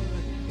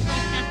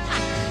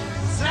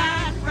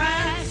 San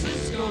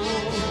Francisco.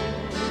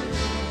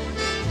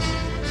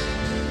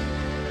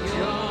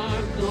 Your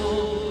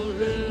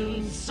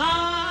golden sun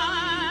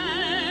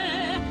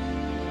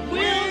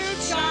will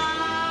shine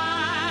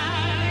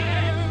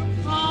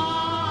for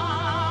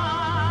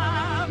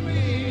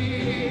me.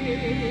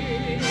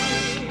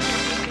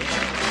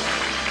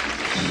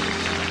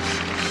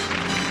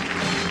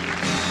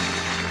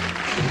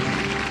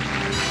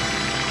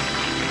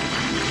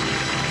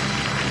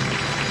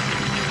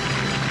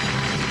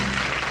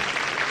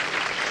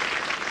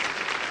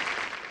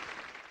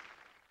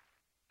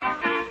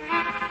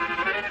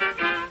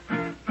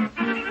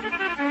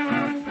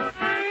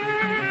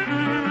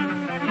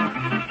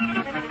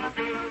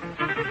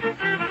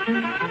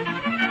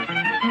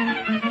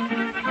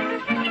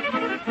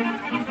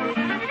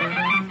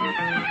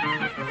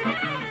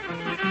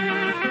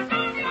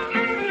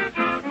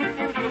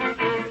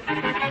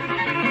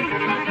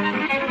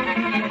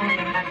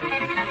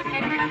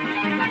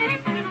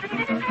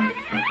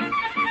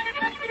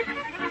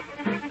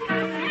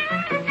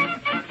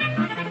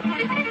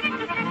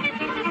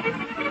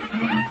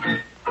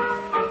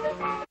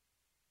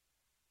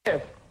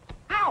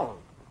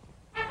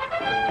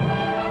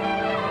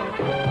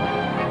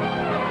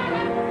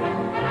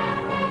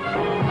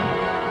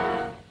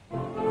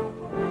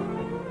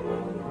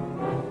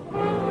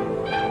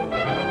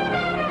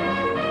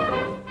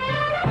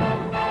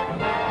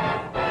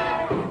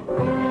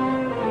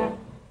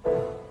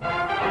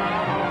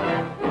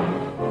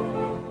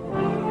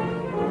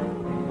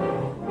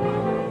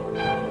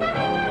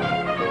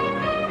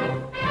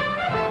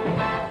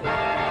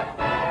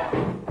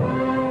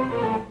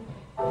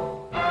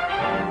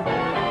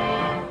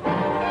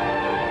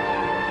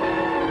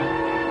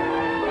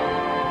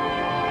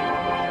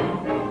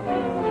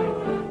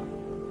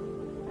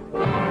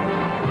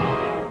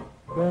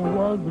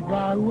 was the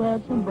guy who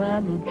had some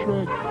brand new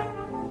tricks.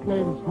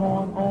 Played his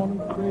horn on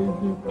a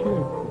crazy kick.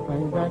 The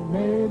thing that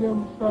made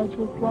him such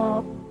a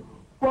flop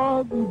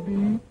was the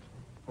beat,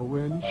 or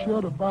when he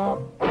should have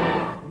bopped.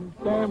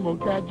 Samuel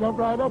Cat jumped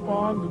right up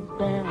on the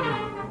stand,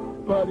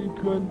 but he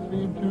couldn't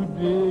seem to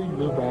dig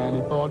the band.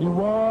 He thought he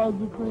was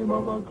the cream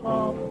of the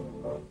crop,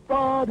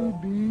 but he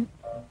beat,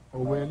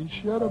 or when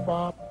he should have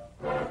bopped.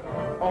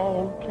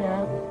 All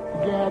cats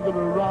gathered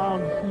around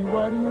to see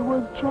what he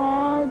was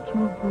trying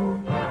to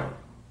prove,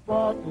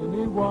 but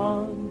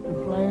anyone could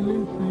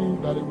plainly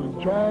see that he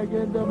was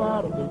dragging them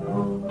out of the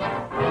groove.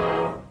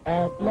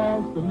 At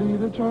last the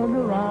leader turned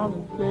around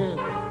and said,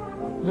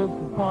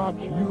 "Listen,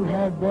 Pops, you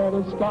had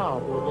better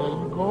stop, or there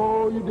you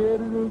go, you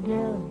did it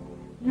again.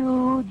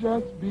 You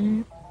just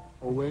beat,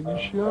 or when you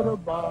should have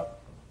bopped."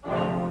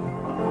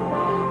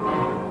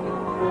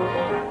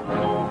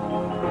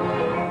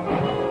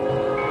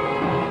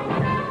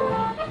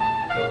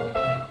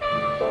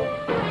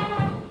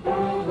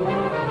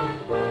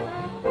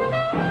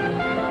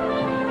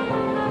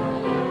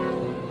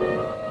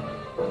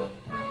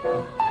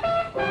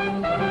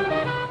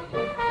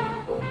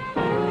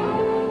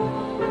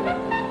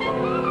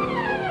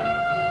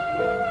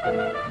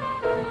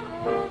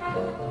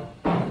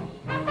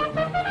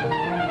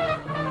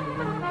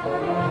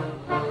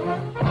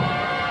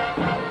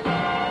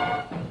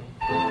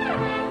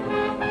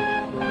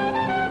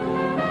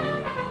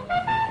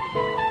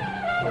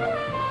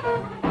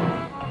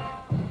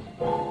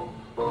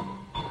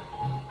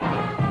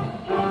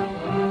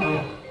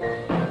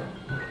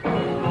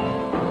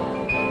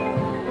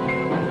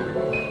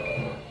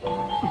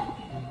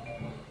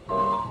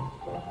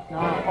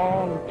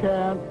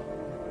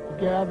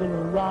 gathered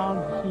around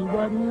to see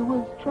what he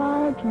was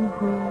trying to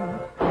prove.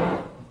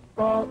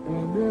 But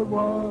in it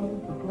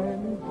was to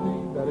plainly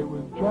see that it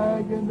was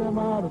dragging them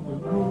out of the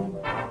groove.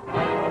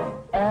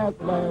 At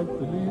last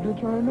the leader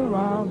turned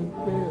around and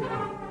said,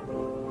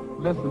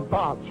 "Listen,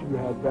 Pops, you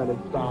had better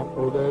stop.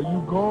 Oh, there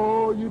you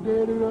go, you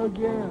did it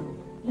again.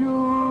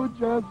 You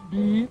just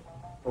beat,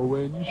 or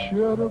when you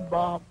should have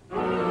bopped."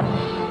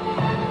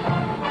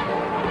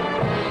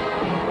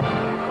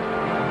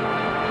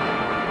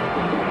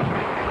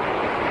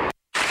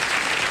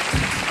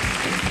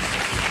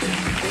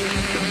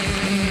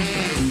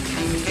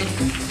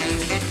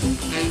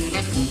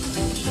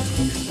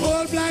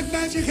 Old black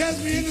magic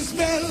has me in the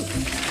spell.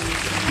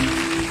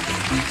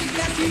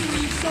 That you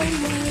leave so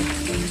well.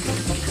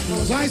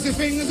 Those icy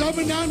fingers up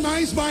and down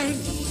my spine.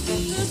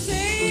 The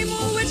same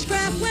old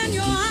witchcraft when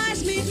your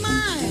eyes meet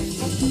mine.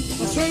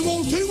 The same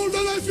old tingle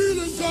that I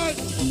feel inside.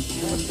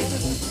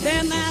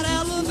 Then that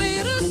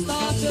elevator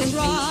starts its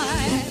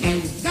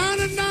ride. Down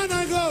and down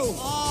I go.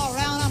 All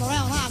around and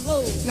around I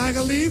go. Like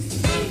a leaf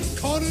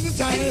caught in the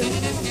tide.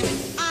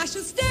 I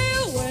should stay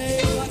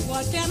away, but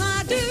what can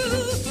I do?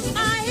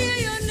 I hear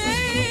your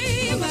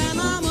name and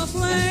I'm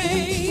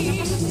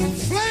aflame.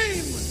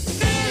 Flame!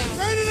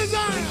 Burning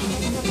desire!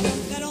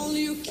 That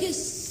only you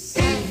kiss.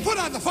 Put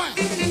out the fire!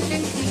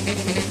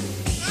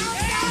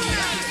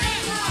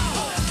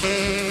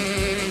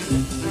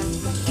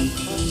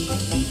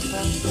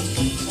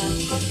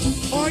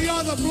 Oh,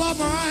 you're the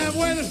blubber I have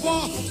waited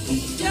for.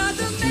 You're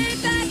the maid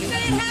that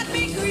fate had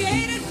me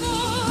created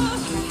for.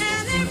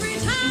 And every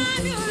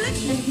time your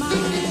lips meet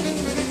mine,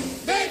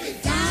 baby,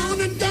 down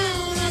and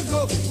down I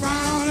go.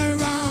 Round and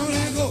round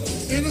I go.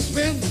 In a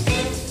spin,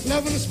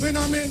 loving the spin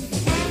I'm in.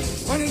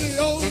 Under the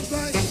old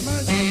black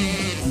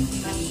magic.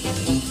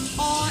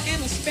 or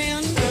in a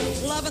spin,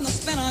 loving the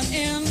spin I'm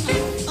in.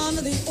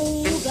 Under the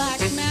old black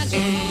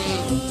magic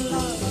of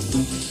love.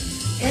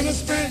 In a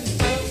spin,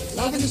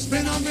 loving the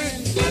spin I'm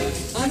in.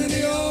 Under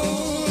the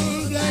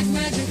old black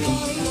magic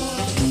of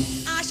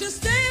love. I should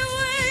stay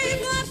away,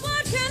 but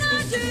what can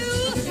I do?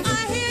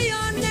 I hear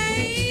your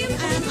name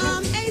and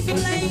I'm a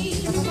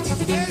flame.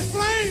 A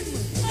flame,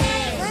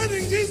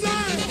 burning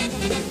desire.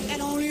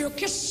 And only your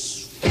kiss.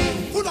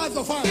 Put out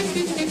the fire.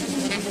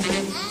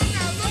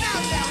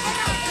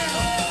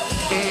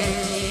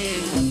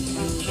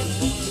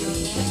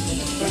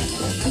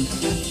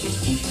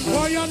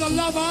 Oh, you're the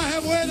love I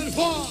have waited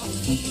for.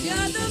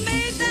 You're the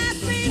maid that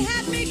fate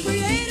had me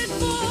created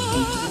for.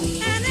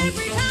 And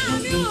every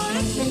time you're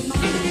in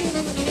mine,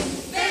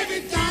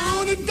 Baby,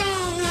 down and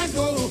down I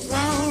go.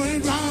 Round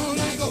and round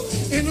I go.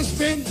 In a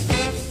spin,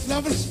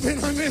 loving the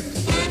spin I'm in.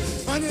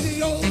 Under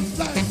the old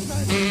black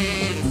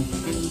magic.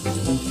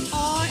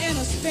 or in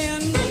a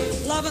spin,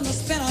 loving the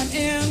spin I'm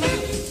in.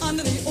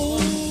 Under the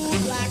old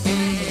black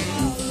magic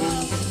of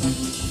love.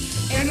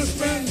 In a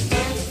spin,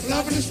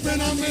 loving the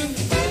spin I'm in.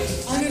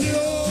 Under the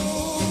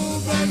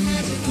old black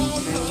magic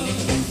of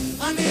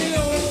love. Under the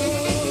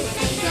old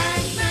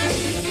black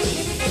magic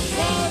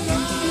of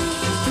love.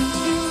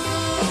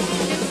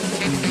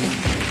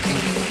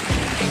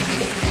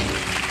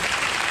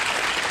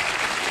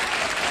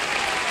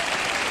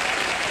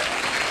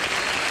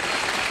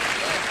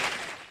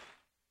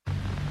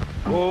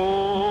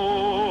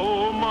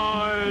 Oh,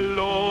 my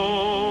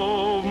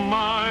love,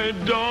 my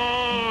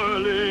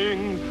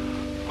darling,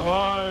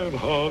 I've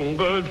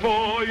hungered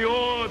for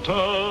your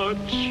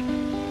touch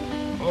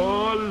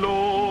a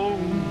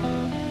long,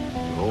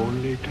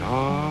 lonely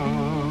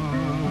time.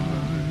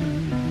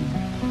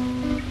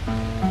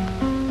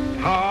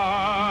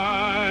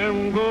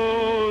 Time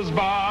goes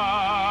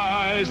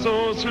by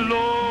so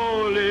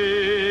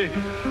slowly,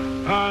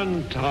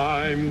 and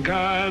time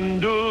can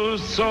do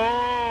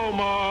so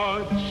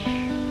much.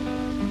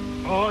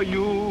 Are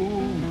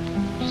you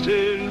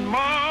still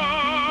mine?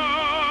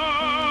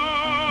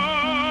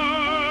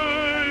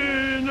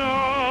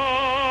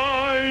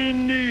 I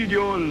need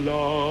your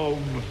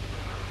love.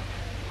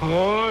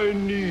 I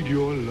need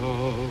your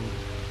love.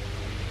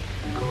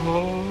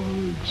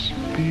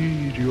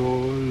 Godspeed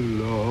your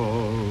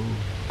love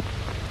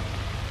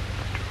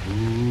to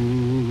me.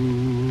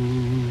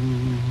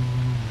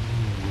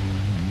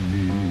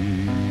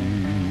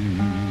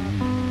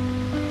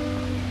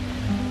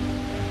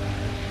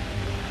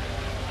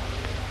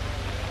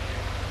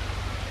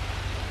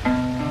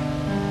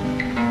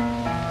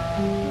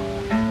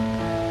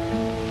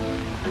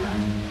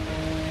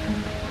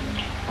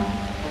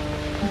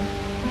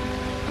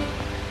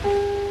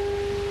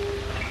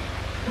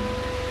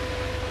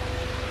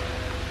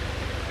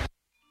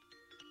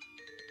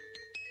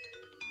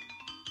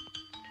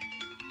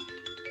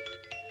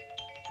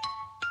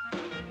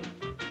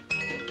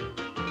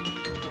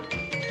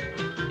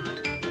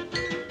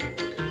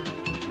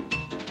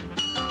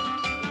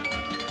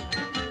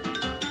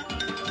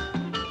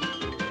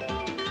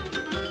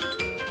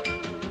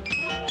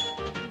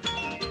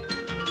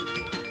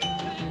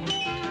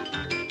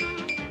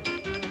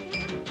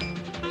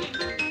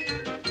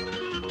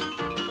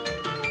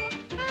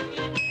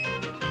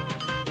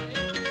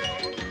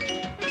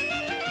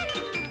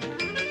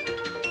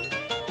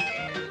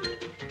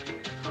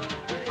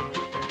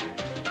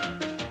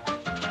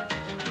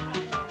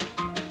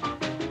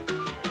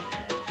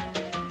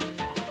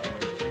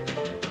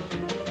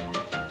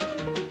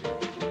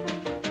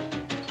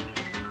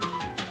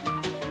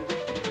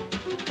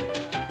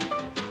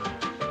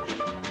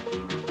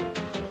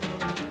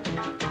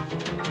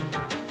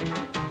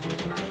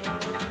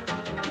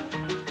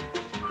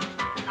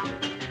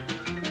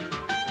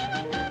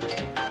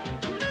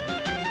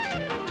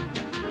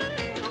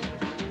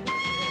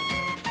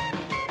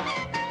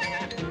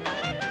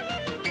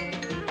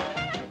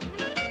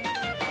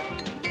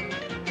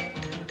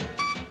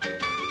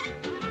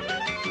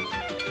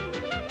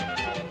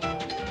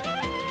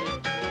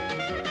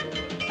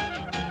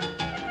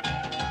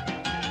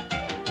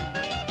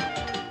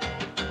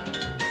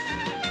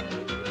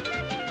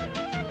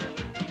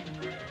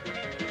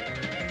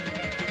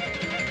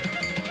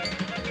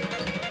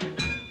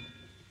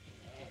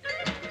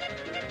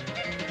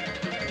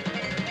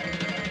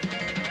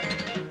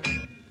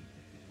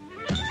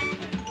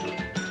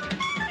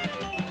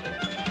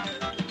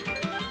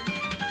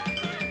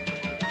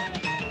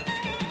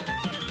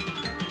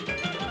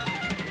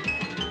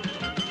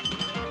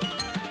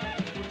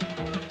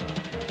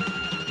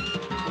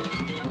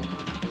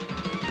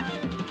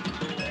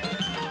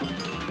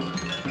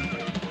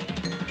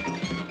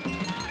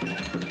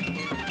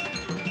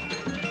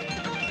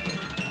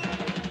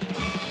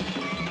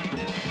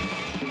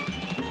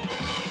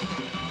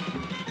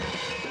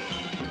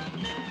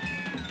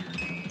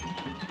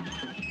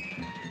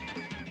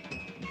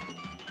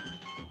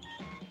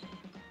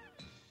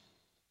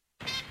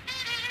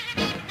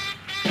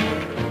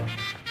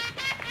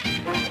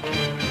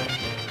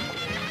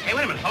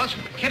 wait a minute, fellas.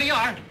 Kitty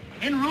R.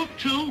 En route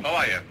to... How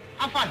are you?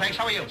 I'm fine, thanks.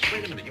 How are you?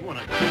 Wait a minute. You want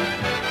to...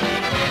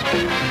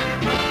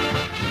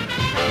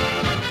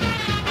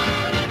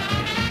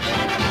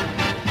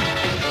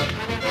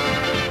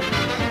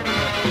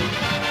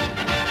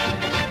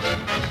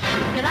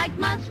 You like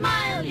my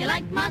smile, you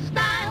like my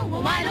style,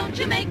 well, why don't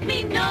you make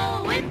me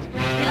know it?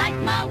 You like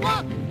my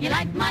walk, you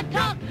like my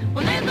talk,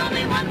 well, there's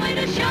only one way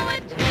to show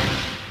it.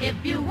 If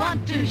you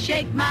want to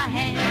shake my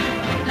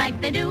hand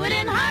like they do it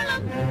in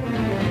Harlem,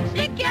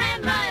 stick your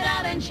hand right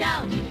out and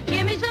shout,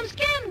 give me some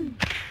skin,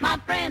 my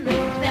friend.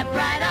 Step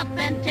right up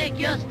and take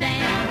your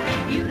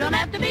stand. You don't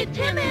have to be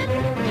timid.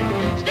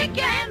 Stick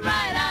your hand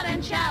right out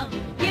and shout,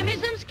 give me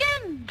some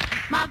skin,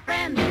 my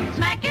friend.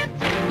 Smack it,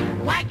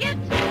 whack it,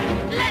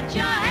 let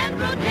your hand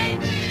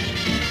rotate.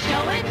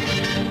 Show it,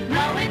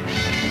 blow it,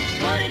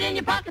 put it in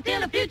your pocket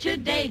till a future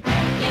date.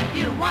 If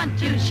you want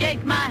to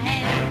shake my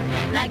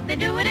hand like they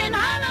do it in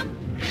Harlem,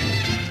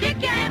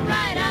 stick your hand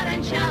right out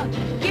and shout,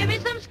 give me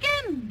some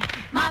skin,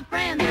 my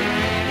friend.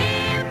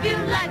 If you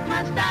like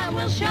my style,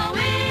 we'll show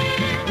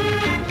it.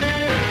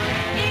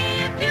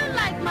 If you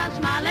like my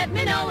smile, let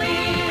me know it.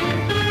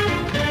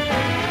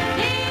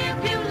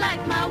 If you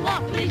like my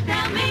walk, please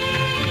tell me.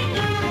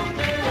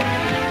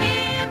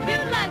 If you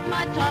like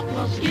my talk,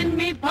 well, skin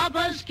me,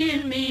 Papa,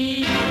 skin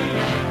me.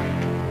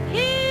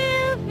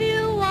 If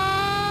you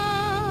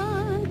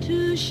want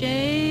to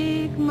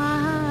shake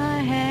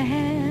my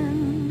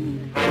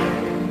hand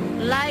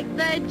like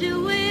they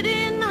do it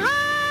in Harlem,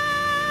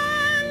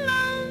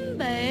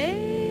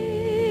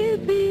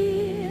 baby,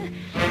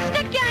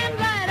 stick your hand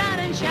right out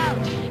and shout,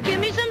 give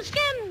me some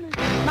skin,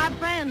 my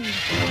friend.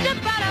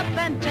 Step right up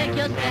and take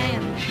your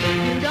stand.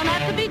 You don't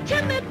have to be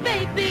timid,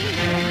 baby.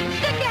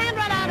 Stick your hand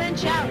right out and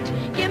shout,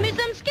 give me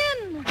some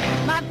skin,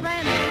 my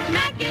friend.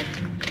 Smack it,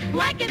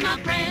 whack it, my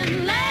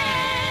friend.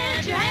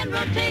 Let your hand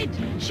rotate.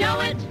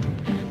 Show it,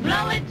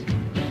 blow it,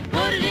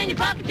 put it in your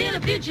pocket till a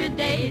future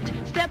date.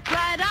 Step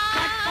right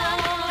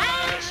on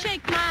and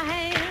shake my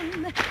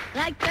hand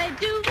like they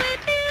do it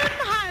in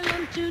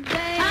Harlem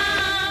today.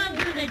 How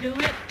do they do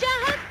it?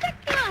 Just stick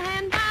your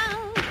hand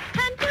out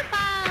and dip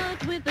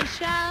out with a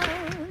shout.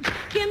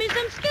 Give me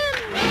some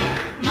skin,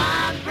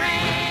 my friend.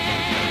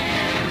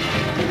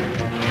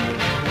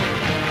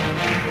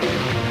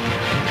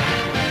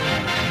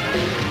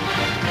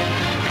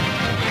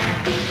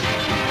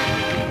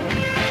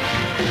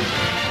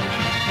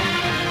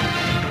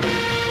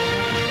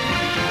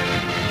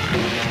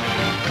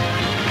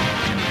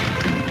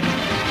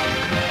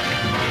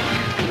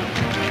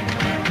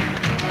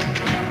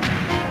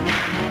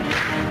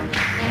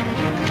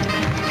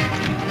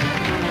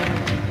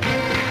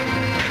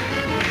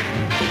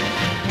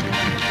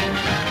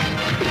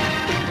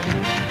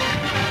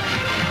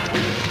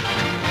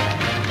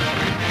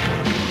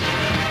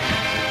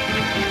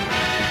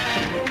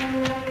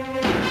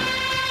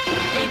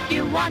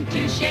 Want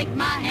to shake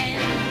my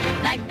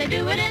hand like they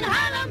do it in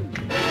Harlem,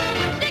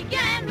 stick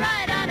your hand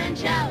right out and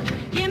shout,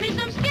 give me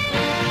some skin,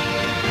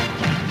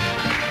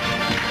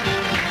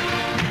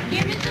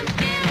 give me some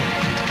skin,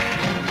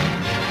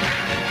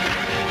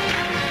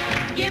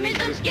 give me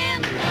some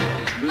skin,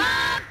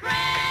 my friend.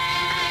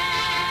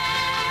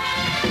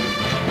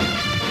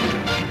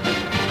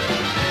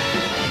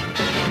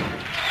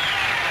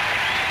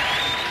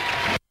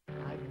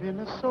 I've been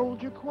a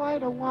soldier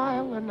quite a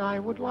while, and I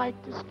would like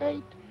to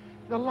state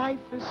the life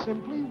is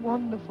simply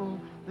wonderful.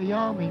 The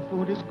army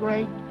food is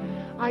great.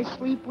 I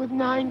sleep with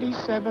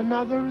 97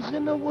 others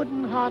in a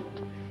wooden hut.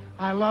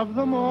 I love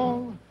them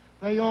all.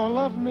 They all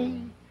love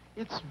me.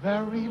 It's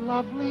very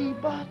lovely,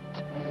 but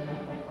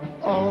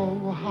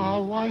oh,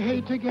 how I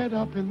hate to get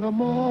up in the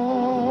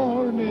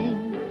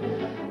morning.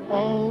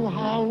 Oh,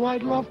 how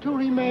I'd love to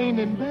remain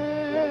in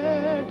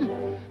bed.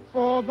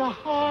 For the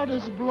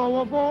hardest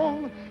blow of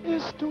all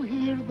is to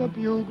hear the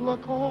bugler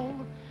call.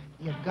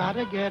 You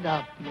gotta get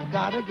up, you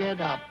gotta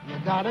get up, you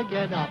gotta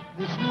get up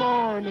this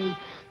morning.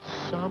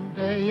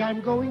 Someday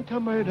I'm going to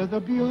murder the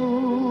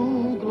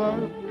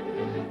bugler.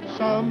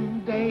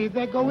 Someday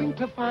they're going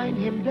to find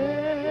him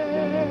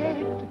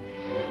dead.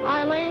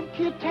 I'll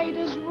amputate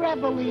his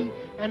reveille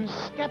and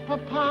step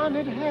upon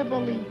it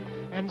heavily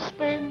and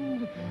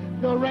spend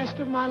the rest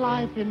of my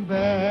life in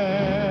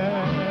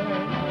bed.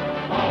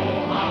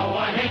 Oh, how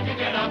I hate to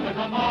get up in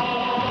the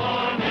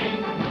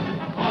morning.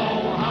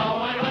 Oh, how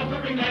I love to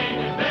remain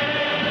in bed.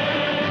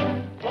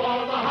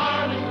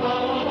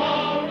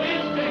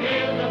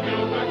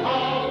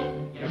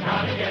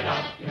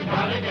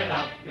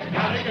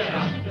 Gotta get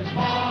up this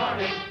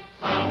morning.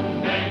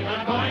 Someday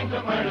I'm going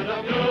to murder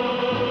the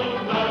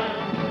bugler.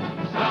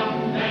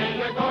 Someday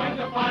you're going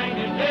to find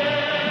him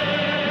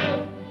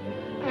dead.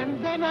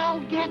 And then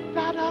I'll get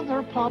that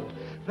other pup,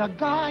 the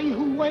guy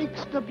who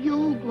wakes the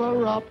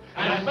bugler up.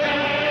 And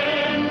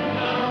spend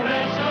the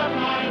rest of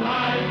my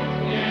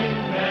life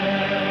in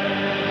bed.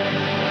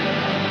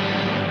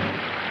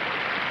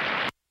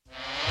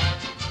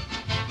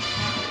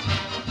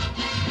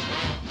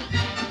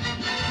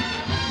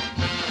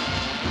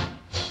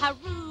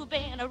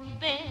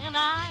 Reuben,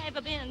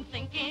 I've been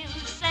thinking,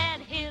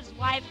 said his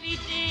wifey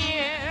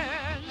dear.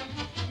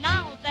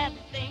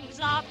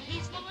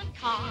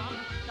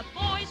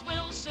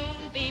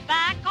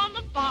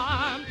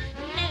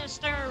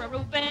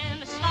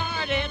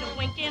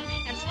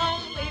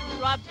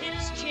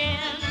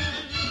 again.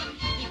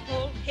 He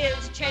pulled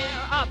his chair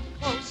up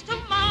close to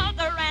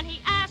Mother and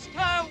he asked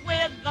her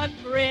with a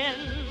grin,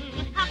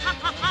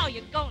 how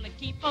you gonna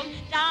keep 'em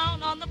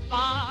down on the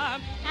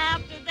farm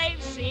after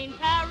they've seen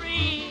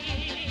Paris?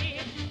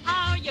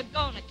 How you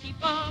gonna keep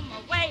 'em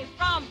away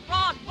from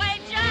Broadway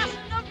just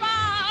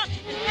around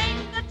and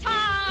paint the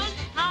town?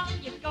 How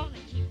you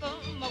gonna keep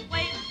 'em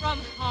away from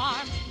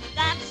harm?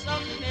 That's a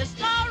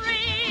mystery.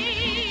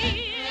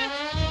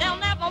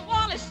 They'll never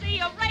want to see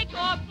a rake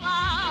or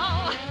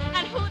plow.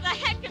 And who the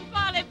heck can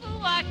parlez-vous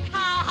a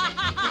cow?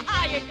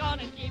 How you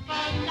gonna keep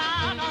 'em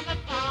down on the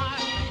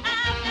farm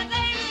after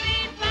they've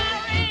seen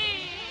Paris?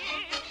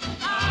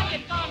 How you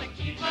gonna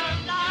keep 'em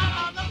down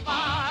on the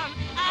farm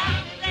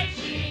after they've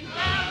seen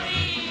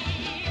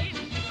Paris?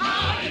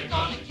 How you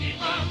gonna keep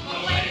 'em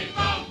away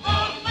from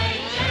Broadway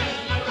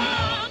just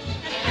around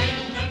and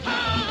paint the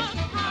town?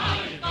 How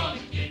you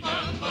gonna keep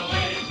 'em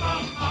away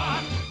from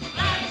harm?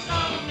 That's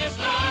a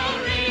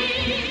mystery.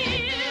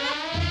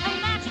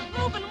 Imagine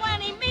Reuben when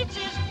he meets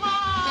his pa.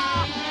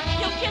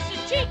 He'll kiss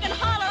his cheek and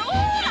holler,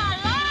 ooh la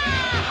la.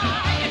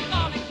 How you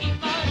gonna keep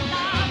 'em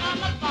down on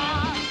the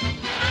farm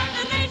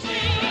after they've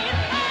seen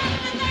Paris?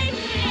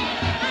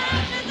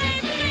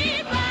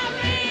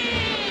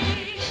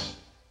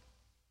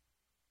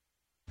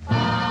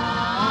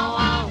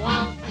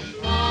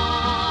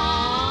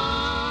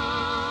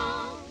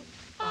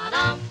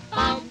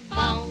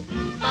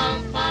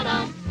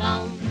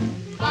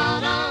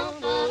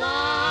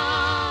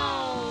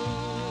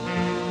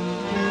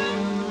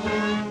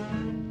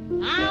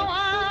 Now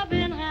I've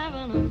been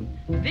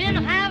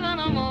having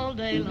 'em all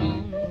day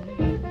long.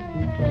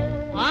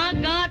 I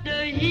got the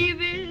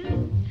heavies,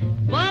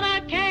 but I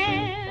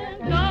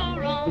can't go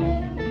wrong.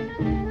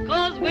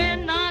 'Cause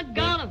when I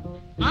got 'em,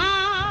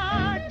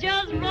 I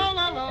just roll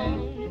along.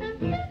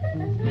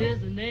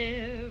 Listen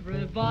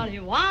everybody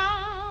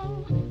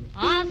while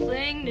I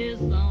sing this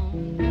song.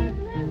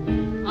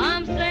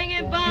 I'm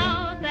singing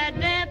about that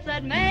dance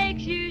that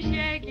makes you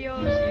shake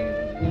your shoes.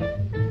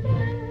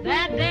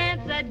 That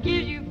dance that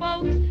gives you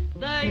folks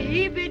the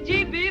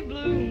heebie-jeebie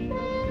blues.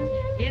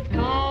 It's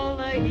called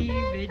the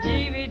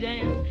heebie-jeebie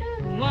dance.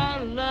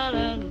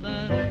 Wa-la-la-la.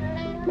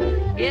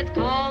 It's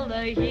called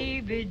the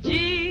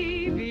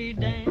heebie-jeebie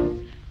dance.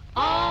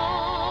 Oh,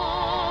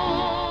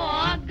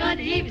 I got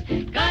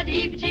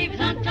heebie-jeebies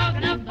I'm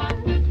talking about.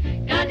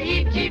 Got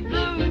heebie-jeebie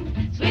blues,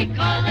 sweet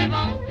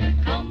collarbone.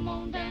 Come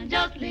on down,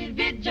 just a little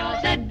bit, Joe.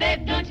 Said,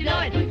 babe, don't you know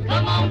it?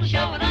 Come on,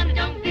 show it on the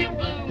don't feel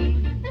blue.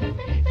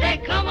 Say,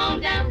 come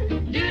on down,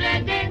 do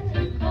that dance.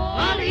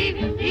 Call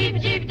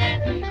heebie-jeebie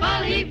dance.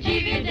 Call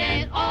heebie-jeebie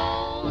dance.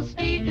 Oh,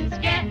 Steve and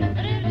Scat.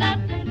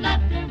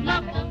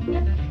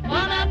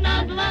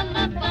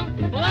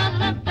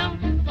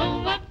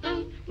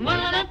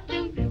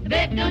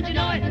 Babe, don't you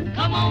know it?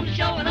 Come on,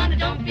 show it on the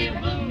don't feel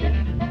blue.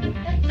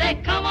 Say,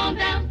 come on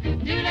down,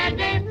 do that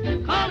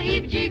dance. Call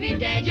heebie-jeebie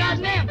dance. Yes,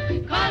 ma'am.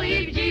 Call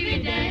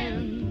heebie-jeebie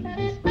dance.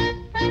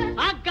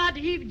 I got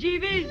the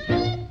heebie-jeebies.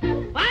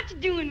 What you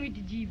doing with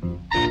the jeebies?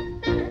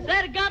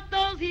 Said I got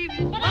those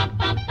heebies.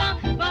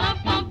 Ba-dum-bum-bum,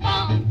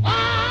 ba-dum-bum-bum. Wow.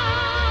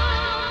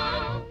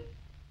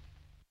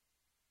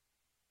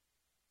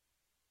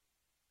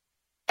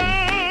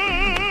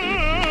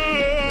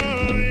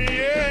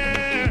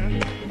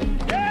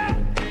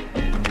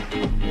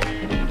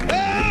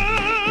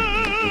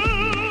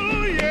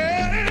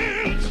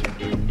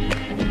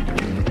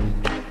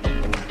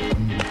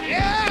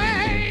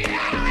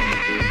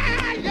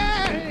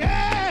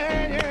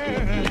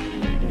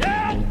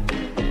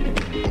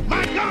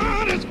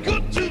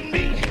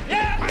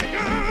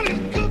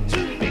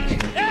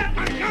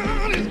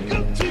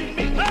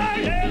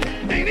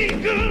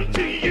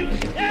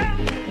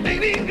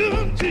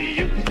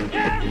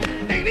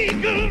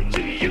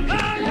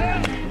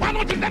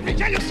 Let me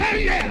tell you,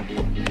 say yeah.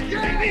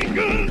 Yeah. Ain't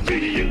good to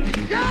you.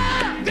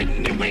 Yeah.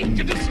 Didn't you wake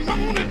you this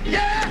morning?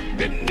 Yeah.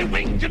 Didn't you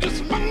wake you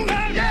this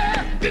morning?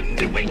 Yeah.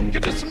 Didn't you wake you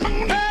this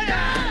morning?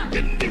 Yeah.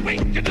 Didn't you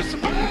wake you this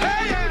morning?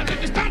 Yeah.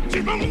 Did you start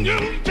your own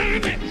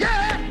journey?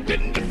 Yeah.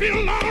 Didn't you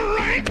feel all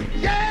right?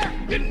 Yeah.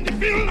 Didn't you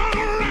feel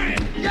all right?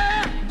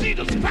 Yeah.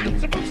 Jesus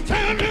Christ was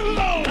turning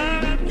low.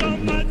 I'm so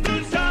much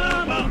to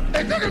summer.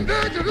 They took him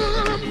down to the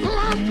so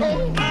I'm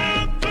told.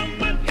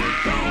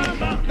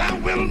 That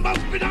will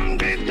must be done,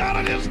 great God,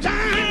 at this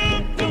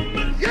time.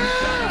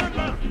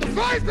 Yeah! The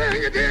first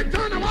thing you did,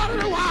 turn the water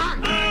to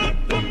wine.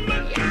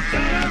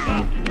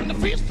 Yeah! When the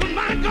feast of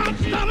my God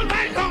started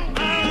right home.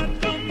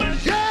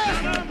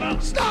 Yeah!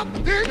 Stop the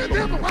thing and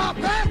dip while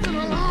passing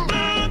along.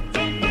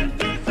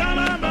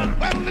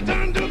 Well, they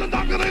turned to the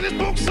doctor and he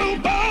spoke so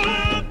bold.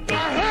 I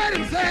heard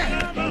him say,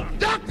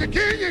 Doctor,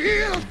 can you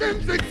heal a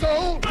stem sick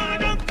soul?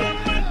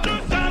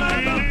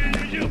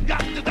 You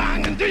got to die,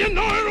 and do you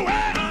know it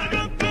well?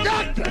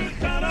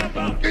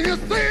 Can you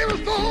save a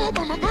soul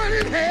from a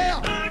burning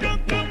hell?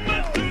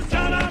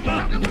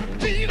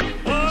 Jesus,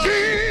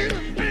 Jesus,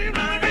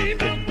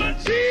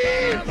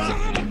 Jesus,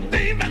 son of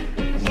David.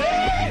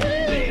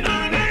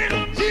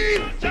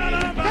 Jesus,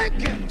 thank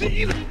you,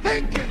 Jesus,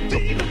 thank you,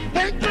 Jesus,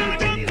 thank you,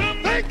 Jesus,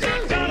 thank you,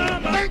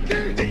 thank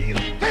you,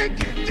 Jesus, thank you.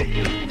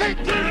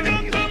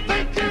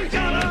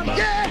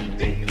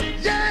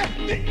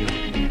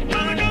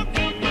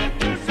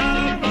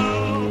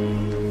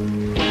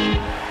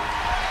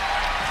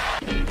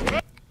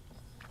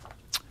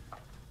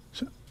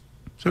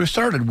 So we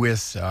started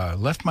with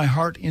Left My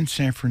Heart in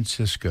San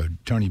Francisco,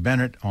 Tony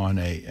Bennett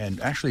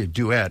and actually a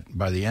duet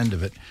by the end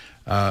of it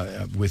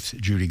with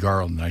Judy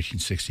Garland in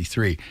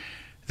 1963.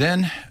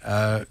 Then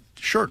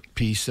short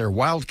piece there,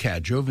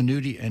 Wildcat, Joe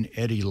Venuti and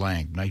Eddie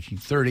Lang,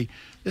 1930.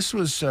 This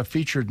was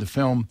featured in the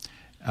film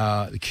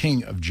The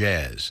King of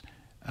Jazz.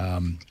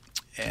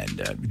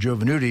 Joe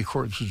Venuti, of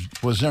course,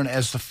 was known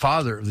as the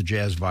father of the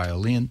jazz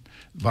violin,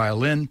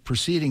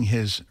 preceding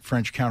his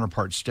French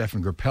counterpart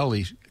Stephen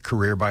Grappelli's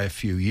career by a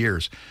few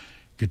years.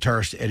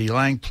 Guitarist Eddie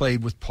Lang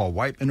played with Paul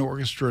Whiteman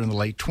Orchestra in the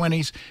late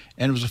 20s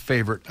and was a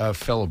favorite of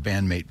fellow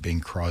bandmate Bing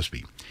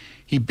Crosby.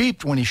 He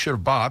beeped when he should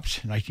have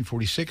bopped. In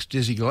 1946,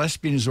 Dizzy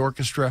Gillespie and his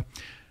orchestra.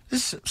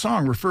 This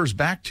song refers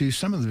back to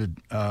some of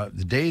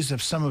the days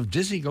of some of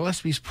Dizzy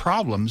Gillespie's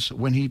problems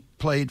when he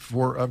played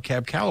for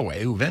Cab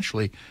Calloway, who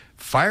eventually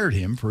fired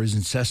him for his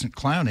incessant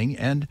clowning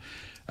and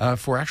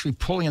for actually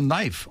pulling a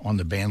knife on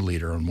the band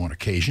leader on one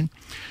occasion.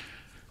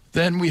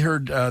 Then we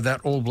heard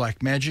That Old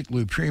Black Magic,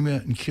 Louis Prima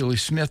and Keely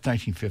Smith,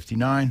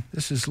 1959.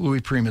 This is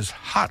Louis Prima's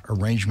hot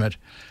arrangement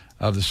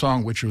of the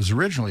song, which was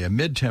originally a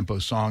mid-tempo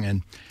song,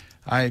 and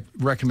I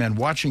recommend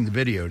watching the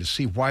video to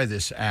see why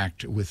this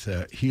act with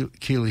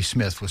Keely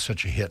Smith was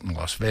such a hit in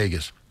Las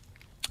Vegas.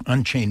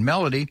 Unchained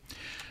Melody,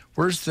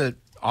 where's the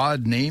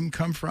odd name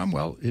come from?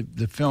 Well,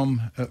 the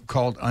film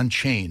called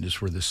Unchained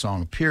is where this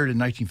song appeared in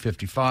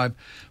 1955.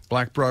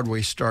 Black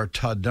Broadway star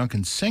Todd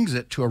Duncan sings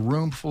it to a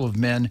room full of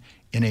men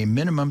in a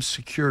minimum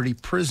security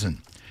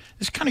prison.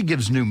 This kind of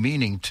gives new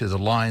meaning to the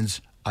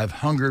lines, I've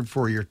hungered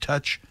for your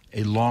touch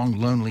a long,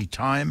 lonely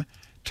time.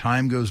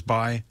 Time goes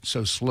by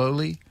so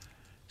slowly,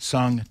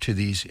 sung to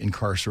these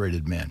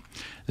incarcerated men.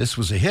 This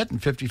was a hit in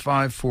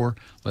 55 for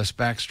Les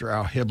Baxter,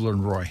 Al Hibbler,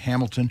 and Roy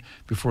Hamilton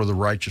before the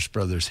Righteous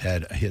Brothers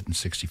had a hit in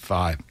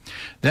 65.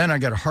 Then I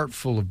got A Heart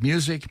Full of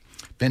Music,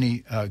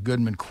 Benny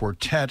Goodman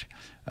Quartet,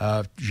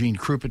 Gene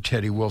Krupa,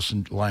 Teddy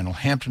Wilson, Lionel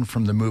Hampton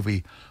from the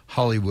movie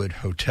Hollywood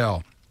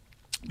Hotel.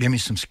 Give Me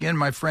Some Skin,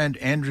 My Friend,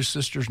 Andrews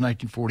Sisters,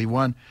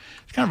 1941.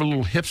 It's kind of a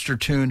little hipster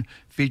tune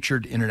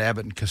featured in an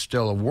Abbott and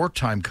Costello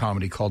wartime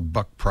comedy called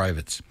Buck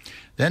Privates.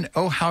 Then,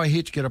 Oh, How I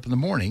Hate to Get Up in the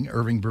Morning,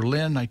 Irving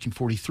Berlin,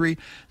 1943.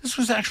 This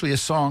was actually a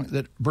song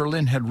that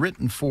Berlin had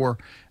written for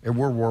a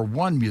World War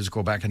I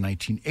musical back in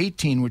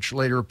 1918, which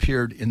later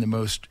appeared in the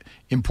most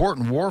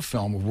important war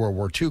film of World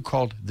War II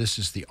called This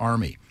Is the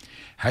Army.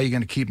 How You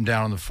Gonna Keep 'Em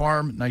Down on the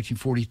Farm,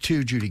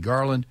 1942, Judy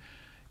Garland,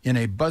 in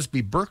a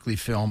Busby Berkeley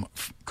film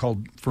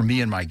called For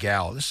Me and My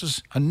Gal. This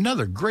is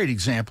another great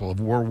example of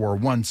a World War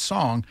I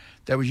song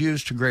that was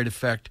used to great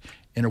effect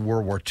in a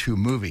World War II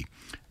movie.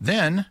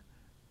 Then, as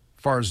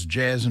far as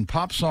jazz and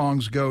pop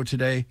songs go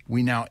today,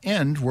 we now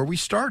end where we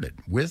started,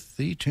 with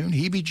the tune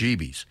Heebie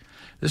Jeebies,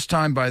 this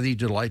time by the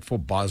delightful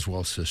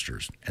Boswell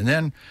Sisters. And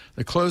then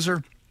the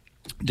closer,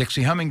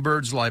 Dixie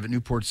Hummingbirds, live at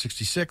Newport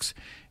 66.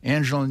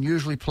 Angelin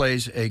usually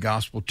plays a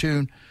gospel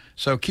tune,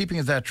 so keeping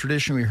with that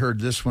tradition, we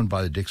heard this one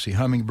by the Dixie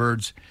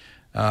Hummingbirds.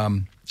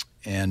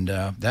 And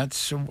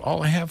that's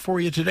all I have for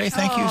you today.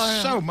 Thank you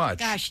so much.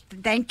 Gosh,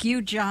 thank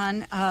you,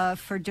 John,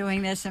 for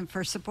doing this and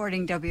for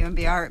supporting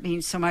WMBR. It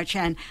means so much.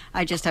 And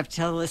I just have to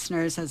tell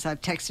listeners, as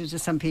I've texted to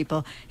some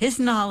people, his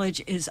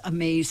knowledge is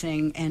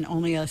amazing, and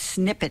only a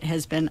snippet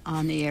has been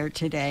on the air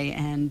today.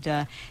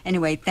 And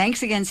anyway,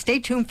 thanks again. Stay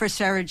tuned for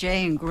Sarah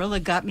J. and Gorilla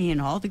Got Me and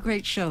all the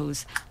great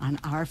shows on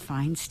our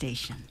fine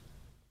station.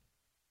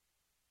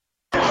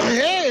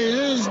 Hey,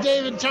 this is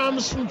David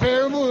Thomas from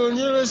Peru, and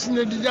you're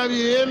listening to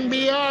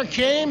WMBR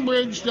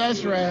Cambridge.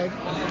 That's right.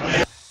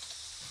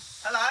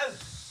 Hello?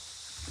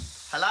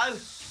 Hello?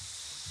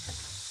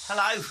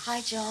 Hello?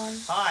 Hi, John.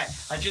 Hi.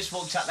 I just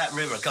walked up that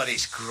river. God,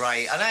 it's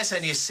great. I know it's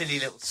only a silly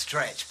little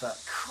stretch,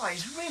 but God,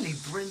 it's really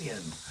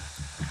brilliant.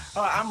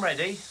 All right, I'm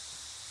ready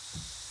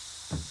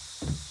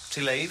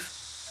to leave.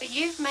 But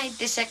you've made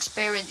this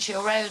experience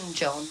your own,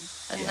 John,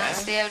 and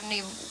that's the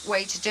only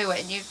way to do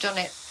it, and you've done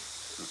it.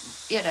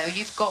 You know,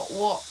 you've got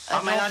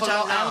awful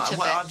lot out of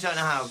it. I don't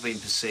know how I've been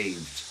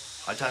perceived.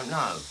 I don't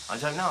know. I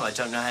don't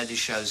know how this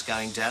show's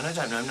going down. I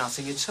don't know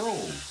nothing at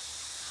all.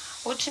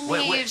 Well, to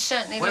me, you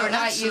certainly look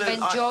like you've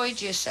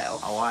enjoyed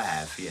yourself. Oh, I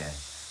have, yeah.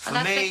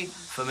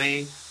 For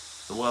me,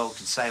 the world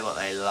can say what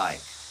they like,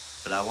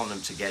 but I want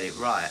them to get it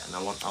right, and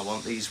I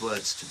want these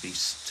words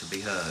to be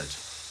heard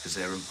because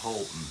they're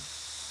important.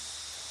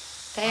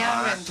 They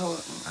are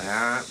important. They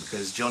are,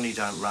 because Johnny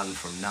don't run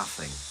from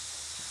nothing.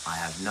 I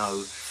have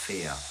no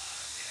fear.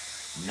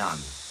 None.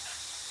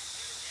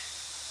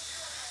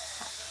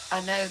 I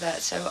know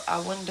that, so I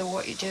wonder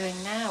what you're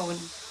doing now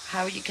and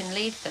how you can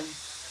lead them.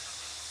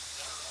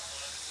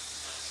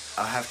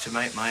 I have to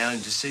make my own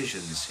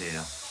decisions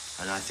here,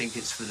 and I think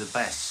it's for the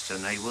best,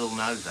 and they will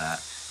know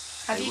that.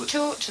 Have you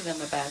talked to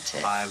them about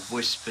it? I've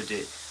whispered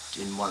it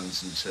in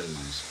ones and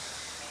twos.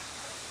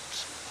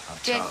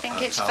 Do you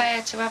think it's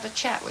fair to have a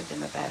chat with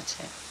them about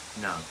it?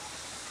 No.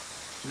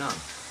 No.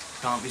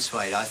 Can't be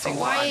swayed. I think.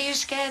 But why are you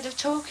scared of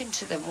talking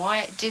to them?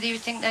 Why do you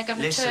think they're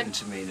going to turn? Listen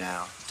to me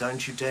now.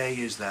 Don't you dare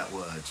use that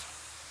word.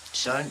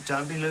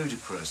 Don't be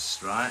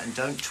ludicrous, right? And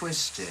don't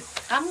twist it.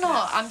 I'm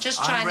not. I'm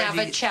just trying to have a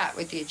ready- chat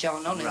with you,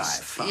 John, honest. Right,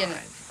 fine. You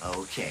know,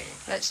 Okay.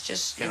 let's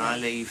just... Can I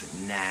leave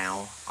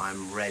now?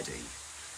 I'm ready.